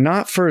Knott's again, and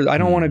not for. I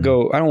don't want to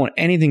go. I don't want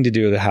anything to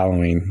do with the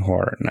Halloween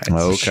Horror Nights.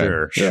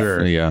 Okay,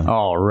 sure. Yeah.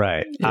 All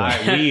right.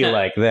 Yeah. We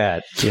like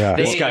that. Yeah.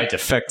 This guy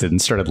defected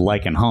and started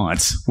liking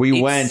haunts.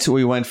 We went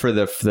for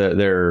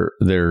their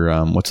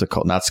what's it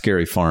called? Not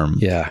Scary Farm.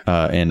 Yeah.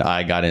 And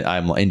I got in.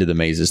 I'm into the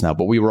mazes now,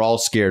 but we were all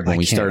scared when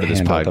we started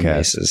this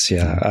podcast.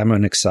 Yeah, I'm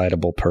an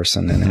excitable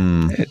person,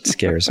 and it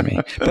scares me.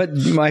 But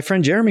my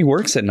friend Jeremy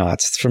works at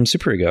Knott's from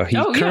Super Ego. He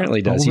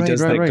currently does. He does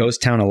the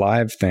Ghost Town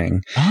Alive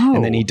thing,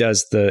 and then he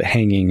does the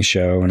hanging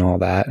show and all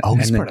that. Oh,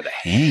 he's part of the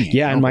hanging.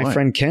 Yeah, and my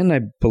friend Ken, I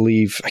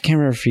believe, I can't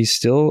remember if he's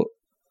still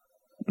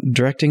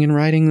directing and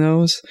writing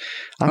those.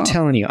 I'm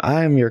telling you,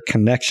 I am your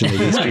connection to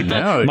these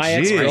people. My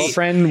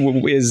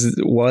ex-girlfriend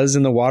was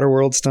in the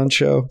Waterworld stunt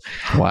show.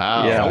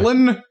 Wow. Yeah.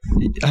 Helen?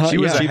 She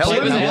was She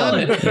was a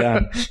Helen.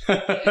 Yeah.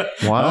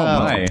 Wow. Oh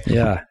my.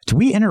 Yeah. Do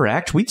we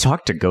interact? We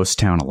talked to Ghost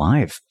Town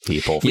Alive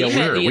people.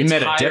 We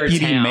met a deputy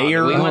town.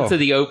 mayor. We went to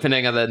the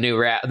opening of the new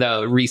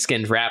the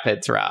reskinned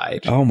Rapids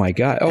ride. Oh my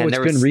God. Oh, it's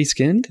been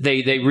reskinned?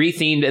 They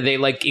rethemed, they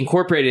like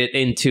incorporated it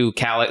into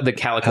the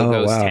Calico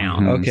Ghost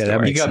Town. Okay,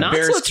 that makes sense. You got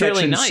bears catching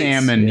really nice.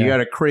 salmon. Yeah. You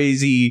got a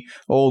crazy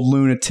old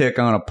lunatic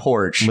on a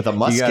porch with a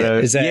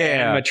musket. Is that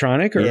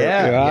animatronic? Or?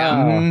 Yeah.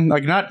 Wow.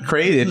 Like not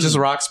crazy. It just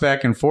rocks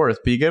back and forth,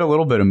 but you get a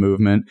little bit of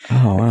movement.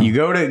 Oh, wow. You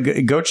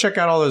go check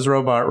out all those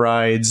robot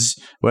rides.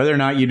 Whether or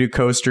not you do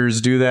coasters,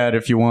 do that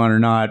if you want or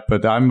not.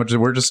 But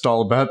we're just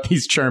all about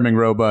these charming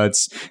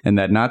robots and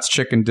that Knott's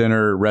Chicken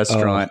Dinner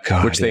restaurant,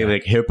 which they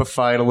like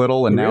hippified a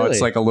little, and now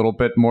it's like a little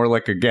bit more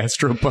like a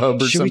gastropub or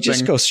something. Should we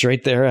just go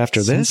straight there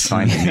after this?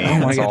 Fine to me. Oh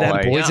my God,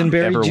 that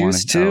boysenberry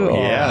juice too.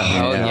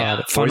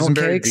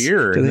 Boysenberry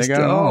beer. They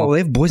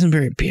have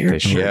boysenberry beer. They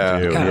sure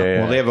do.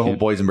 Well, they have a whole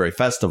boysenberry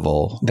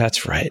festival.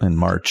 That's right. In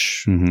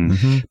March.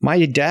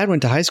 My dad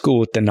went to high school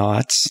with the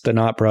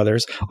Knott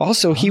brothers.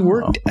 Also, he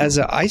worked as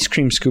an ice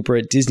cream scooper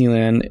at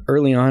Disneyland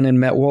early on and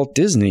met Walt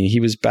Disney. He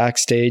was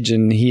backstage,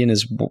 and he and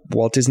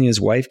Walt Disney,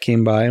 his wife,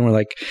 came by and were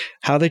like,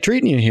 "How are they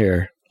treating you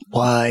here?"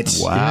 What?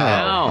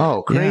 Wow.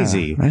 Oh,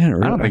 crazy. Yeah, I didn't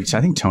realize. I don't think so.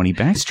 I think Tony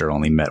Baxter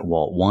only met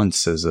Walt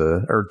once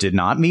or did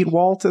not meet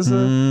Walt as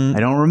I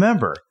don't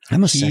remember.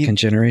 I'm a second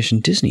generation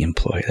Disney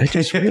employee. I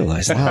just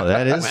realized that. Wow,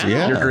 that is,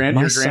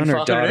 My son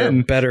or daughter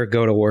better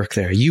go to work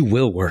there. You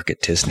will work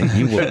at Disney.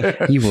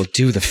 You will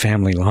do the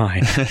family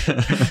line.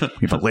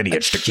 You have a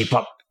lineage to keep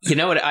up. You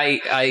know what?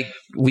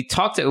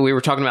 We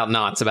were talking about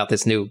Knott's, about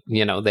this new,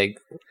 they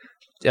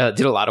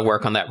did a lot of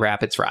work on that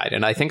Rapids ride,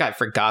 and I think I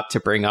forgot to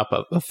bring up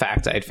a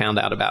fact I had found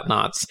out about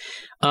Knott's.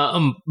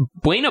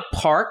 Buena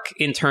Park,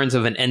 in terms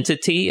of an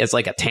entity as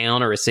like a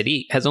town or a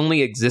city, has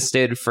only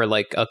existed for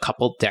like a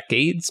couple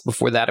decades.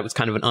 Before that, it was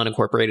kind of an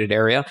unincorporated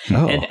area,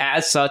 and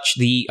as such,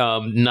 the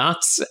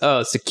Knott's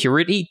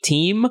security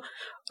team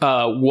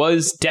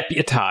was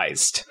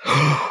deputized,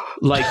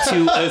 like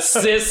to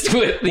assist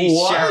with the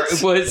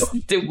sheriff.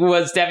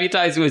 Was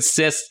deputized to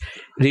assist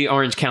the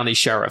Orange County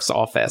Sheriff's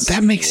Office.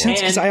 That makes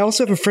sense, because I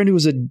also have a friend who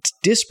was a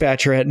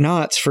dispatcher at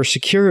Knott's for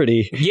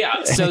security.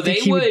 Yeah, so they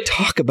would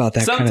talk about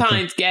that.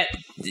 Sometimes get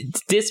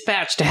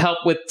dispatched to help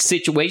with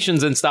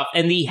situations and stuff.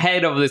 And the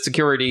head of the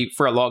security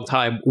for a long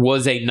time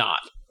was a Knott.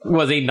 Son.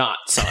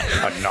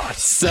 A Knott.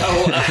 So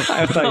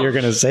I thought you were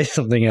going to say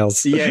something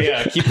else.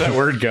 Yeah. Keep that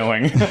word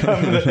going.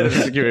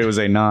 It was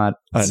a Knott.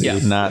 Is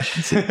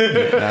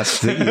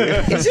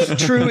it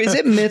true? Is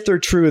it myth or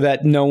true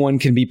that no one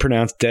can be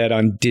pronounced dead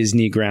on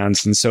Disney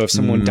grounds? And so if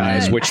someone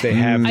dies, which they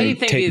have, they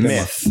take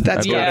myth.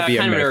 That's got to be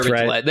a myth,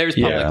 right? There's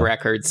public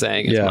records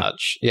saying as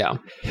much. Yeah.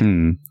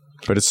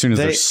 But as soon as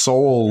their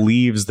soul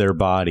leaves their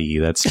body,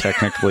 that's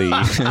technically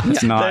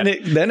it's not.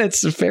 Then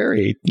it's a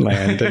fairy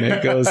land, and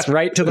it goes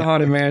right to the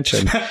Haunted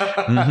Mansion.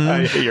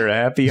 You're a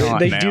happy haunt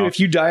They now. do. If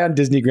you die on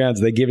Disney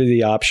grounds, they give you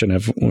the option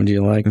of, would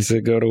you like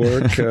to go to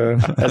work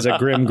as a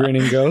grim,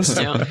 grinning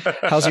ghost? Yeah.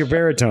 How's your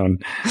baritone?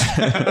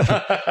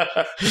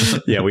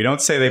 Yeah, we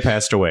don't say they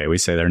passed away. We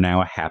say they're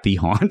now a happy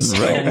haunt.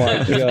 Oh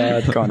my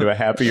God. Gone to a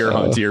happier,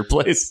 hauntier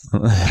place.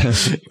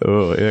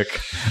 Oh, ick.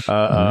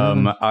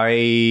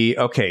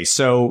 Okay,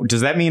 so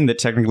does that mean that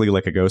technically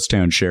like a ghost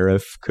town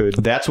sheriff could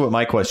That's what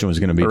my question was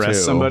going to be arrest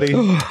too. somebody?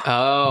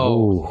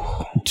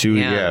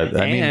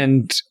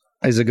 And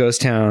as a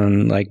ghost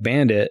town like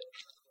bandit,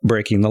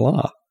 breaking the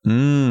law.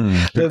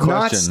 The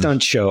Knott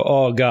stunt show.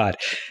 Oh God,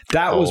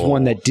 that was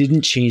one that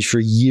didn't change for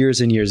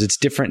years and years. It's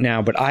different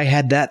now, but I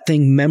had that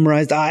thing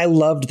memorized. I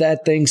loved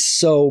that thing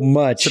so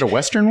much. Is it a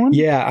Western one?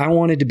 Yeah, I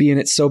wanted to be in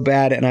it so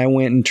bad, and I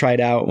went and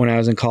tried out when I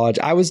was in college.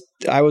 I was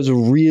a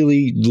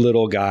really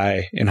little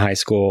guy in high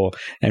school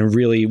and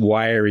really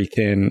wiry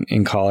thin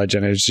in college,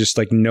 and it was just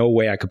like no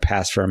way I could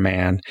pass for a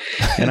man.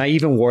 And I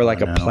even wore like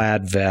a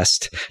plaid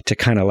vest to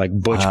kind of like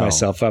butch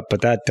myself up,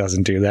 but that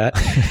doesn't do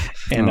that.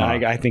 And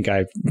I think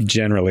I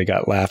generally summarily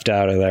got laughed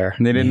out of there.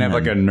 And they didn't have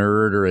like a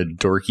nerd or a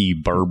dorky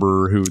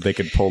barber who they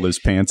could pull his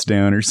pants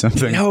down or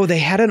something. No, they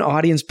had an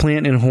audience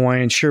plant in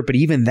Hawaiian shirt, but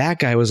even that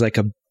guy was like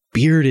a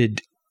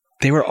bearded.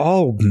 They were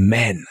all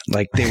men.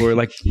 Like they were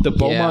like the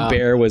Beaumont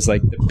Bear was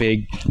like the big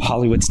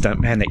Hollywood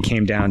stuntman that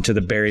came down to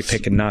the berry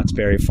pick and Knott's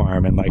Berry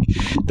Farm, and like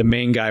the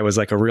main guy was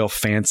like a real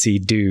fancy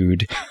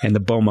dude, and the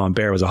Beaumont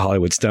Bear was a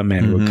Hollywood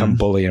stuntman who would come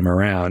bully him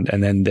around.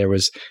 And then there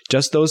was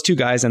just those two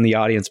guys in the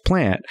audience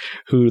plant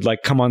who'd like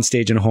come on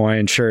stage in a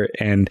Hawaiian shirt,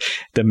 and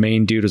the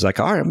main dude was like,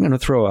 "All right, I'm going to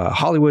throw a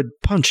Hollywood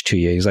punch to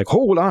you." He's like,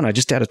 "Hold on, I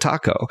just had a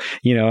taco,"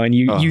 and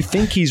you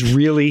think he's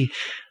really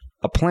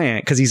a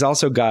plant because he's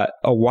also got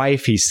a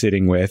wife he's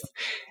sitting with,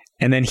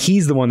 and then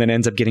he's the one that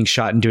ends up getting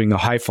shot and doing the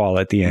high fall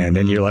at the end,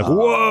 and you're like,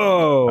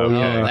 whoa.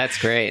 Oh, that's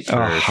great. Sure.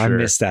 I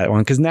missed that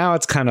one because now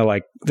it's kind of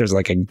like there's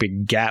like a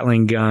big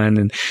Gatling gun,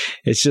 and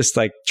it's just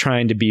like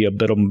trying to be a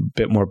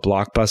bit more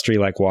blockbustery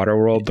like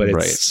Waterworld, but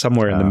it's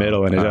somewhere in the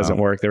middle, and it doesn't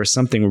work. There was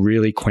something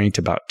really quaint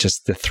about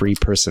just the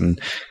 3-person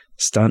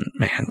stunt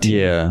man team.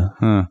 Yeah.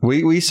 Huh.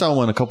 We saw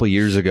one a couple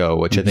years ago,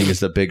 which I think is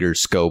the bigger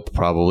scope,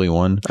 probably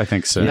one. I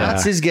think so.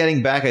 Knott's is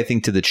getting back, I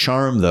think, to the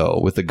charm though,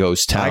 with the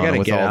ghost town,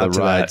 with all the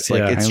rides.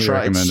 Like it's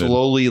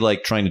slowly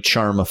like trying to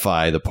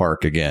charmify the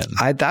park again.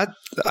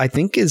 I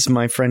think is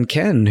my friend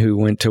Ken, who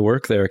went to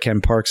work there,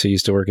 Ken Parks, who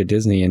used to work at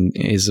Disney and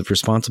is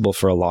responsible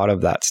for a lot of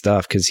that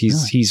stuff because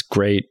he's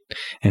great,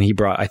 and he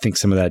brought, I think,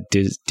 some of that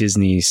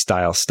Disney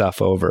style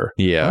stuff over.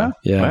 Yeah.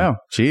 Wow.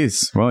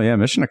 Jeez. Well, yeah.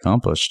 Mission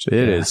accomplished.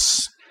 It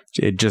is.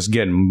 It just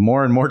getting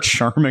more and more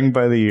charming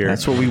by the year.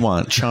 That's what we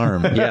want.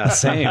 Charm. Yeah,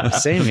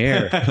 same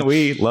here.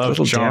 We love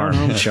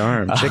charm.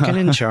 Chicken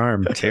and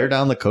charm. Tear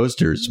down the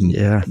coasters.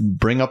 Yeah.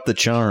 Bring up the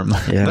charm.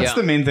 Yeah. That's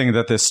the main thing,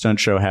 that this stunt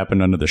show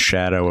happened under the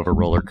shadow of a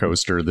roller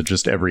coaster that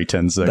just every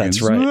 10 seconds.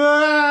 That's right.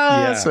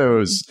 Yeah.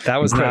 So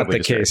that was not the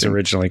case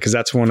originally, because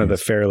that's one of the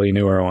fairly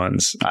newer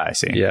ones. I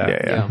see.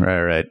 Yeah.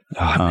 Right.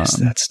 Oh, I missed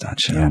that stunt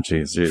show. Yeah,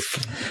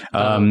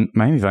 jeez.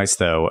 Miami Vice,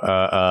 though,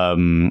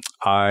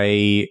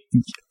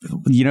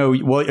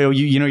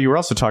 you were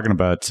also talking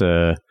about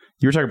the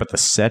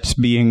set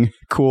being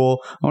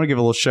cool. I want to give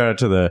a little shout out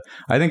to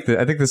I think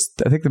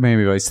the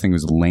Miami Vice thing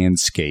was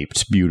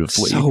landscaped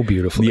beautifully. So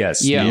beautifully.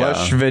 Yes. Yeah.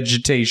 Lush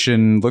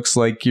vegetation. Looks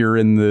like you're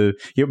in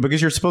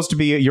because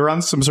you're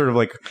on some sort of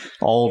like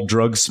all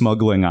drug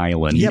smuggling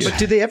island. Yeah, but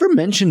did they ever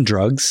mention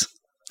drugs?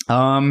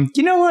 You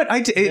know what?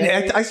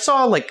 I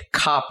saw like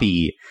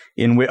copy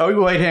in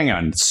hang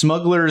on,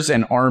 smugglers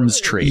and arms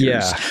traders.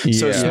 Yeah.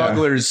 So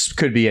smugglers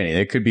could be anything.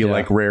 It could be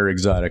like rare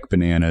exotic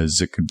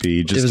bananas. It could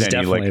be just it was any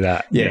definitely like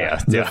that. Yeah.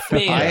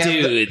 Man,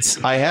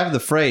 dudes. I have the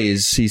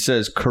phrase. He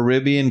says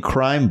Caribbean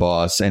crime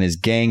boss and his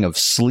gang of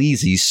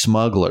sleazy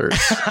smugglers.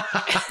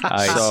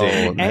 I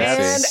see.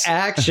 And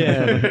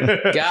action.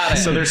 Got it.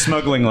 So they're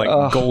smuggling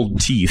like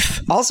gold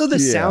teeth. Also, the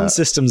sound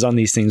systems on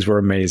these things were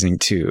amazing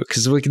too,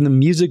 because like the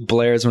music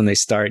blares when they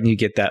start, and you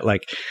get that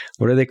like,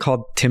 what are they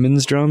called?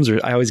 Timmins drums, or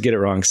I always get it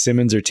wrong.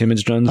 Simmons or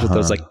Timmins drums with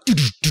those like.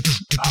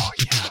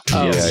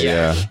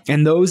 Yeah.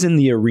 And those in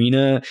the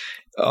arena.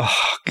 Oh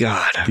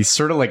God! These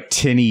sort of like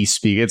tinny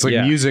speak. It's like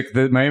music.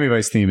 The Miami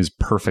Vice theme is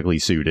perfectly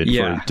suited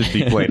to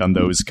be played on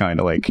those kind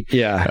of like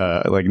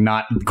like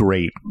not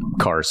great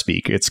car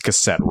speak. It's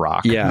cassette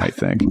rock. I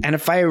think. And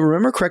if I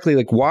remember correctly,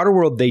 like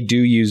Waterworld, they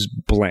do use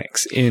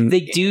blanks.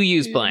 They do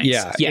use blanks.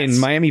 Yeah. Yes. In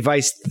Miami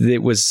Vice,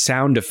 it was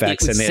sound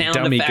effects and they had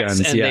dummy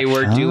guns. And they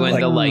were doing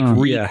the like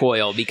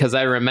recoil because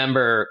I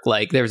remember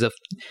like there was a.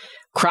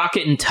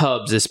 Crockett and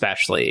Tubbs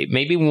especially.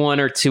 Maybe one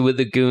or two of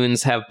the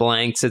goons have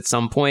blanks at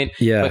some point.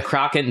 Yeah. But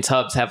Crockett and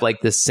Tubbs have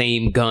like the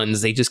same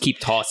guns. They just keep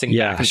tossing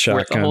back and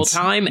forth the whole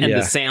time. And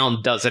the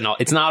sound doesn't...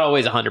 It's not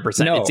always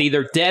 100%. No. It's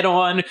either dead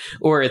on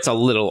or it's a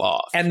little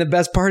off. And the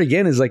best part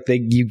again is like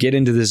you get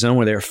into the zone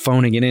where they're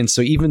phoning it in.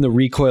 So even the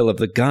recoil of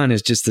the gun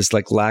is just this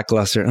like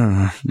lackluster,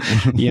 And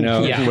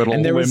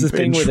there was the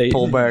thing where they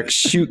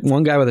shoot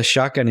one guy with a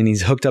shotgun and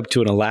he's hooked up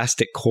to an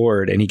elastic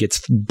cord and he gets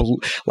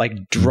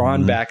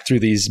drawn back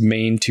through these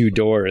main 2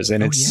 doors,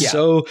 and it's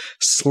so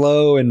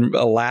slow and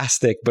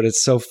elastic, but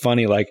it's so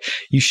funny. Like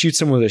you shoot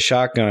someone with a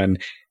shotgun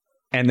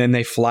and then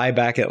they fly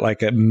back at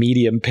like a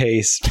medium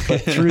pace, but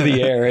through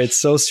the air. It's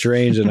so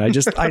strange, and I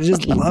just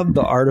love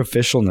the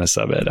artificialness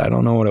of it. I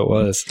don't know what it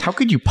was. How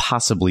could you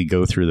possibly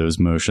go through those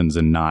motions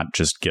and not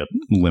just get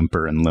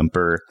limper and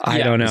limper? I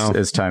don't know.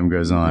 As time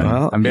goes on.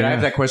 Well, I mean, I have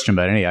that question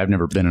about I've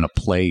never been in a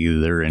play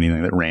either, or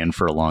anything that ran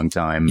for a long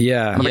time.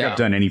 Yeah. I don't think I've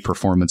done any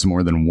performance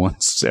more than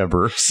once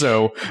ever.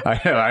 So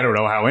I don't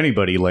know how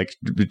anybody like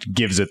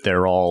gives it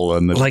their all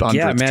on the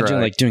imagine track.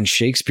 like doing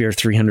Shakespeare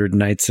 300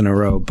 nights in a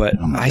row, but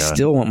I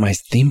still want my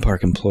theme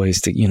park employees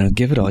to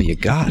give it all you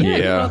got.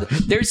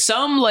 There's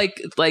some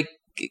like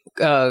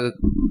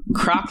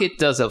Crockett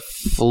does a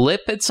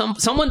flip at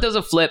someone does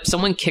a flip,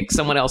 someone kicks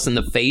someone else in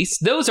the face.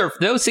 Those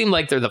seem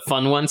like they're the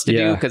fun ones to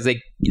do because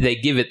they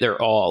give it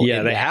their all.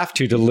 They have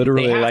to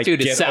literally like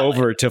get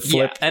over to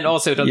flip and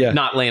also to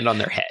not land on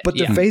their head. But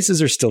the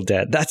faces are still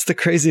dead. That's the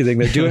crazy thing.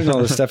 They're doing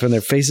all this stuff and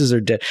their faces are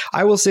dead.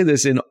 I will say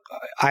this: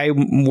 I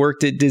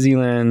worked at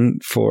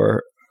Disneyland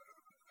for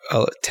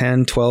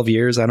 10, 12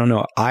 years. I don't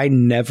know. I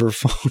never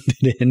phoned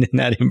it in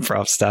that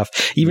improv stuff.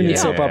 Even in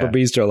Soap Opera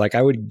Bistro, like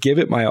I would give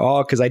it my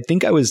all because I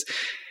think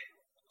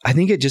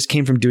it just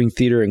came from doing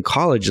theater in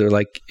college. They're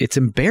like, it's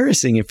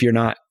embarrassing if you're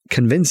not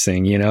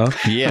convincing, you know?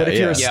 Yeah. But if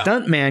you're a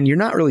stunt man, you're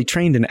not really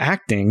trained in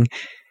acting.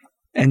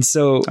 And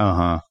so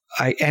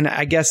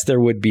I guess there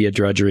would be a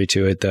drudgery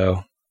to it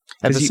though.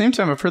 At the same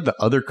time, I've heard the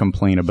other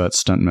complaint about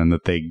stuntmen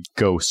that they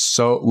go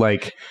so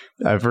like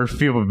I've heard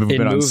people who've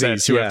been on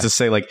sets who have to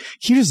say like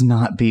he does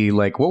not be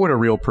like what would a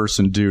real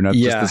person do, not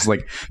just this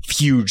like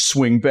huge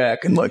swing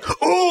back and like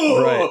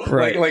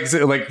right.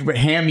 like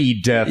hammy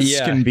deaths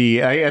can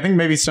be. I think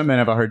maybe stuntmen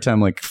have a hard time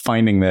like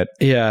finding that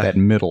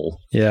middle.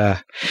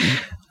 Yeah,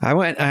 I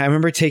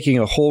remember taking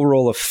a whole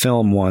roll of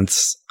film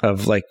once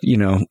of like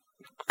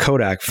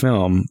Kodak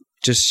film.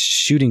 Just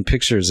shooting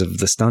pictures of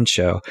the stunt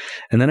show.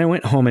 And then I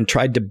went home and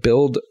tried to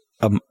build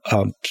a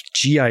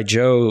G.I.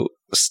 Joe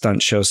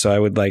stunt show. So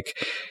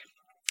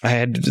I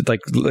had at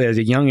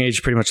a young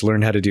age pretty much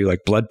learned how to do like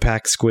blood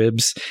pack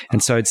squibs.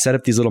 And so I'd set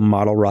up these little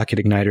model rocket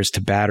igniters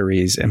to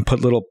batteries and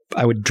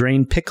I would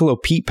drain Piccolo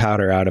Pete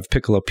powder out of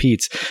Piccolo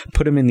Pete's,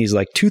 put them in these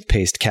like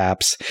toothpaste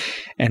caps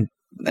and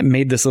I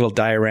made this little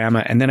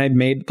diorama. And then I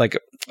made like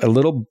a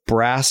little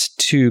brass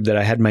tube that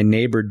I had my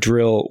neighbor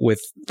drill with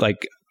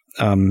like,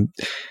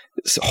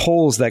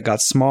 holes that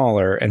got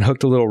smaller and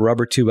hooked a little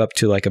rubber tube up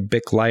to like a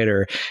Bic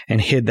lighter and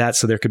hid that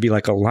so there could be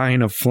like a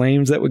line of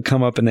flames that would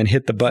come up and then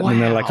hit the button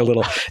and then like a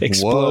little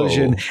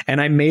explosion.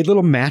 And I made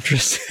little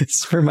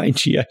mattresses for my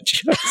G.I.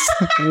 Joes.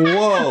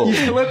 Whoa.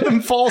 You let them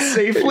fall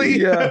safely?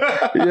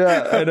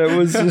 Yeah. And it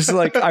was just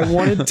like I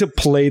wanted to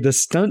play the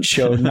stunt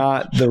show,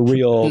 not the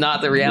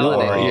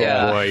reality.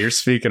 Oh boy, you're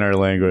speaking our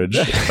language.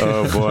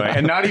 Oh boy.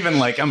 And not even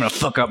like I'm gonna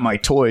fuck up my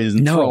toys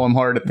and throw them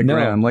hard at the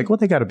ground. Like what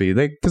they gotta be.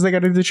 Because they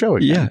gotta do the show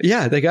again.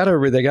 Yeah, they gotta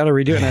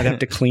redo it, and I'd have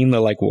to clean the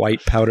like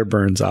white powder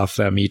burns off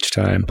them each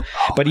time.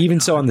 But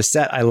even so, on the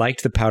set, I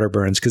liked the powder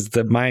burns because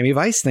the Miami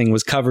Vice thing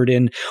was covered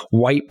in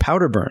white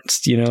powder burns.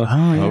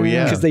 Oh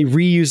yeah, because they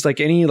reused like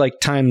any like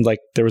time like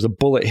there was a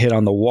bullet hit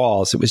on the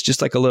wall, so it was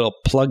just like a little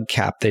plug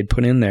cap they'd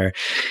put in there,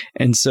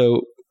 and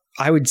so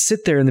I would sit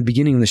there in the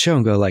beginning of the show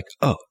and go like,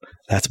 oh.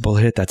 That's a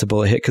bullet hit. That's a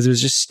bullet hit. Because it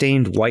was just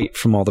stained white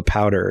from all the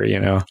powder,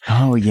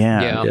 Oh,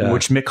 yeah.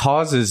 Which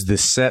causes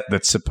this set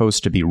that's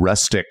supposed to be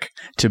rustic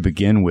to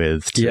begin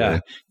with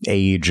to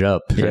age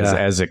up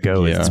as it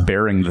goes. It's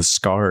bearing the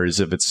scars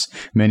of its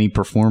many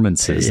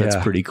performances. That's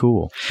pretty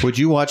cool. Would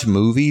you watch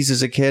movies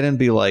as a kid and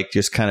be like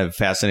just kind of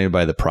fascinated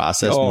by the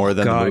process more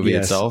than the movie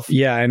itself?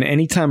 Yeah. And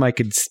anytime I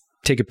could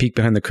take a peek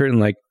behind the curtain,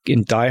 like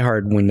in Die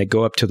Hard, when they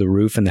go up to the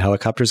roof and the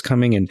helicopter's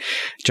coming and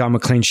John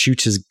McClane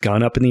shoots his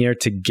gun up in the air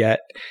to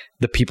get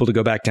the people to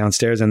go back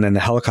downstairs and then the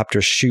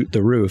helicopters shoot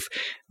the roof.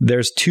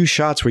 There's 2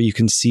 shots where you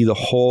can see the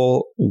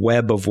whole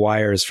web of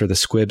wires for the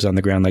squibs on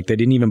the ground. Like they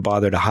didn't even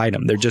bother to hide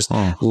them. They're just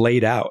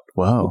laid out.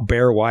 Wow.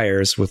 Bare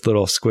wires with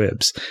little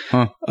squibs.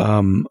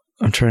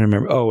 I'm trying to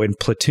remember. Oh, in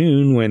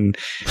Platoon, when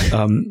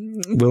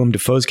Willem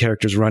Dafoe's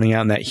character is running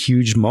out in that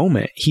huge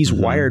moment, he's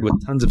wired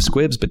with tons of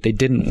squibs, but they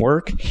didn't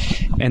work.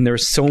 And there were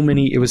so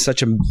many, it was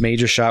such a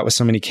major shot with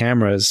so many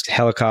cameras,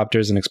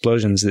 helicopters and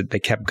explosions that they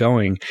kept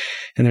going.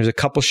 And there's a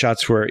couple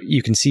shots where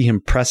you can see him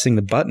pressing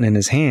the button in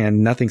his hand,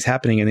 nothing's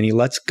happening. And then he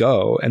lets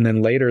go. And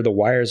then later the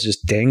wire's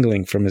just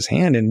dangling from his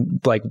hand and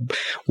like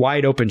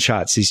wide open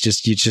shots. It's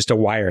just a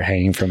wire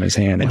hanging from his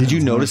hand. And did you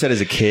notice that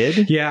as a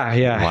kid? Yeah.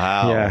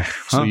 Wow. Yeah.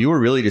 So you were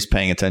really just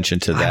paying attention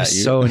to that. I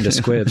was so into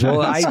squibs.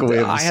 Well,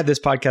 I had this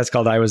podcast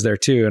called I Was There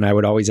Too, and I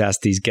would always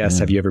ask these guests,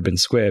 have you ever been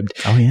squibbed?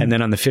 Oh, yeah. And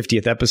then on the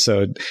 50th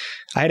episode,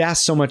 I had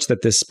asked so much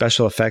that this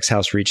special effects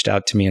house reached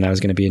out to me, and I was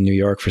going to be in New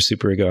York for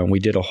Super Ego, and we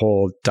did a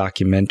whole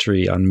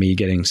documentary on me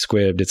getting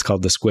squibbed. It's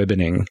called The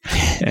Squibbening.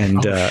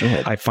 And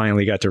I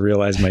finally got to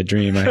realize my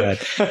dream.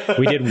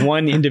 We did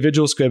one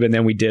individual squib, and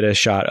then we did a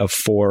shot of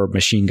 4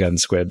 machine gun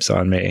squibs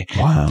on me.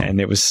 Wow.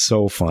 And it was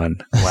so fun.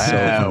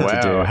 Wow. So fun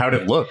to do. How'd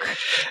it look?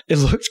 It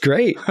looked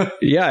great.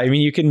 Yeah, I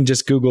mean, you can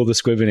just Google The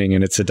Squibbening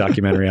and it's a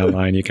documentary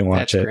online. You can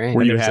watch it. Great.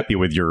 Were you happy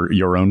with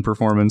your own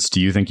performance? Do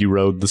you think you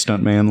rode the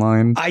stuntman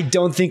line? I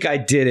don't think I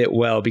did it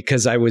well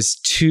because I was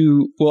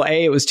too, well,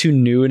 A, it was too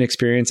new an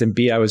experience, and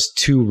B, I was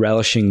too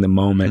relishing the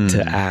moment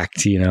to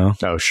act,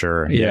 Oh,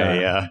 sure.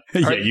 Yeah.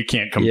 You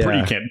can't you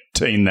can't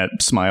tame that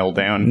smile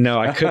down. No,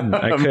 I couldn't.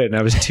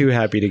 I was too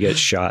happy to get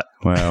shot.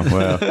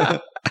 Wow.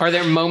 Are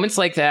there moments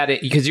like that?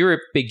 Because you're a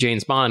big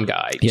James Bond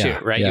guy too,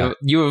 right? Yeah.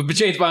 You have a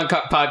James Bond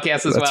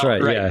podcast as That's well,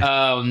 right?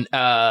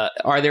 Yeah.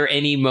 Are there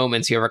any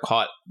moments you ever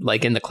caught,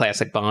 like in the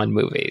classic Bond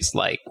movies?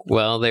 Like,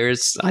 well,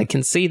 I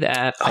can see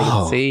that. I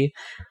can see.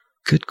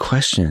 Good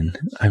question.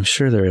 I'm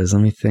sure there is.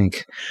 Let me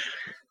think.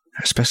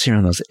 Especially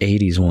around those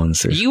 80s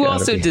ones. You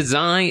also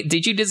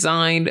did you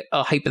design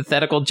a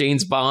hypothetical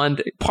James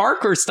Bond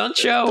park or stunt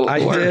show? I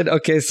did.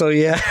 Okay, so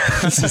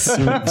this is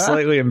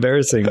slightly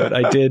embarrassing, but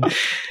I've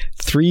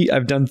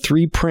done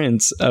 3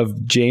 prints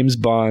of James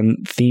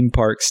Bond theme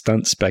park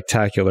stunt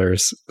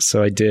spectaculars.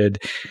 So I did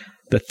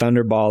the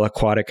Thunderball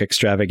Aquatic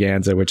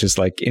Extravaganza, which is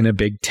like in a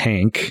big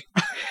tank.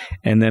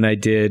 And then I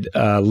did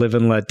Live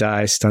and Let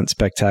Die, Stunt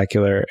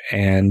Spectacular,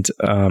 and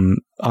On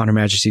Her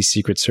Majesty's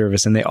Secret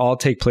Service. And they all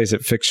take place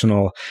at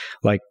fictional,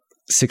 like,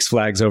 Six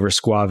Flags over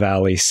Squaw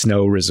Valley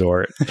Snow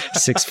Resort,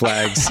 Six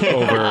Flags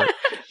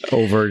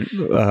over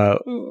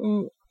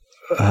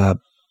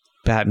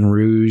Baton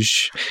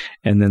Rouge,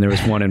 and then there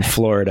was one in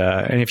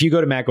Florida. And if you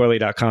go to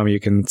MacGorley.com, you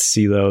can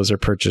see those or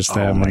purchase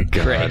them. Oh my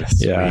God.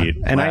 Yeah. Sweet.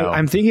 And Wow.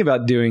 I'm thinking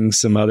about doing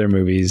some other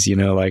movies, you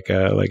know, like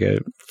a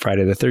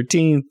Friday the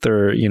 13th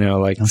or, you know,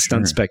 like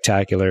Stunt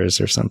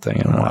Spectaculars or something.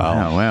 I don't know.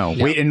 Wow.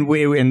 Yeah. Wait,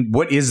 and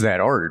what is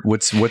that art?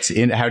 What's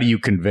in, how do you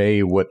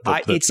convey what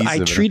I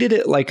treated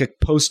it like a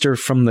poster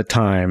from the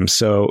time.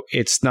 So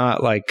it's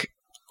not like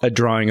a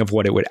drawing of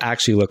what it would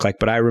actually look like,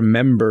 but I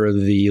remember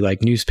the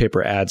like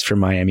newspaper ads for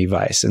Miami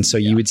Vice. And so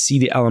you would see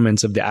the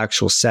elements of the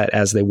actual set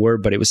as they were,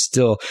 but it was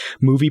still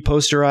movie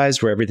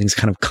posterized where everything's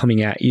kind of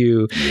coming at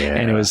you. Yeah.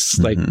 And it was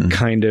like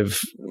kind of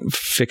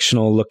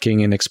fictional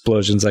looking and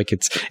explosions. Like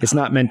it's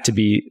not meant to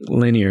be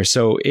linear.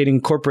 So it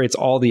incorporates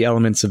all the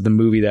elements of the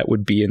movie that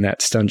would be in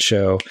that stunt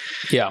show.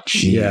 Yeah.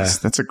 Jeez, Yeah.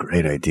 that's a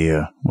great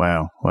idea.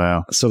 Wow.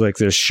 So like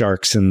there's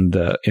sharks in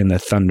the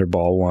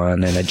Thunderball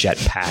one and a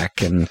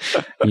jetpack and,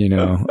 you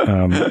know,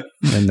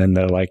 and then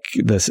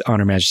this On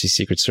Her Majesty's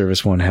Secret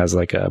Service one has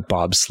like a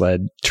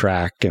bobsled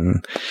track.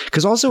 And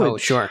because also,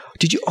 Sure.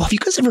 have you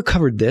guys ever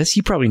covered this?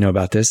 You probably know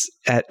about this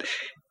at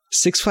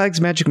Six Flags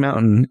Magic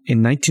Mountain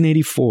in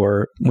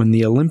 1984 when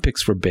the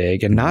Olympics were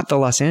big, and not the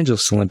Los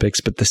Angeles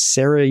Olympics, but the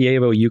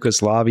Sarajevo,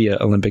 Yugoslavia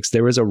Olympics.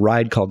 There was a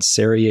ride called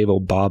Sarajevo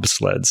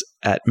Bobsleds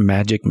at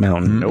Magic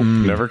Mountain. Nope,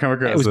 never come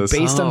across It was this.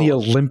 based on the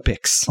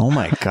Olympics. Oh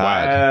my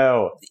God.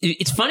 Wow.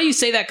 It's funny you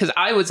say that because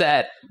I was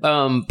at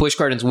Busch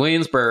Gardens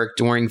Williamsburg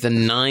during the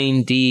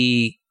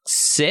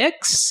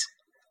 96,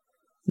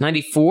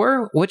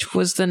 94, which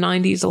was the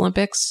 90s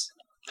Olympics.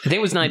 I think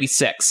it was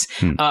 96.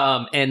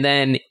 And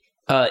then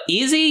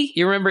Izzy,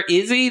 you remember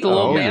Izzy, the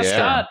little mascot?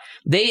 Yeah.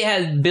 They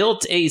had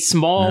built a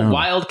small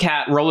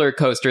Wildcat roller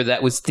coaster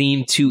that was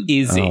themed to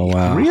Izzy. Oh,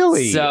 wow.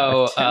 Really?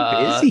 So,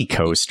 Izzy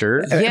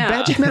coaster. Yeah.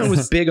 Magic Mountain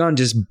was big on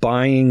just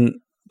buying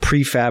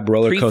prefab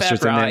roller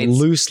coasters and then rides.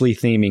 loosely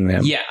theming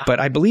them. Yeah. But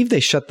I believe they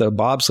shut the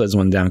bobsleds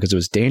one down because it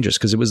was dangerous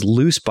because it was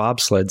loose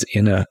bobsleds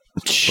in a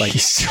like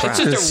it's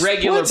just a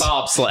regular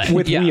bobsled.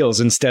 with Yeah.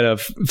 wheels instead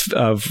of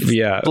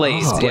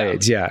Blades,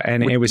 blades. Yeah.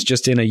 And it was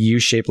just in a U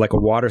shape like a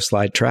water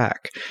slide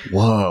track.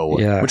 Whoa.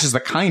 Yeah. Which is the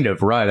kind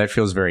of ride that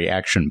feels very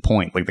action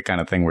point, like the kind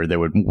of thing where they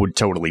would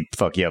totally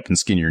fuck you up and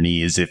skin your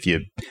knees if you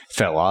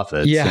fell off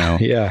it. Yeah.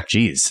 So, Yeah.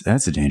 geez,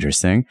 that's a dangerous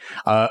thing.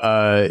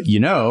 You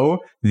know,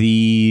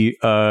 the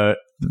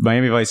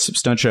Miami Vice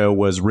stunt show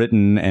was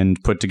written and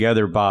put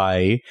together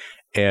by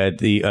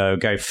the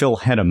guy Phil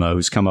Hedema,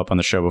 who's come up on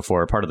the show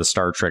before, part of the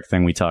Star Trek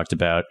thing we talked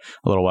about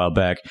a little while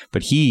back.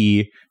 But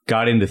he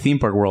got into theme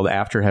park world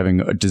after having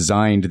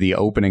designed the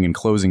opening and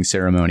closing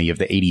ceremony of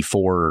the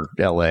 84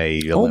 LA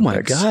Olympics. Oh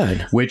my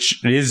God.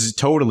 Which is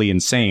totally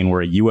insane,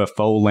 where a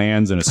UFO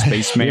lands and a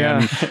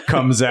spaceman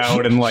comes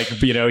out and like,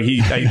 you know, he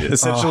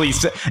essentially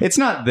it's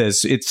not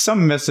this, it's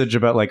some message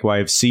about like, well,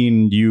 I've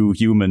seen you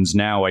humans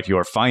now at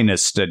your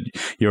finest, at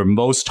your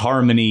most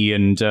harmony.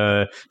 And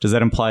does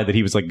that imply that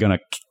he was like going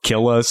to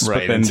kill us?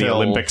 Right, but then the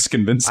Olympics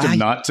convinced him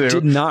not to. I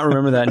did not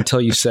remember that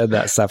until you said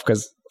that stuff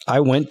because I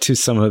went to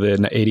some of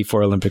the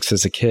 84 Olympics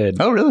as a kid.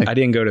 Oh, really? I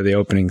didn't go to the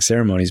opening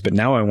ceremonies, but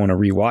now I want to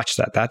rewatch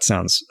that. That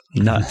sounds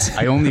nuts.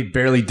 I only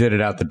barely did it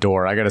out the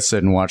door. I got to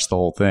sit and watch the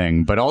whole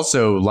thing. But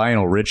also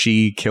Lionel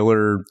Richie,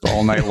 killer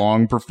all night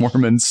long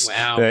performance.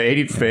 Wow.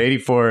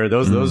 84.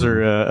 Those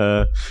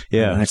are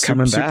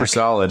coming super back.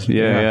 solid.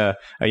 Yeah.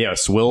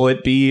 Yes. Will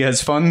it be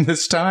as fun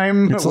this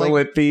time? Will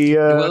it be?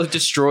 Will it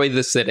destroy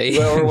the city?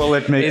 Or will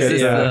it make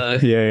Is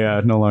it?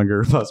 this No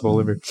longer possible.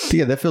 Living.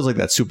 Yeah, that feels like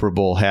that Super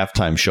Bowl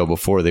halftime show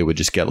before they would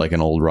just get like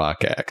an old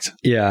rock act.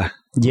 Yeah.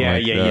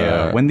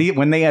 Yeah. When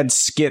they had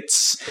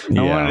skits,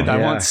 I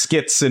want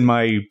skits in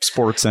my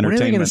sports When are they going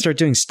to entertainment. start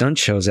doing stunt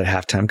shows at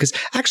halftime? Because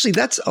actually,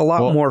 that's a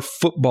lot more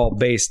football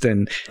based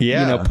than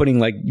putting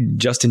like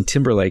Justin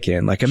Timberlake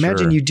in. Like,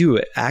 imagine you do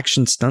an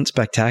action stunt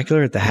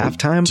spectacular at the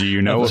halftime. Do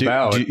you know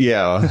about? We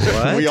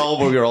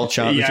were all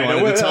chomping. Yeah,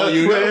 We wanted to tell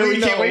you.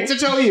 We can't wait to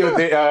tell you.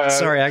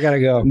 Sorry, I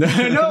gotta go. No,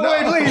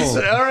 wait, please.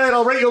 All right,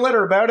 I'll write you a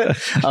letter about it.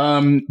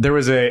 There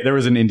was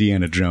an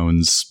Indiana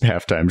Jones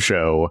halftime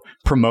show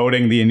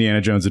promoting the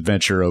Indiana Jones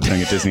Adventure opening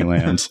at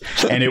Disneyland,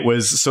 and it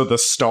was so the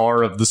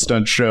star of the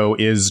stunt show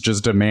is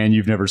just a man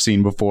you've never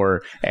seen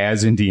before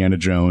as Indiana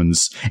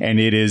Jones, and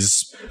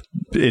it's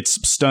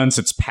stunts,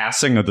 it's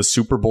passing of the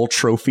Super Bowl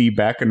trophy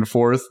back and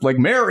forth like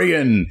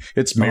Marion.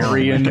 It's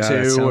Marion God,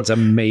 that too. sounds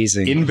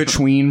amazing. In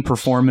between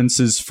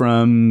performances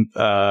from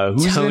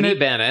who's in Tony it?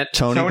 Bennett.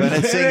 Tony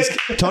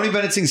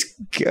Bennett sings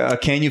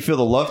 "Can You Feel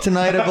the Love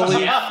Tonight?" I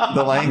believe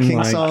the Lion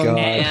King song. God.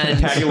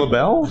 And Patti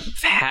LaBelle.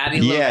 Patty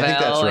Yeah, I think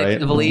that's LaBelle,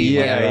 right. I believe.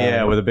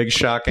 Yeah, with a big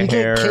shock of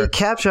hair. Kate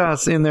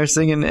Capshaw's in there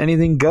singing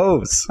 "Anything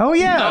Goes." Oh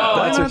yeah,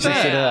 Oh, that's not what she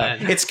bad.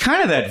 said. It's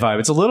kind of that vibe.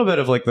 It's a little bit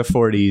of like the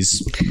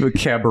 '40s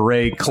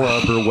cabaret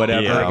club or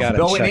whatever. Yeah, I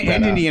gotta oh, check that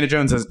and out. Indiana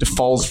Jones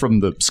falls from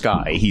the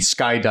sky. He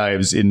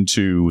skydives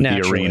into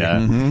Naturally. the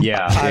arena. Mm-hmm.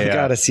 Yeah, I've yeah.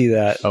 got to see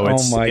that. Oh,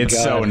 it's my God.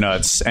 so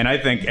nuts. And I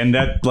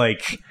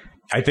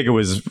think it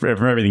was,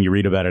 from everything you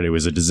read about it, it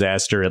was a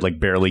disaster. It like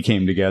barely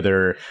came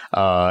together.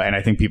 And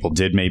I think people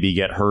did maybe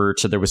get hurt.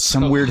 So there was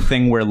some weird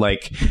thing where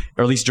like,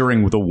 or at least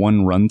during the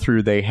one run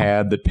through they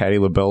had, that Patti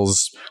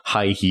LaBelle's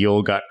high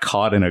heel got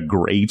caught in a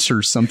grate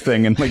or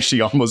something. And like she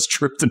almost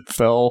tripped and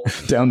fell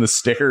down the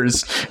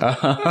stairs.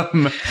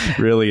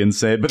 Really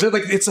insane. But then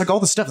like, it's like all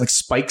the stuff like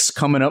spikes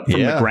coming up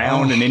from the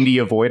ground and Indy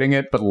avoiding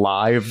it, but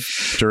live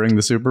during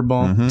the Super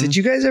Bowl. Mm-hmm. Did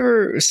you guys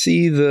ever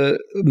see the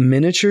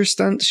miniature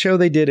stunt show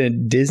they did at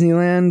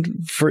Disneyland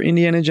for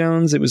Indiana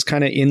Jones? It was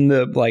kind of in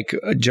the like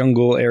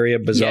jungle area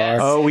bazaar. Yes.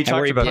 Oh, we And talked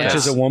where he about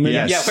punches that. a woman.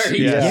 Yes. Yeah, where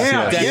he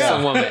Yes. decks Yeah.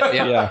 a woman.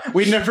 Yeah.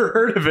 We'd never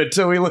heard of it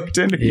till we looked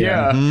into it.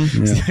 Yeah.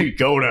 Yeah.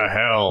 Go to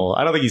hell.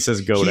 I don't think he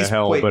says go to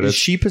hell, but is it's,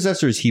 she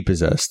possessed or is he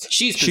possessed?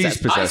 She's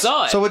possessed. I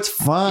saw it. So it's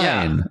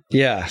fine.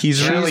 Yeah.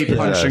 he's really She's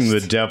punching the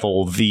possessed.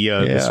 devil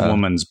via this Yeah.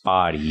 woman's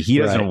body. He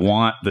doesn't Right.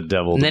 want the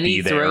devil and to then be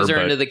he there. throws her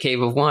but into the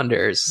Cave of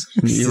Wonders.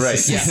 You're right.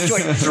 Yeah. He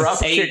like drop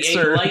kicks A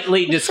her.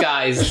 lightly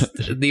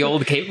disguised the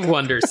old Cave of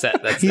Wonders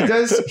set. That's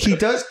He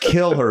does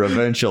kill her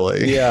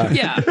eventually. Yeah.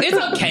 yeah,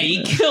 it's okay.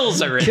 He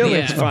kills her.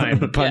 Killing's fine,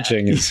 but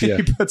punching is, yeah.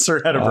 He puts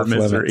her out of her Off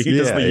misery. limits. He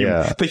does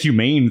Yeah. the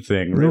humane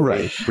thing. Really.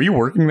 Right. Were you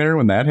working there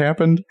when that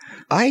happened?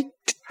 I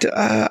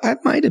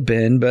might have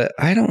been, but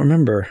I don't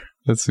remember.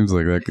 That seems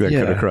like that could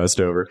Yeah. have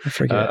crossed over. I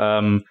forget.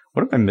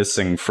 What am I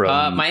missing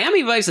from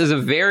Miami Vice is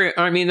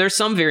there's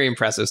some very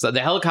impressive stuff.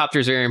 The helicopter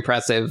is very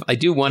impressive. I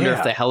do wonder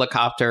if the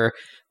helicopter,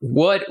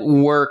 what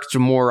worked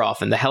more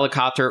often, the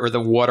helicopter or the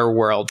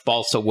Waterworld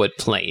balsa wood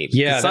plane?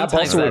 Yeah, that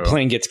Sometimes balsa wood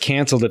plane gets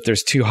canceled if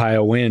there's too high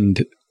a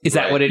wind. Is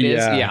that what it is?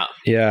 Yeah.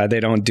 Yeah, they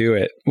don't do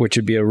it, which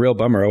would be a real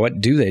bummer. What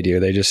do? They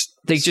just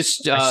I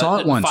saw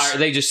it once.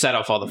 They just set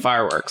off all the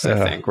fireworks, I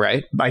think,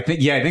 right? I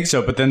think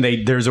so. But then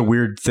there's a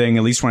weird thing,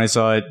 at least when I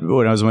saw it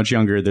when I was much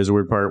younger, there's a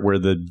weird part where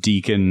the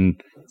deacon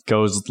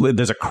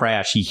there's a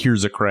crash, he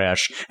hears a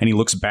crash, and he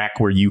looks back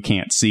where you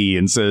can't see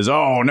and says,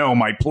 "Oh no,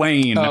 my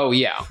plane." Oh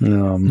yeah.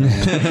 oh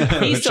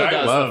man. He still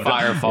does the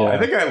firefall. I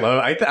think I love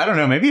I don't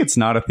know, maybe it's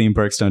not a theme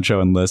park stunt show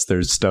unless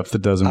there's stuff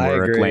that doesn't I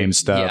work, agree. lame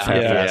stuff, Yeah.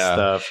 half-assed Yeah.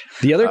 stuff.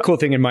 The other cool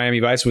thing in Miami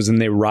Vice was when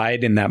they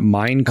ride in that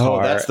mine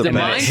car. that's the The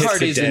best. mine hits cart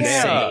the is dead end,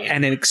 insane.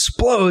 and it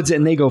explodes,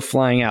 and they go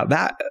flying out.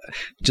 That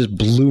just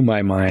blew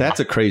my mind. That's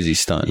a crazy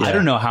stunt. I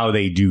don't know how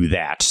they do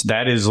that.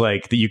 That is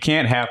like you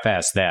can't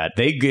half-ass that.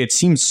 It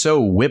seems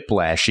so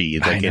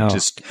whiplashy I that know. it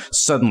just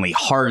suddenly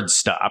hard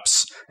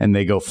stops and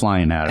they go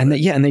flying out of and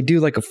it. and they do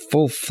like a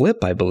full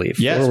flip, I believe.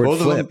 Yes, Forward both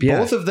of them. flip. Yeah.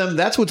 Both of them.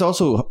 That's what's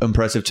also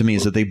impressive to me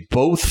is that they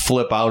both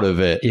flip out of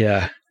it.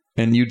 Yeah.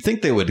 And you'd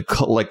think they would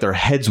like their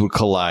heads would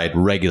collide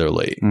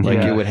regularly, like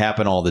Yeah. it would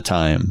happen all the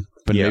time.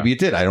 But Yeah. maybe it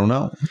did. I don't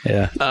know.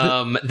 Yeah.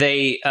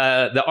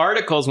 The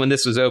articles when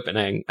this was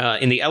opening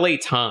in the LA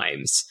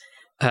Times,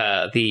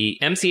 the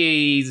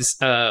MCA's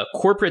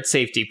corporate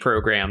safety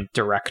program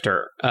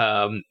director,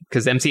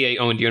 because MCA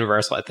owned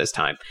Universal at this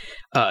time,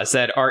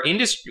 said our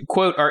industry,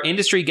 quote, our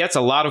industry gets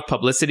a lot of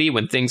publicity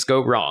when things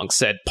go wrong,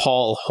 said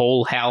Paul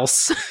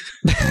Wholehouse.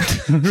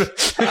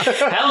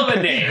 Hell of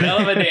a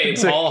name,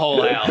 Paul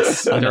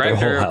Wholehouse,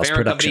 director of Wholehouse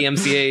parent company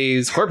production.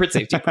 MCA's corporate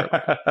safety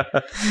program.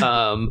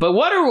 But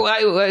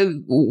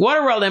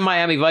Waterworld and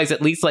Miami Vice,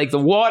 at least like the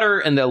water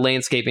and the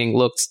landscaping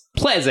looks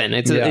pleasant.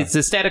 It's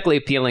aesthetically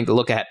appealing to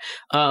look at.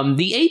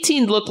 The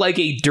 18 looked like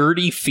a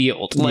dirty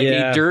field, like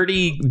a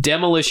dirty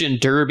demolition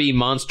derby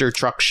monster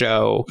truck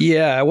show.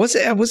 Yeah, it was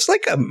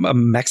like a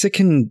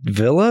Mexican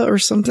villa or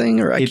something,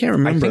 or I can't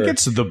remember. I think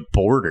it's the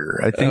border.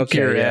 I think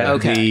you're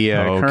at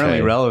the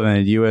currently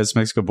relevant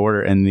U.S.-Mexico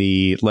border, and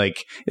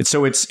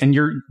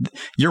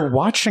you're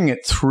watching it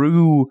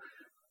through.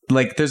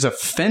 Like there's a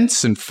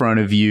fence in front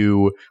of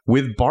you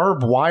with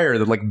barbed wire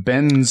that like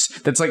bends.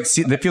 That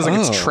feels like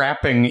it's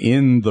trapping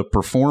in the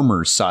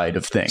performer side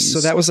of things.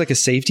 So that was like a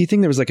safety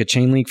thing. There was like a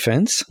chain link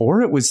fence,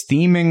 or it was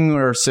theming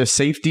or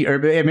safety, or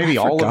maybe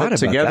all of it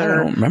together. That. I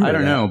don't remember. I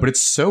don't know, but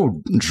it's so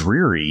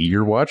dreary.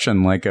 You're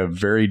watching like a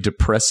very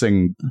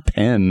depressing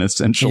pen,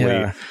 essentially.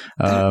 Yeah.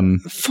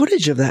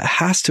 Footage of that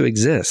has to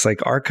exist, like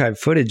archive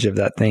footage of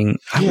that thing.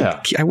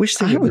 I wish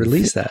they would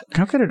release that.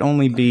 How could it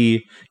only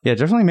be? Yeah, it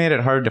definitely made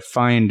it hard to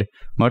find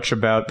much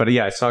about. But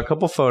yeah, I saw a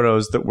couple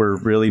photos that were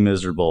really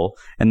miserable,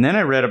 and then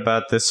I read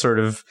about this sort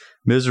of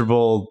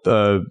miserable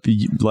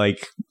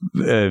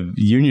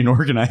union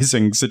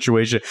organizing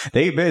situation.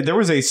 There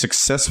was a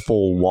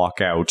successful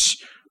walkout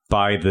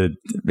by the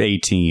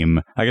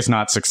A-Team. I guess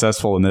not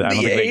successful in the. I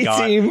don't think they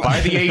got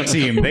by the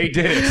A-Team. They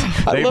did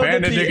it. They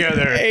banded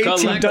together.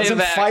 A-Team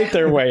doesn't fight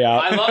their way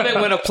out. I love it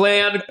when a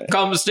plan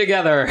comes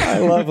together. I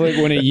love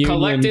it when a union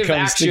collective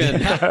comes action,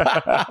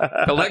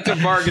 together.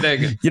 collective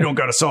bargaining. You don't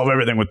got to solve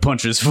everything with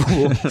punches,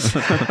 fool.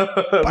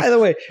 By the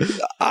way,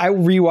 I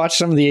rewatched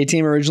some of the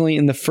A-Team originally.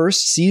 In the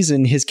first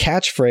season, his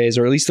catchphrase,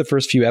 or at least the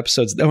first few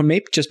episodes, it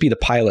may just be the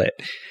pilot,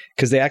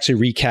 because they actually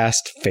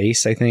recast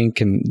Face, I think,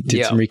 and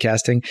did some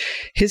recasting.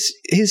 His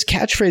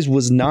catchphrase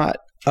was not,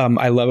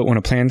 I love it when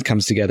a plan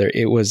comes together.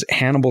 It was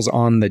Hannibal's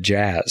on the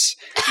jazz.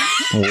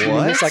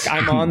 What? It's like,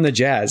 I'm on the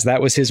jazz.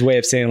 That was his way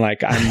of saying,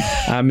 like,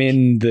 I'm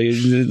in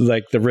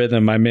the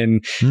rhythm. I'm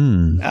in.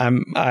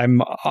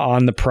 I'm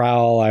on the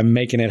prowl. I'm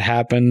making it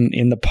happen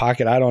in the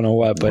pocket. I don't know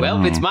what, but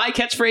it's my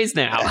catchphrase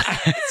now.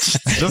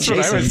 That's what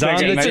I was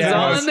thinking. Jason's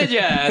on the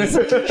jazz.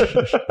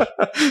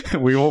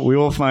 we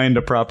will find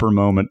a proper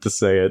moment to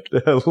say it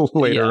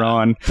later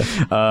on.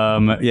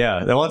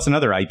 Well, it's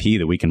another IP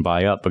that we can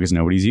buy up because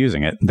nobody's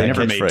using it. They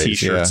never made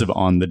T-shirts of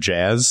On the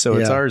Jazz, so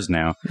it's ours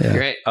now. Yeah.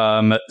 Great.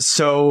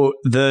 So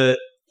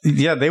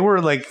they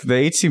were like, the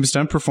A-Team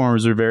stunt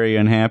performers are very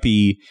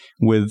unhappy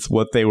with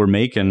what they were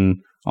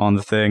making on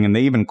the thing, and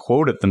they even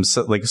quoted them.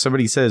 Like,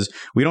 somebody says,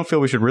 "We don't feel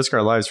we should risk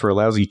our lives for a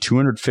lousy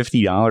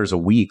 $250 a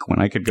week when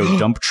I could go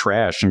dump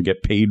trash and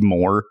get paid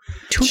more."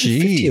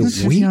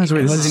 $250 a week.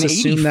 Let's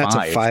assume that's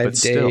a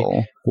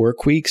 5-day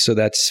work week, so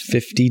that's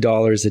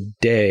 $50 a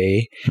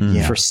day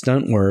for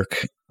stunt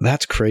work.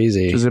 That's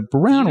crazy. Is it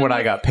around what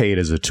I got paid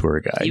as a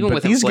tour guide? Even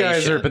with these inflation.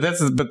 guys are,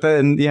 but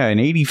then in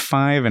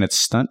 85 and it's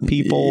stunt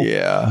people.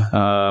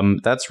 Yeah.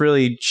 That's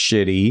really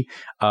shitty.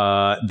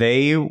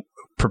 They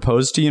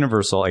proposed to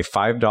Universal a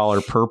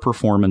 $5 per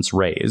performance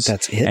raise.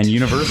 That's it. And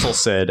Universal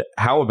said,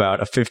 how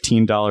about a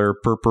 $15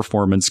 per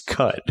performance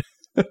cut?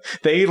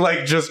 They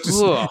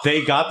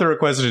they got the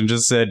request and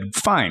just said,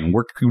 fine,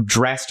 we're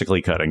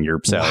drastically cutting your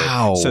salary.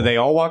 Wow. So they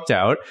all walked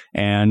out,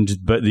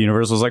 but the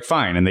Universal was like,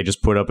 fine. And they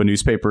just put up a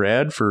newspaper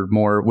ad for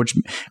more, which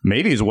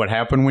maybe is what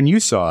happened when you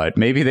saw it.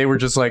 Maybe they were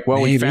just like,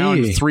 well, we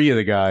found 3 of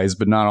the guys,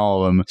 but not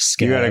all of them.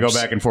 Scabs. You got to go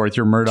back and forth.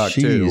 You're Murdoch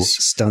too.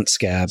 Stunt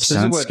scabs.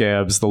 Stunt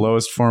scabs, the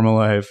lowest form of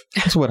life.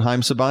 That's what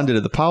Haim Saban did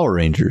to the Power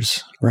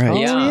Rangers. Right.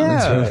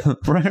 Yeah.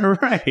 That's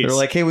right. right. They're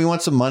like, hey, we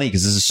want some money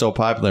because this is so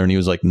popular. And he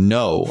was like,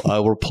 no, I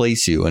will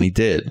replace you. And he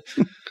did.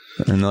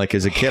 And like,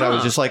 as a kid, I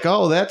was just like,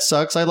 oh, that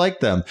sucks. I like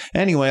them.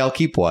 Anyway, I'll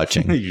keep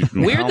watching.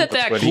 Weird that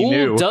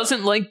ghoul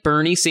doesn't like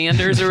Bernie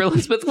Sanders or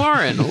Elizabeth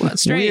Warren.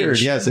 That's strange.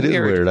 Weird. Yes, it is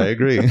weird. I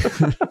agree.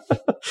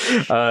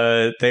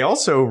 They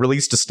also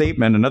released a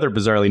statement, another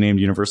bizarrely named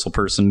Universal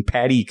person,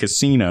 Patty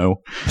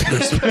Casino.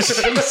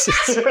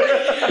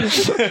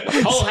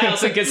 Whole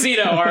House and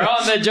Casino are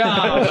on the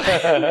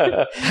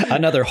job.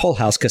 Another Whole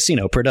House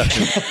Casino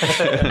production.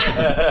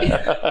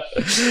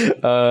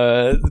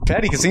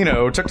 Patty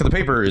Casino took to the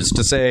papers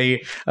to say,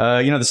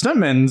 the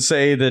stuntmen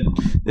say that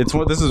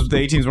this is the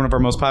A-Team's one of our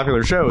most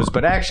popular shows,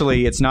 but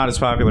actually it's not as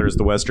popular as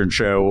the Western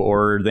show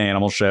or the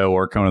Animal Show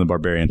or Conan the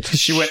Barbarian.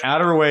 She went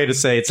out of her way to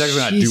say it's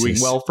actually not doing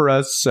well for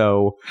us.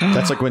 So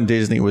that's like when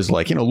Disney was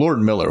like, Lord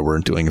and Miller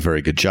weren't doing a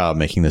very good job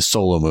making this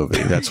Solo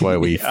movie. That's why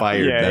we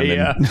fired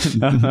them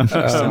and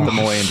sent them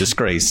away in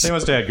disgrace. They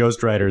must have had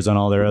ghostwriters on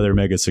all their other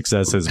mega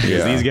successes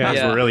because these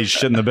guys were really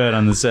shitting the bed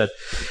on the set.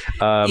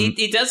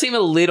 It does seem a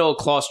little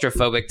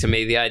claustrophobic to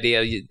me, the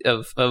idea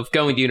of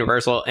going to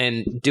Universal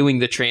and doing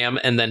the tram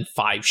and then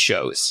 5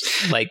 shows.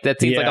 Like, that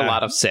seems like a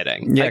lot of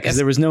sitting. Yeah, because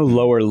there was no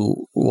lower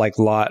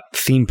lot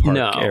theme park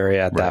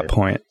area at that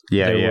point.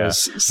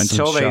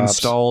 Until they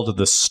installed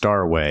the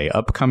Starway.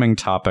 Upcoming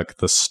topic,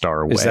 the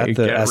Starway. Is that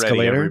the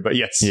escalator?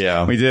 Yes.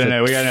 Yeah. We got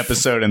an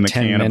episode in the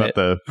can about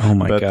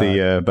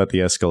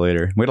the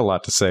escalator. We had a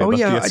lot to say about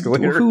the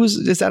escalator.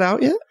 Is that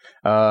out yet?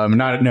 No.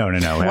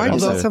 Why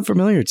does that sound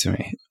familiar to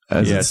me?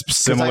 It's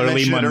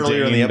similarly mundane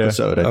earlier in the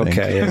episode. I think.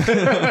 Okay,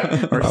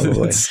 yeah.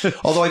 Probably.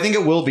 Although I think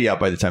it will be out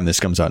by the time this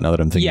comes out. Now that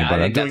I'm thinking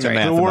about it, I'm doing the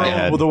math in my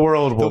head. The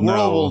world will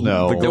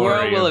know. The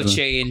world will have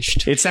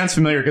changed. It sounds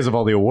familiar because of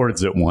all the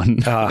awards it won.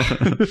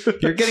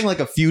 You're getting like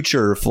a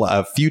future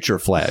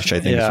Flash. I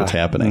think is what's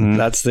happening. Mm-hmm.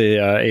 That's the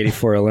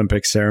 '84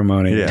 Olympic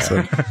ceremony. Yeah.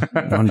 So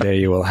one day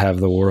you will have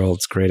the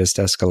world's greatest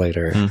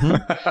escalator.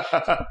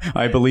 Mm-hmm.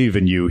 I believe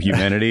in you,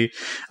 humanity.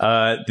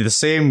 The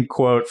same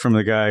quote from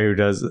the guy who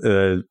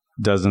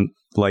doesn't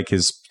like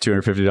his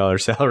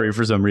 $250 salary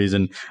for some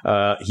reason.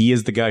 He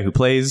is the guy who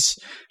plays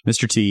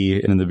Mr. T,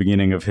 and in the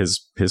beginning of his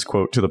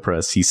quote to the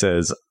press, he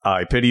says,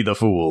 "I pity the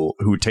fool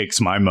who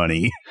takes my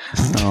money."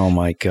 Oh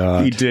my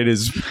God. He did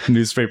his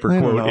newspaper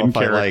quote in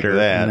character. I like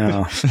that.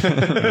 No.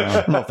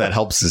 I don't know if that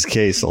helps his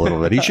case a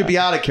little bit. He should be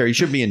out of care. He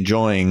should be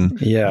enjoying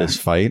this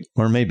fight,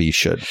 or maybe he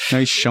should. No,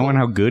 he's showing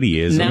how good he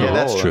is. No. Yeah,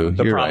 that's true.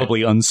 The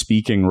probably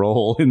unspeaking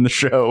role in the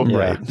show. Yeah.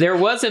 Right. There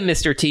was a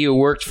Mr. T who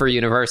worked for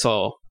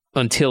Universal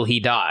until he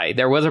died.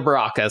 There was a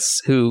Baracus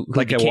who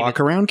like a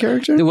walk-around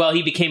character? Well,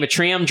 he became a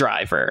tram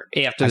driver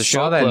after the show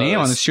saw that closed. name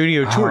on the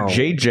studio tour.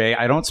 JJ.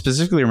 I don't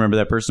specifically remember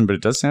that person, but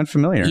it does sound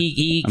familiar.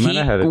 He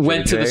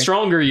went to the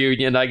Stronger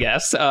Union, I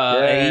guess. He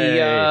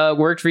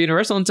worked for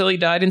Universal until he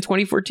died in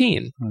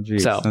 2014. Oh,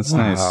 geez. So that's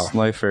nice.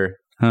 Lifer.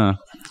 Huh.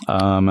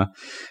 What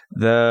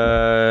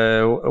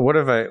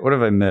have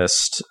I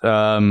missed?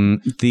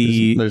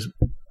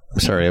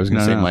 Sorry, I was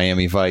going to say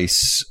Miami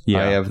Vice.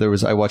 Yeah.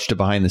 I watched it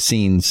behind the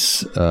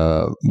scenes,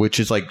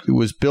 which is like, it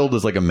was billed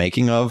as like a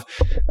making of.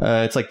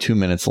 It's like 2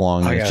 minutes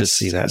long. I gotta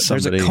see that.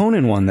 There's a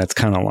Conan one that's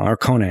kind of long, or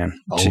Conan.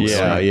 Oh,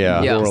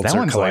 yeah. That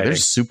one's like,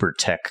 there's super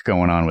tech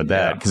going on with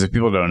that, because if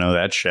people don't know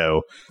that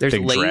show, there's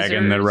big lasers.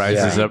 Dragon that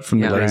rises up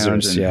from the ground.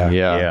 Lasers,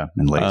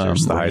 and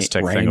lasers, the highest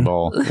tech thing of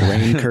all.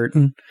 Rain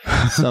curtain.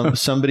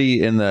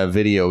 Somebody in the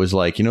video was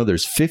like,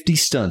 there's 50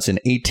 stunts in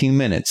 18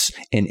 minutes,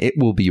 and it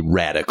will be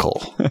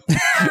radical.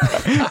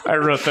 I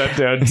wrote that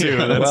down too.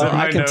 That's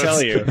I can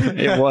tell you,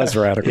 it was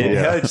radical.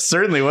 Yeah, it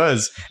certainly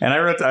was. And I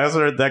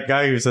also read that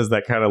guy who says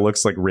that kind of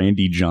looks like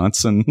Randy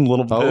Johnson a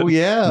little bit. Oh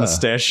yeah,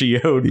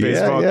 mustachioed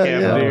baseball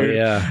cap dude.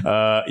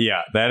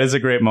 Yeah, that is a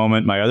great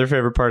moment. My other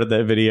favorite part of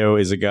that video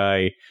is a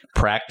guy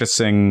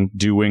practicing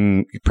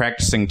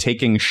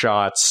taking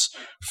shots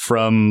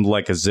from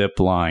like a zip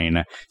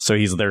line. So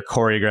they're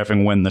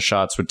choreographing when the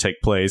shots would take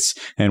place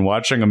and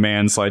watching a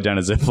man slide down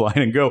a zip line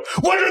and go,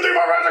 "What do you think?"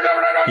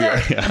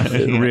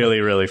 Really,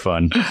 really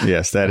fun.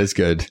 Yes, that is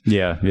good.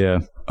 Yeah.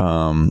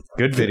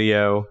 Good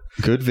video.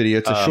 Good video.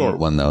 It's a short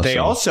one though. They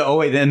also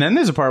and then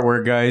there's a part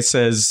where a guy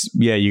says,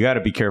 "Yeah, you got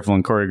to be careful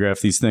and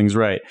choreograph these things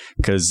right,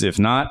 because if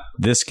not,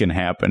 this can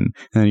happen."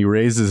 And he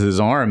raises his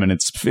arm, and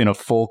it's in a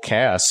full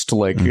cast,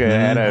 like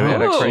at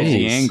a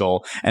crazy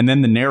angle. And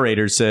then the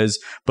narrator says,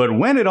 "But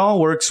when it all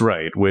works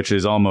right, which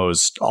is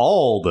almost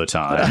all the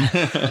time,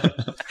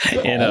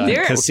 in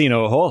a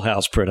Casino Whole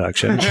House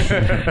production,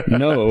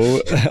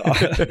 no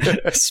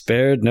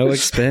spared no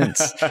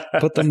expense.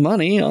 Put the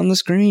money on the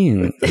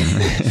screen."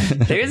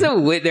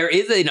 There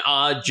is an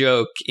odd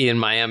joke in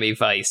Miami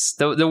Vice.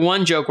 The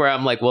one joke where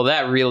I'm like, well,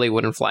 that really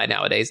wouldn't fly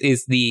nowadays,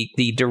 is the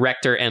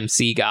director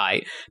MC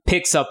guy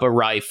picks up a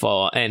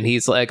rifle and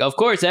he's like, of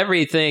course,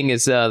 everything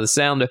is the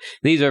sound of,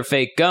 these are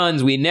fake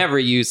guns. We never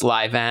use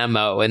live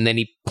ammo. And then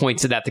he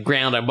points it at the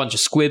ground and a bunch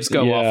of squibs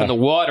go off in the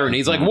water. And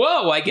he's like,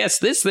 whoa, I guess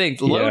this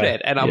thing's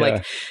loaded. And I'm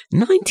like,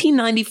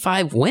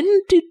 1995, when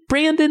did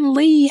Brandon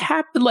Lee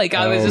happen? Like,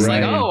 I was just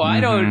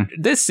like,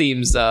 this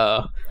seems...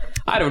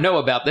 I don't know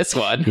about this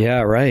one.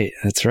 Yeah, right.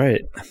 That's right.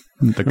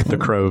 The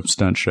Crow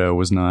stunt show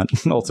was not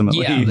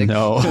ultimately. Yeah,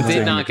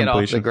 did not get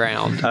off the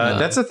ground.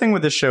 That's the thing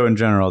with this show in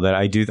general that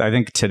I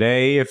think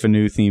today, if a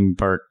new theme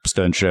park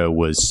stunt show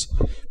was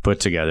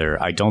put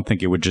together, I don't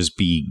think it would just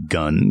be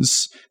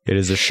guns. It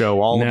is a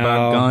show all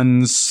about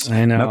guns.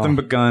 I know. Nothing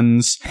but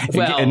guns.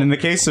 Well, and in the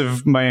case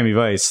of Miami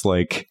Vice,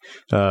 like,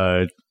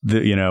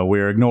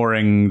 we're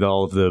ignoring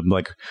all of the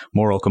like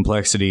moral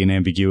complexity and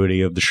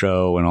ambiguity of the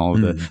show and all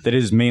of that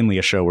is mainly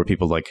a show where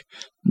people like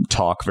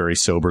talk very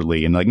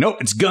soberly and like, nope,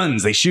 it's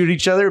guns. They shoot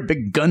each other.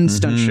 Big gun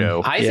stunt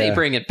show. I say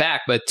bring it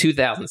back, but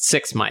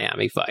 2006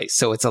 Miami Vice.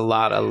 So it's a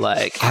lot of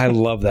like, I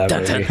love that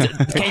movie.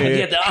 Can you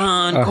get the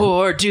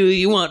encore? Do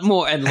you want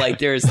more? And like,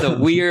 there's the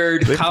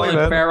weird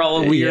Colin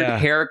Farrell weird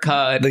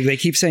haircut. They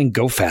keep saying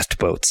 "Go Fast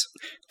Boats."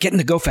 Get in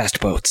the Go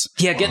Fast boats.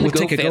 Yeah, get in the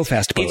Go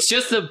Fast boat. It's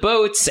just the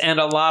boats and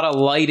a lot of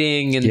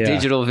lighting and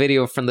digital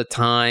video from the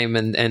time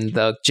and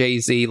the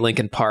Jay-Z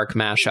Linkin Park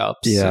mashups.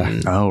 Yeah.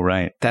 Oh,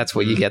 right. That's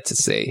what you get to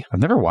see. I've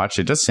never watched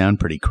it. It does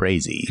sound pretty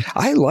crazy.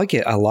 I like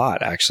it a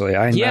lot, actually.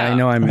 I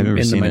know I'm in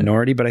the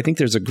minority, but I think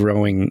there's a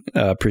growing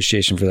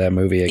appreciation for that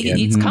movie again.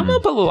 It's come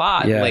up a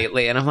lot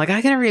lately, and I'm like,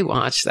 I gotta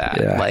rewatch that.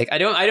 Yeah. Like, I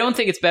don't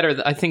think it's better.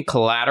 I think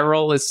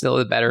Collateral is still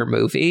a better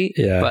movie.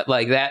 Yeah. But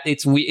like that,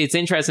 it's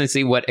interesting to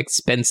see what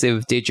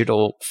expensive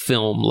digital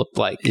film looked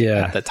like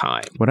at the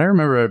time. What I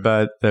remember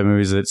about that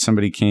movie is that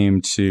somebody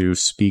came to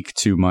speak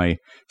to my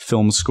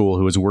film school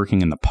who was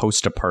working in the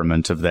post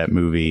department of that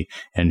movie,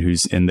 and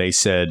they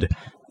said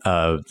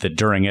that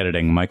during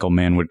editing, Michael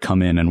Mann would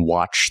come in and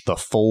watch the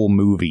full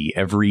movie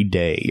every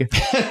day.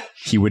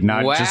 He would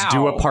not just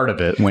do a part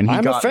of it when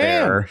he got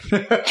there.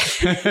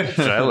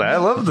 I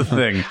love the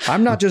thing.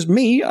 I'm not just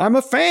me, I'm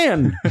a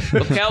fan.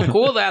 Look how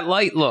cool that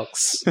light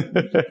looks.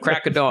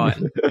 Crack of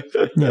dawn.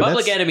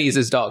 Public Enemies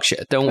is dog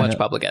shit. Don't watch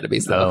Public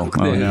Enemies, though.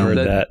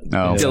 The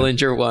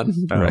Dillinger one.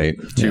 Right.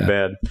 Too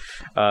bad.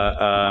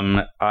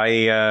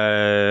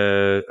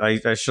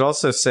 I should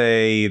also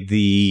say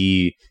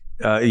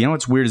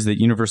what's weird is that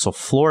Universal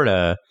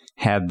Florida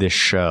had this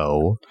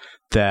show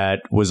that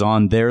was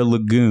on their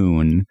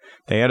lagoon.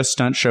 They had a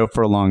stunt show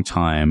for a long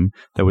time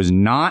that was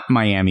not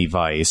Miami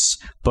Vice,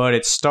 but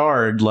it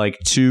starred like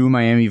two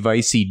Miami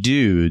Vice-y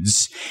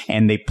dudes,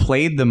 and they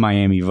played the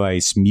Miami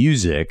Vice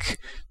music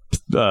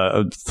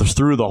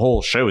through the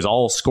whole show. It was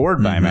all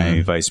scored by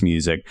Miami Vice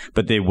music,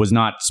 but it was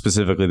not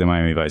specifically the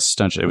Miami Vice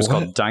stunt show. It was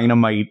called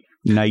Dynamite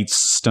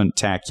Nights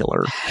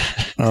Stuntacular.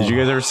 Did you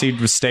guys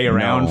ever stay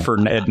around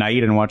at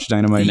night and watch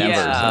Dynamite?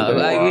 Yeah,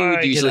 we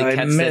would usually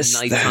catch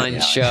the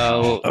nighttime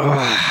show.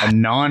 A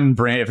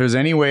non-brand. If there's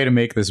any way to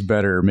make this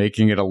better,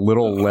 making it a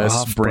little less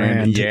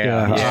Off-brand.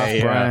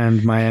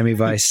 Off-brand Miami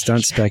Vice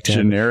stunt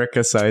spectacular.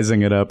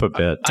 Genericizing it up a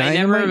bit. I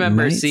never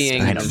remember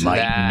seeing Dynamite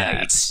that.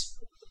 Nights.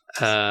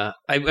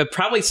 I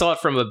probably saw it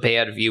from a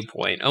bad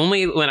viewpoint.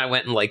 Only when I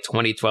went in like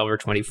 2012 or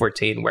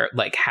 2014, where it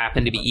like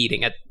happened to be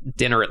eating at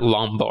dinner at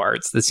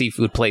Lombard's, the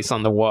seafood place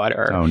on the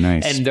water. Oh,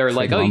 nice! And they're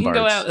like, Lombard's. you can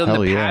go out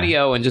on the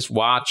patio and just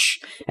watch.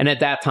 And at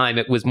that time,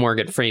 it was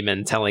Morgan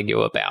Freeman telling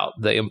you about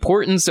the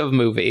importance of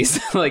movies,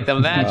 like the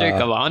magic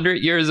of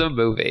 100 years of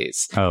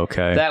movies.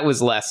 Okay, that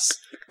was less.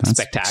 That's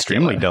spectacular.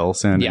 Extremely dull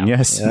sounding. Yeah.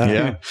 Yes.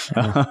 Yeah.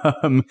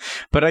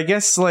 But I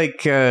guess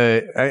like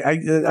I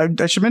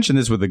should mention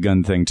this with the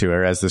gun thing too.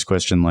 I asked this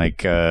question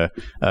like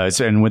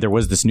and when there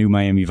was this new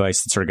Miami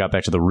Vice that sort of got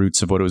back to the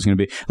roots of what it was going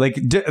to be. Like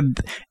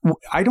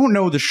I don't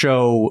know the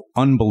show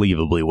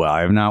unbelievably well.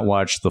 I have not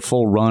watched the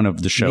full run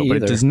of the show, but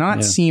it does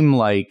not seem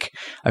like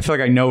I feel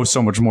like I know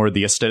so much more of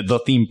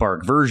the theme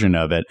park version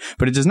of it.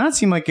 But it does not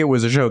seem like it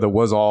was a show that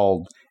was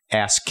all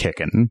ass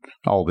kicking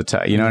all the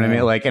time. You know what I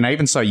mean? Like, and I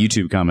even saw a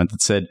YouTube comment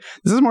that said,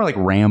 this is more like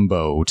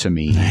Rambo to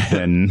me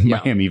than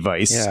Miami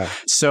Vice. Yeah.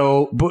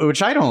 So,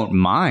 which I don't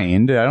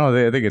mind.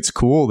 I think it's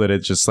cool that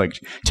it just like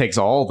takes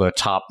all the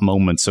top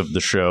moments of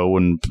the show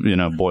and, you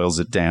know, boils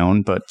it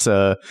down, but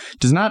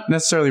does not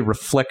necessarily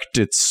reflect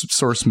its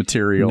source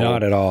material.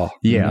 Not at all.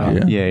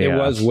 Yeah. It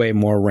was way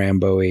more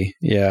Rambo-y.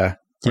 Yeah.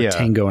 Or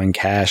Tango and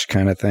Cash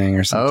kind of thing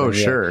or something.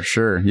 Oh,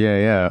 sure.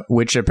 Yeah.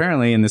 Which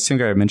apparently in the same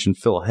guy I mentioned,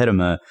 Phil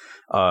Hedema,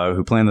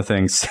 who planned the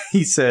things,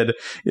 he said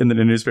in the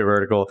newspaper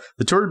article,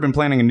 the tour had been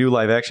planning a new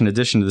live-action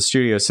addition to the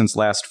studio since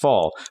last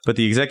fall, but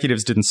the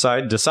executives didn't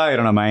decide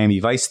on a Miami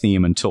Vice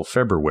theme until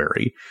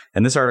February.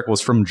 And this article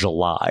was from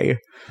July.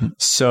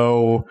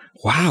 So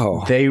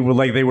wow, they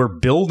were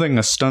building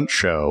a stunt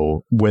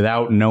show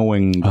without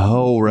knowing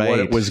what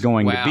it was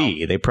going to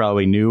be. They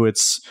probably knew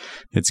it's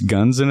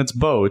guns and it's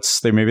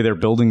boats. Maybe they're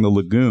building the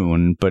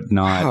lagoon, but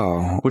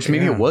not. Which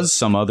maybe it was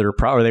some other.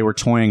 Probably they were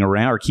toying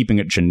around or keeping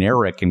it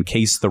generic in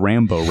case the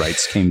Rambo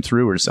rights came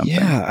through or something.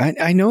 Yeah,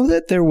 I know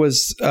that there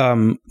was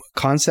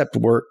concept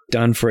work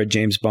done for a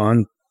James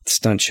Bond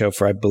stunt show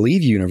for, I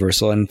believe,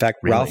 Universal. In fact,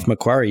 Ralph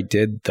McQuarrie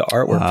did the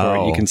artwork for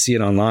it. You can see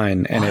it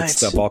online, and it's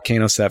the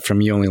volcano set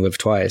from You Only Live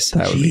Twice.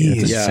 That would be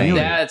insane.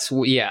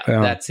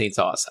 That seems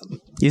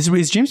awesome.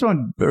 Is James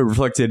Bond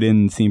reflected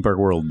in Theme Park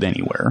World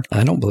anywhere?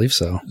 I don't believe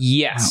so.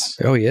 Yes.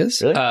 Oh, he is?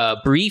 Really?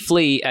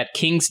 Briefly at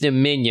King's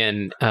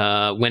Dominion,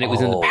 when it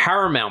was in the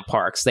Paramount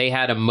Parks, they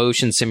had a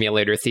motion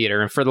simulator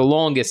theater, and for the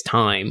longest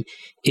time,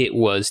 it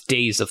was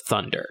Days of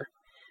Thunder.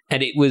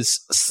 And it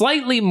was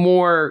slightly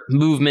more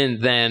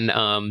movement than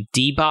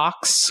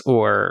D-Box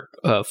or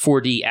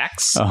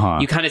 4DX.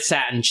 You kind of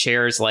sat in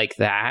chairs like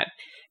that.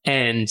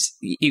 And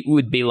it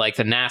would be like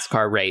the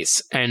NASCAR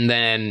race. And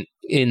then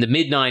in the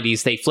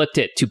mid-90s, they flipped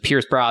it to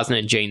Pierce Brosnan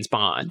and James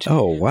Bond.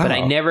 Oh, wow. But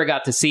I never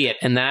got to see it.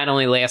 And that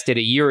only lasted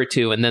a year or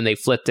two. And then they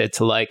flipped it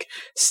to like,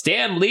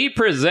 Stan Lee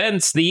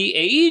presents The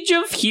Age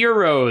of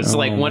Heroes.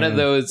 Like one of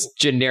those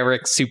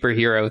generic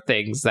superhero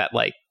things that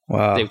like,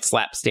 they would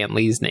slap Stan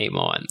Lee's name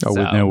on. Oh,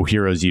 with no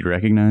heroes you'd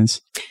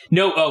recognize?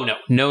 No.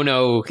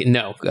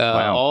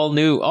 Wow. All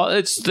new.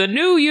 It's the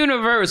new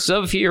universe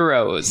of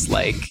heroes.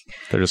 Like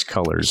they're just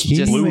colors.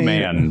 Blue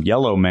man,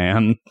 yellow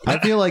man. I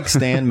feel like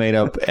Stan made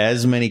up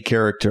as many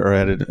character or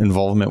had an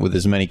involvement with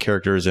as many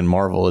characters in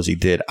Marvel as he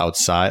did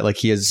outside. Like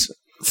he has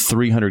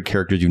 300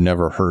 characters you've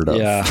never heard of.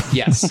 Yeah.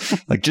 Yes.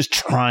 Like just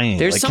trying.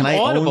 There's like, some can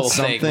Audible I own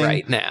thing something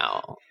right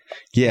now.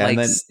 Yeah, like,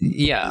 and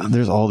then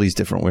there's all these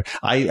different ways.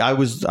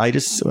 I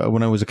just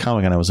when I was a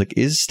Comic-Con, I was like,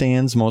 is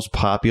Stan's most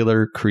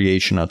popular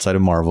creation outside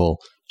of Marvel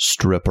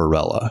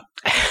Stripperella?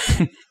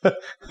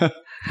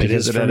 It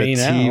is for me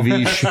now.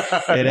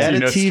 It had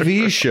a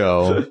TV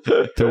show.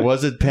 There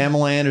was a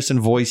Pamela Anderson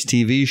voiced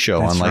TV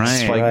show on like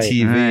Spike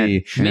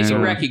TV. Makes it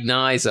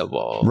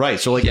recognizable. Right.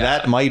 So like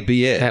that might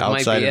be it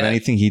outside of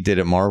anything he did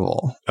at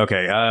Marvel.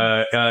 Okay.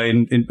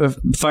 In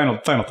final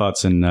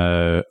thoughts in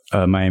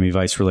Miami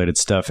Vice related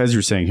stuff. As you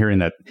were saying, hearing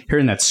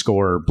that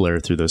score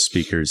blare through those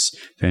speakers,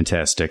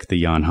 fantastic.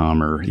 The Jan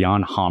Hammer.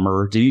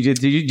 Do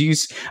you?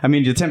 I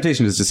mean, the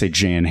temptation is to say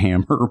Jan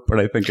Hammer, but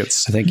I think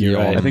you're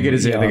right. I think it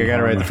is. I think I got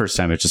it right the first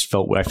time.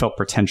 I felt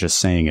pretentious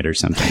saying it or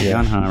something.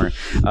 Jan Hammer.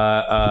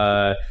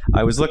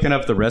 I was looking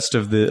up the rest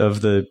of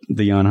the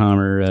Jan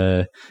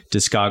Hammer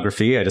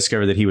discography. I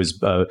discovered that he was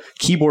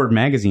Keyboard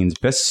Magazine's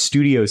best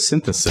studio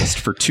synthesist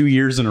for 2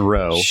 years in a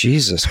row.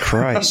 Jesus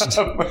Christ!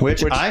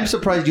 which I'm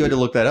surprised you had to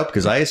look that up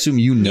because I assume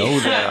you know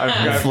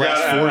that. I've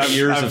got 40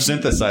 years of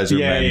synthesizer.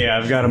 Yeah,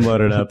 I've got him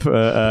loaded up.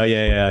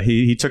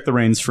 He took the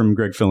reins from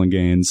Greg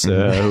Phillinganes,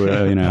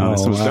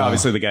 who was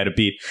obviously the guy to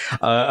beat.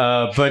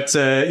 But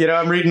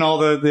I'm reading all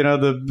the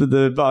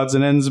the odds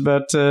and ends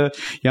about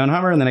Jan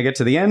Hammer, and then I get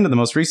to the end of the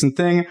most recent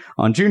thing.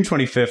 On June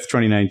 25th,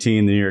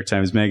 2019, the New York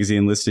Times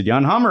Magazine listed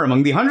Jan Hammer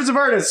among the hundreds of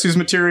artists whose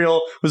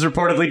material was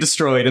reportedly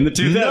destroyed in the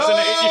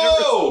 2008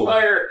 Universal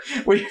fire.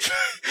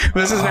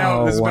 This has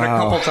been a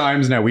couple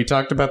times now. We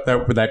talked about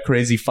that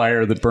crazy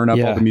fire that burned up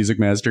all the Music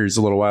Masters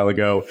a little while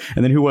ago.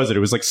 And then who was it? It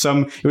was like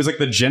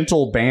the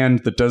gentle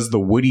band that does the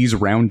Woody's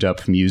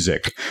Roundup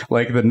music.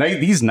 Like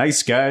these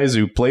nice guys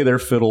who play their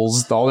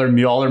fiddles, all their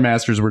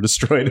masters were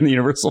destroyed in the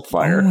Universal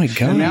fire. Oh my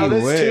God. And now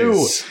this too.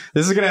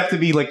 This is going to have to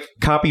be like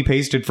copy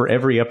pasted for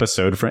every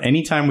episode for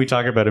any time we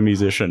talk about a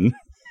musician.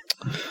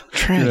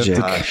 Tragic.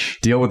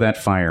 Deal with that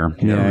fire.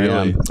 Yeah,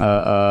 really.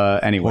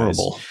 Anyways,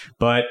 horrible.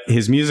 But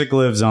his music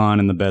lives on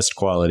in the best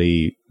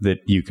quality that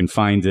you can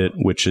find it,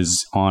 which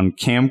is on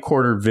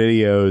camcorder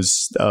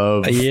videos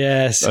of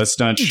a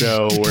stunt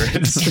show where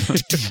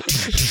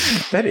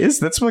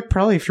that's like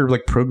probably if you're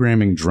like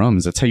programming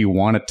drums, that's how you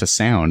want it to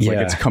sound. Like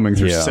it's coming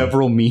through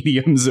several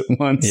mediums at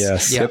once.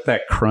 Yes. Get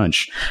that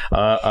crunch.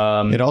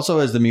 It also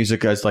has the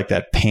music as like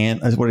that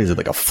what is it,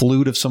 like a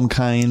flute of some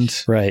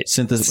kind? Right.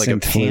 Synthesis, like a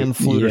pan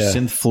flute or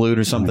synth flute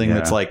or something.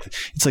 That's like,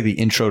 it's like the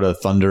intro to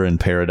Thunder in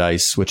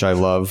Paradise, which I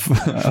love.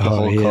 The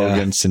Hulk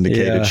Hogan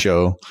syndicated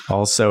show.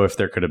 Also, if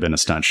there could have been a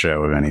stunt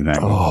show of anything.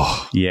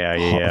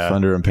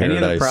 Thunder in Paradise. Any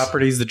of the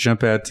properties that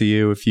jump out to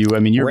you? If you, I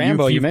mean,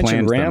 Rambo. You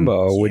mentioned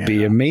Rambo would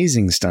be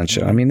amazing stunt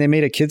show. I mean, they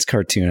made a kids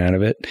cartoon out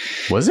of it.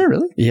 Was there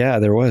really? Yeah,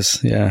 there was.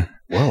 Yeah.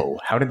 Whoa!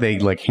 How did they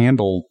like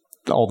handle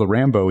all the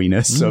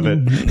Rambo-iness of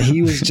it?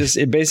 He was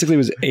it basically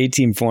was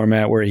A-team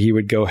format where he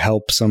would go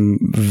help some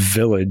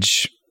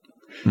village.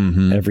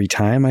 Every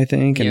time, I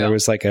think, and there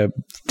was like a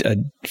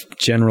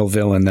general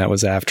villain that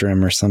was after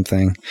him or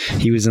something.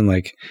 He was in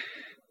like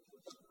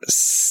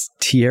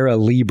Tierra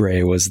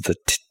Libre was the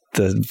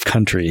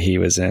country he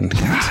was in.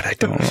 God, I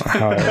don't know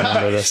how I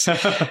remember this.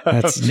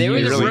 There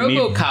was a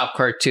RoboCop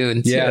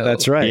cartoon too. Yeah,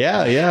 that's right.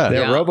 Yeah.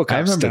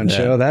 RoboCop stunt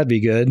show. That'd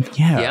be good.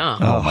 Yeah.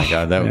 Oh my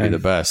God, that would be the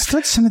best. I feel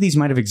like some of these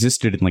might have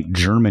existed in like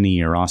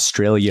Germany or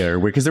Australia,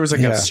 because there was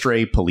like a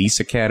stray Police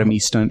Academy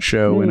stunt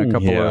show in a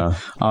couple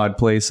of odd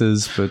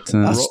places. But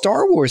a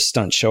Star Wars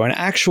stunt show, an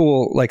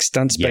actual like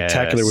stunt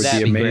spectacular would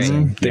be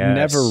amazing. They've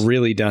never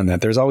really done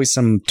that. There's always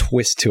some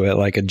twist to it,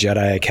 like a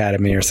Jedi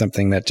Academy or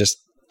something that just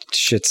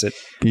shits it.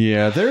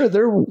 Yeah,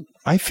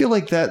 I feel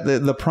like that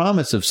the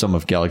promise of some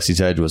of Galaxy's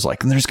Edge was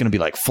like, and there's going to be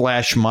like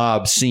flash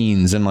mob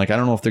scenes, and like I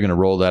don't know if they're going to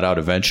roll that out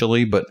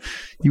eventually, but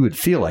you would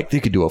feel like they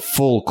could do a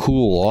full,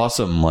 cool,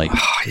 awesome like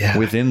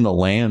within the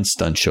land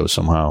stunt show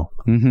somehow.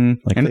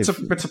 Like, and it's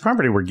a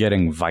property where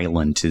getting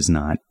violent is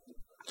not.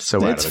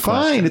 So it's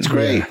fine. It's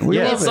great.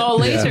 It's all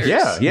lasers.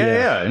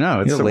 Yeah. No,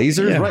 it's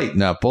lasers, right?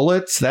 Now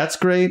bullets. That's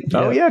great.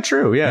 Oh yeah,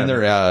 true. Yeah,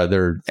 and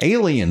they're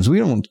aliens. We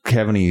don't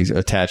have any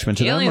attachment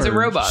to aliens them.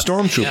 Aliens are robots.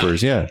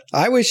 Stormtroopers. Yeah.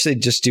 I wish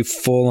they'd just do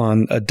full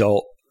on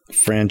adult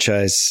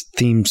franchise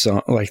theme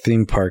song, like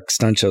theme park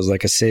stunt shows,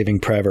 like a Saving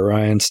Private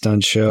Ryan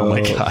stunt show. Oh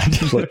my God.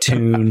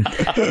 Platoon,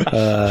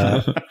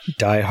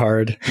 Die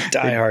Hard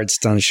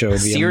stunt show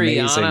would be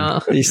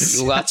Syriana.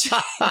 amazing. Watch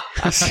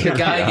the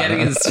guy getting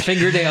his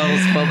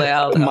fingernails pulled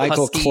out.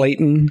 Michael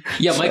Clayton.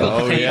 Yeah, Michael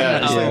Clayton.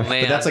 Yeah. Oh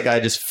man, but that's a guy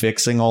just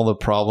fixing all the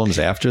problems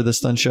after the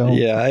stunt show.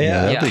 Yeah,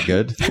 that'd be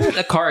good.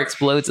 The car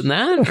explodes in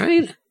that,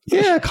 right?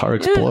 Yeah, car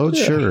explodes,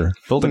 sure.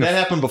 But that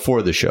happened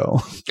before the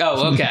show.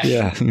 Oh, okay.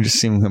 Yeah, you just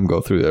seen him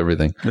go through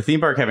everything. The theme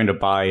park having to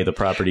buy the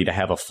property to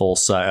have a full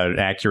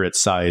accurate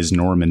size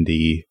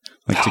Normandy,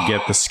 like to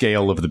get the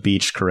scale of the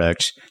beach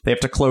correct. They have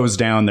to close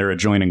down their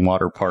adjoining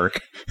water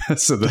park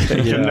so that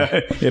they can,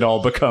 it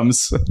all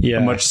becomes a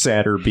much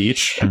sadder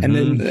beach. And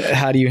then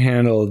how do you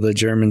handle the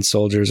German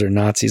soldiers or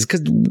Nazis?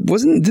 Because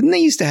didn't they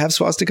used to have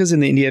swastikas in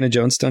the Indiana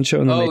Jones stunt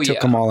show, and then they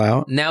took them all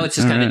out? Now it's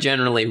just kind of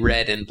generally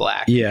red and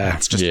black. Yeah,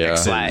 it's just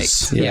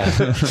X's. Yeah.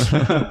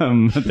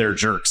 They're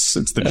jerks.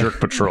 It's the jerk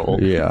patrol.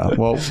 Yeah.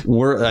 Well,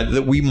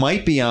 we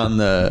might be on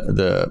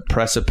the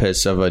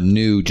precipice of a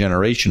new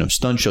generation of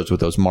stunt shows with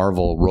those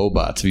Marvel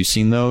robots. Have you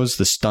seen those?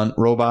 The stunt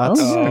robots?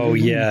 Oh,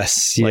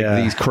 yes. Like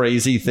these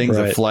crazy things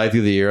that fly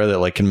through the air that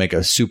like can make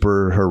a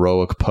super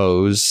heroic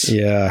pose.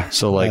 Yeah.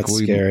 So like that's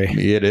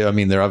scary. I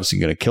mean, they're obviously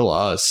going to kill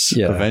us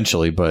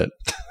eventually, but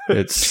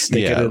it's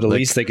at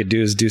least they could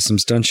do is do some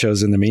stunt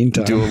shows in the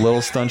meantime. Do a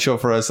little stunt show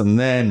for us and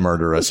then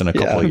murder us in a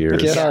couple of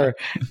years. Get our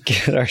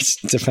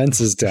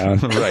defenses down.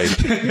 Right.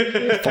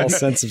 False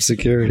sense of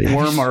security.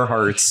 Warm our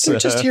hearts. We're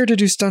just here to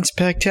do stunt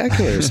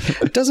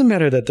spectaculars. It doesn't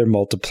matter that they're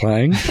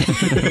multiplying.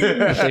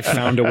 They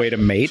found a way to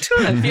mate.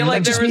 I feel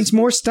like that just means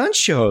more stunt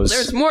shows.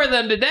 There's more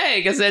than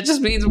today because that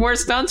just means more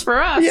stunts for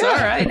us. Yeah, all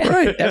right.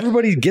 Right.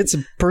 Everybody gets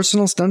a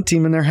personal stunt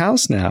team in their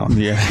house now.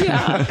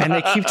 Yeah. And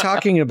they keep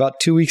talking about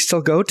 2 weeks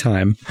till go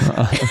time.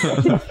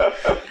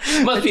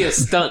 Must be a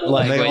stunt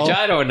language.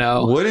 I don't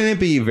know. Wouldn't it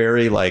be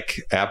very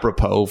like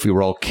apropos if we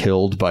were all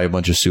killed by a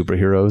bunch of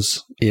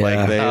superheroes Yeah.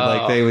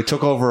 Like they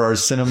took over our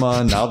cinema,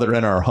 and now they're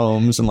in our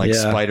homes, and like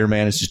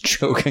Spider-Man is just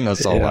choking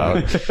us all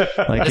out.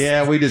 Like,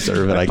 yeah, we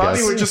deserve it, I guess.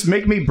 Bobby would just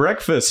make me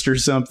breakfast or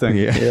something.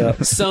 Yeah.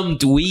 Some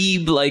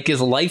dweeb, like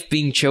his life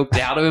being choked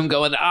out of him,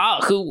 going,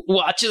 who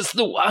watches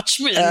The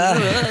Watchmen?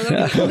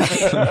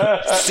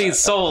 See his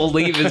soul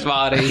leave his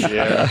body.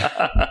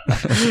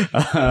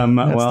 That's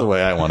the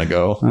way I want to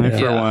go.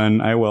 For one,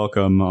 I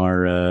welcome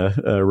our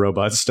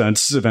robot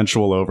stunts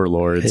eventual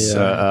overlords,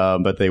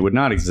 but they would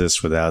not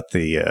exist without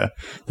the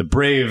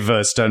brave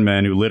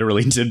stuntmen who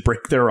literally did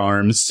break their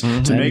arms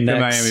to make the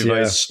Miami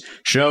Vice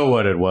show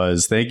what it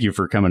was. Thank you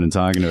for coming and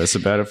talking to us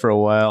about it for a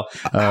while.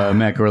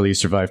 Matt Gorley, You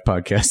Survived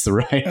podcast, The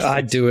Right.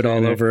 I'd do it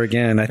all over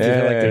again. I feel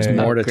like there's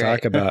more to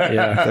talk about.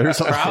 Yeah, there's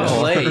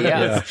probably.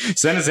 Yeah.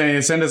 Send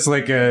us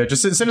like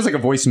a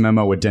voice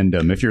memo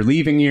addendum if you're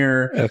leaving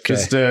here. Okay.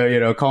 Just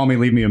call me,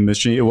 leave me a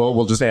machine.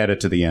 We'll just add it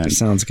to the end.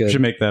 Sounds good.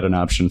 Should make that an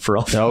option for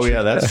all. Oh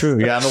yeah, that's true.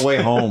 Yeah, on the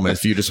way home,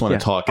 if you just want to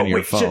talk into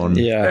your phone.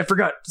 Shit. Yeah, I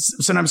forgot.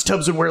 Sometimes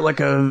Tubbs would wear like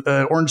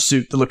a orange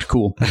suit that looked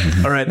cool.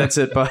 All right, that's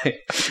it. Bye.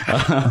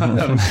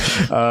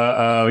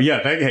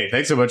 Hey,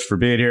 thanks so much for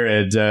being here.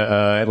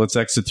 And let's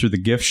exit through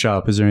the gift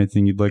shop. Is there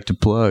anything you'd like to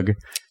plug?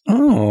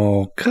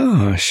 Oh,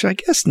 gosh. I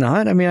guess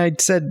not. I mean, I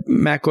said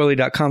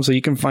mattgorley.com, so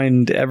you can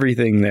find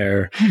everything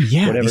there. Oh,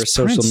 yeah. Whatever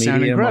social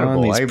media I'm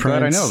on. I'm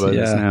glad I know about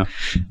this now.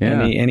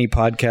 Yeah. Any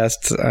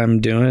podcasts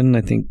I'm doing.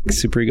 I think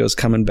Super Ego's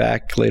coming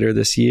back later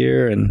this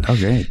year. And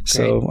great.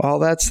 So all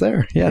that's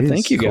there. Yeah,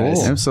 thank you guys.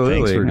 Cool. Absolutely.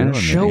 Thanks for doing a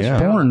show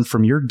born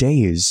from your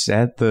days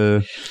at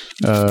the...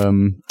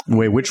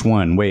 wait, which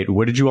one? Wait,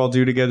 what did you all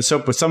do together?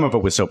 Some of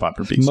it was Soap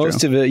Opera Bistro.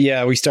 Most of it,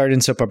 yeah. We started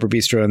in Soap Opera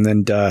Bistro, and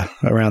then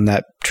around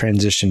that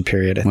transition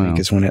period, I think,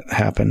 is when it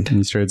happened. And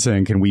you started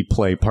saying, can we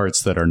play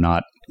parts that are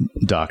not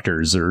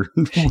doctors or...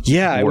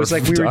 Yeah, it was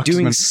like we were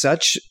doing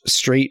such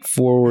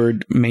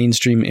straightforward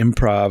mainstream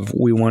improv.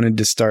 We wanted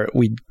to start...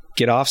 We'd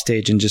get off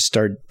stage and just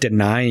start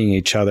denying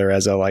each other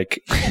as a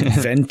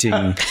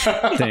venting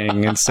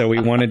thing. And so we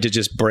wanted to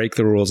just break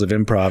the rules of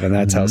improv, and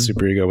that's how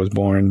Super Ego was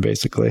born,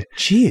 basically.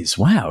 Jeez,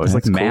 wow. It was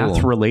that's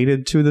math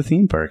related to the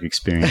theme park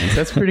experience.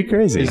 That's pretty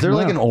crazy. Is there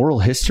an oral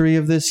history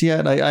of this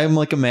yet? I'm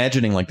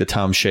imagining the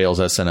Tom Shales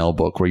SNL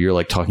book where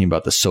you're talking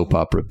about the Soap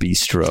Opera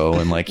Bistro,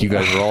 and you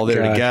guys were all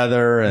there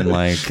together, and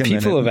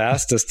people have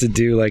asked us to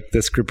do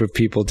this group of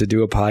people to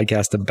do a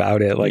podcast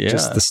about it,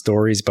 just the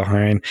stories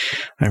behind.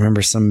 I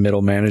remember some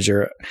middle manager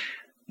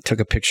took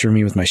a picture of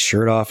me with my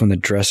shirt off in the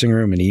dressing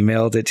room and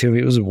emailed it to me.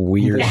 It was a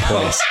weird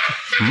place.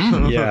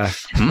 Yeah.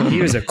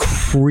 He was a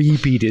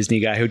creepy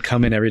Disney guy who'd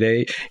come in every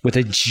day with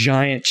a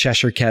giant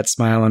Cheshire Cat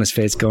smile on his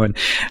face going,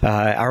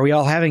 are we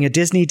all having a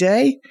Disney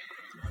day?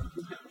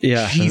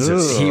 Yeah,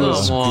 Jesus, he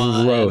was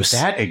gross.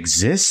 That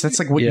exists. That's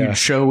what you'd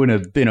show in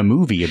a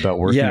movie about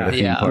working at a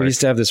theme park. We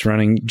used to have this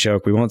running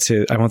joke. I won't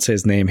say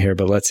his name here,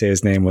 but let's say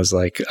his name was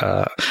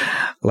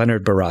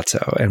Leonard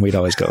Barazzo, and we'd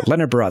always go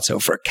Leonard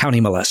Barazzo for county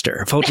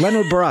molester. Vote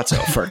Leonard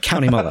Barazzo for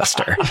county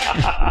molester.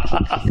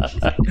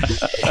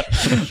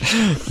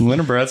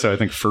 Leonard Barazzo, I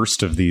think,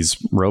 first of these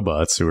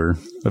robots who are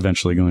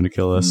eventually going to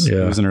kill us. Yeah.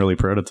 He was an early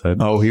prototype.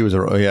 Oh, he was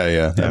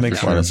that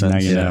makes a lot of sense. Now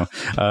you know.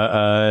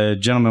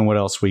 Gentlemen, what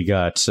else we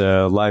got?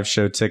 Live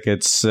show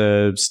tickets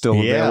still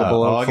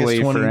available,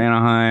 hopefully, for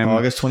Anaheim.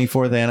 August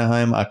 24th,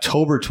 Anaheim.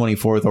 October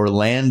 24th,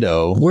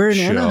 Orlando. Where in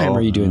Anaheim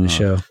are you doing the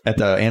show? At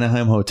the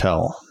Anaheim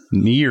Hotel.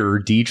 Near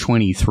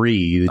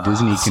D23, the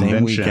Disney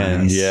convention.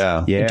 Weekend,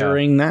 yeah.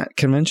 During that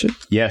convention?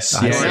 Yes.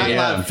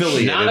 Not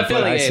affiliated. Not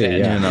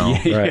affiliated.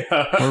 Right.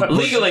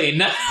 Legally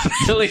not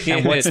affiliated.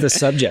 And what's the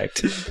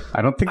subject?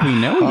 I don't think we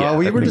know yet.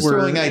 We were just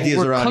throwing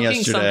ideas around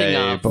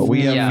yesterday, but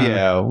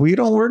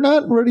we're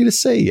not ready to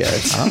say yet.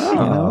 It's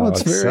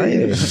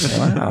very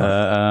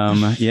wow.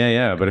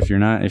 But if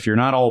you're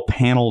not all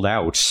paneled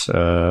out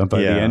by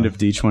the end of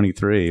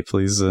D23,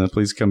 please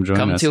come join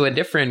us. Come to a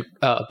different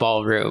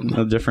ballroom.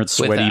 A different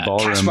sweaty ballroom.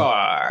 Cash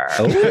bar.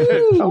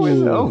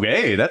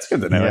 Hey, that's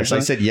good to know. Yes, I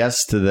said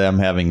yes to them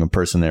having a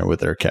person there with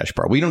their cash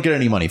bar. We don't get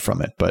any money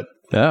from it, but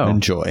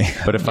enjoy.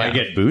 But if I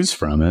get booze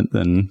from it,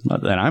 then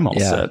I'm all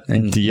set.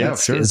 And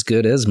it's as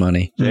good as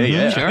money.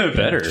 Sure.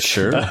 Better.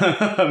 Sure.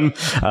 And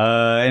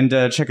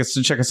check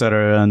us out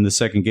on The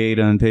Second Gate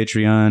on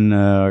Patreon,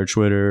 our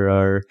Twitter,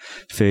 our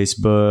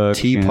Facebook,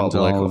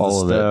 TeePublic,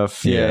 all of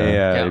stuff.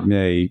 Yeah.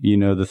 You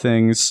know the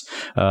things.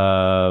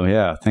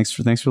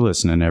 Thanks for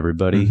listening,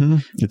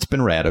 everybody. It's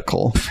been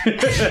radical.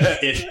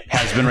 It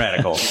has been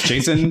radical.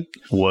 Jason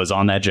was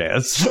on that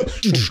jazz.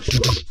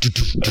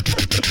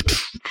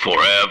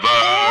 Forever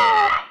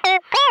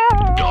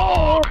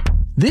Dog.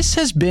 This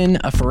has been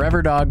a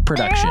Forever Dog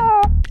production.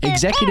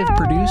 Executive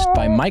produced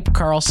by Mike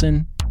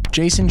Carlson,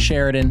 Jason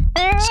Sheridan,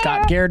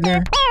 Scott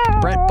Gardner,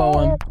 Brett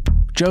Boehm,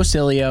 Joe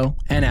Cilio,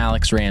 and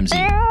Alex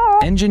Ramsey.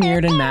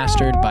 Engineered and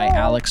mastered by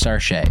Alex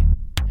Sarche.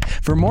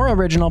 For more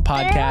original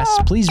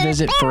podcasts, please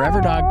visit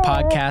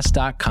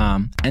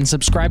foreverdogpodcast.com and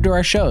subscribe to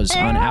our shows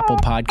on Apple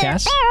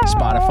Podcasts,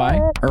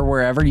 Spotify, or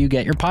wherever you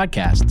get your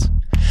podcasts.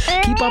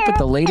 Keep up with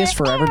the latest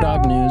Forever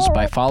Dog news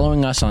by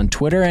following us on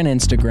Twitter and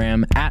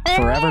Instagram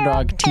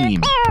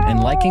 @ForeverDogTeam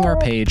and liking our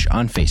page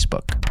on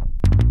Facebook.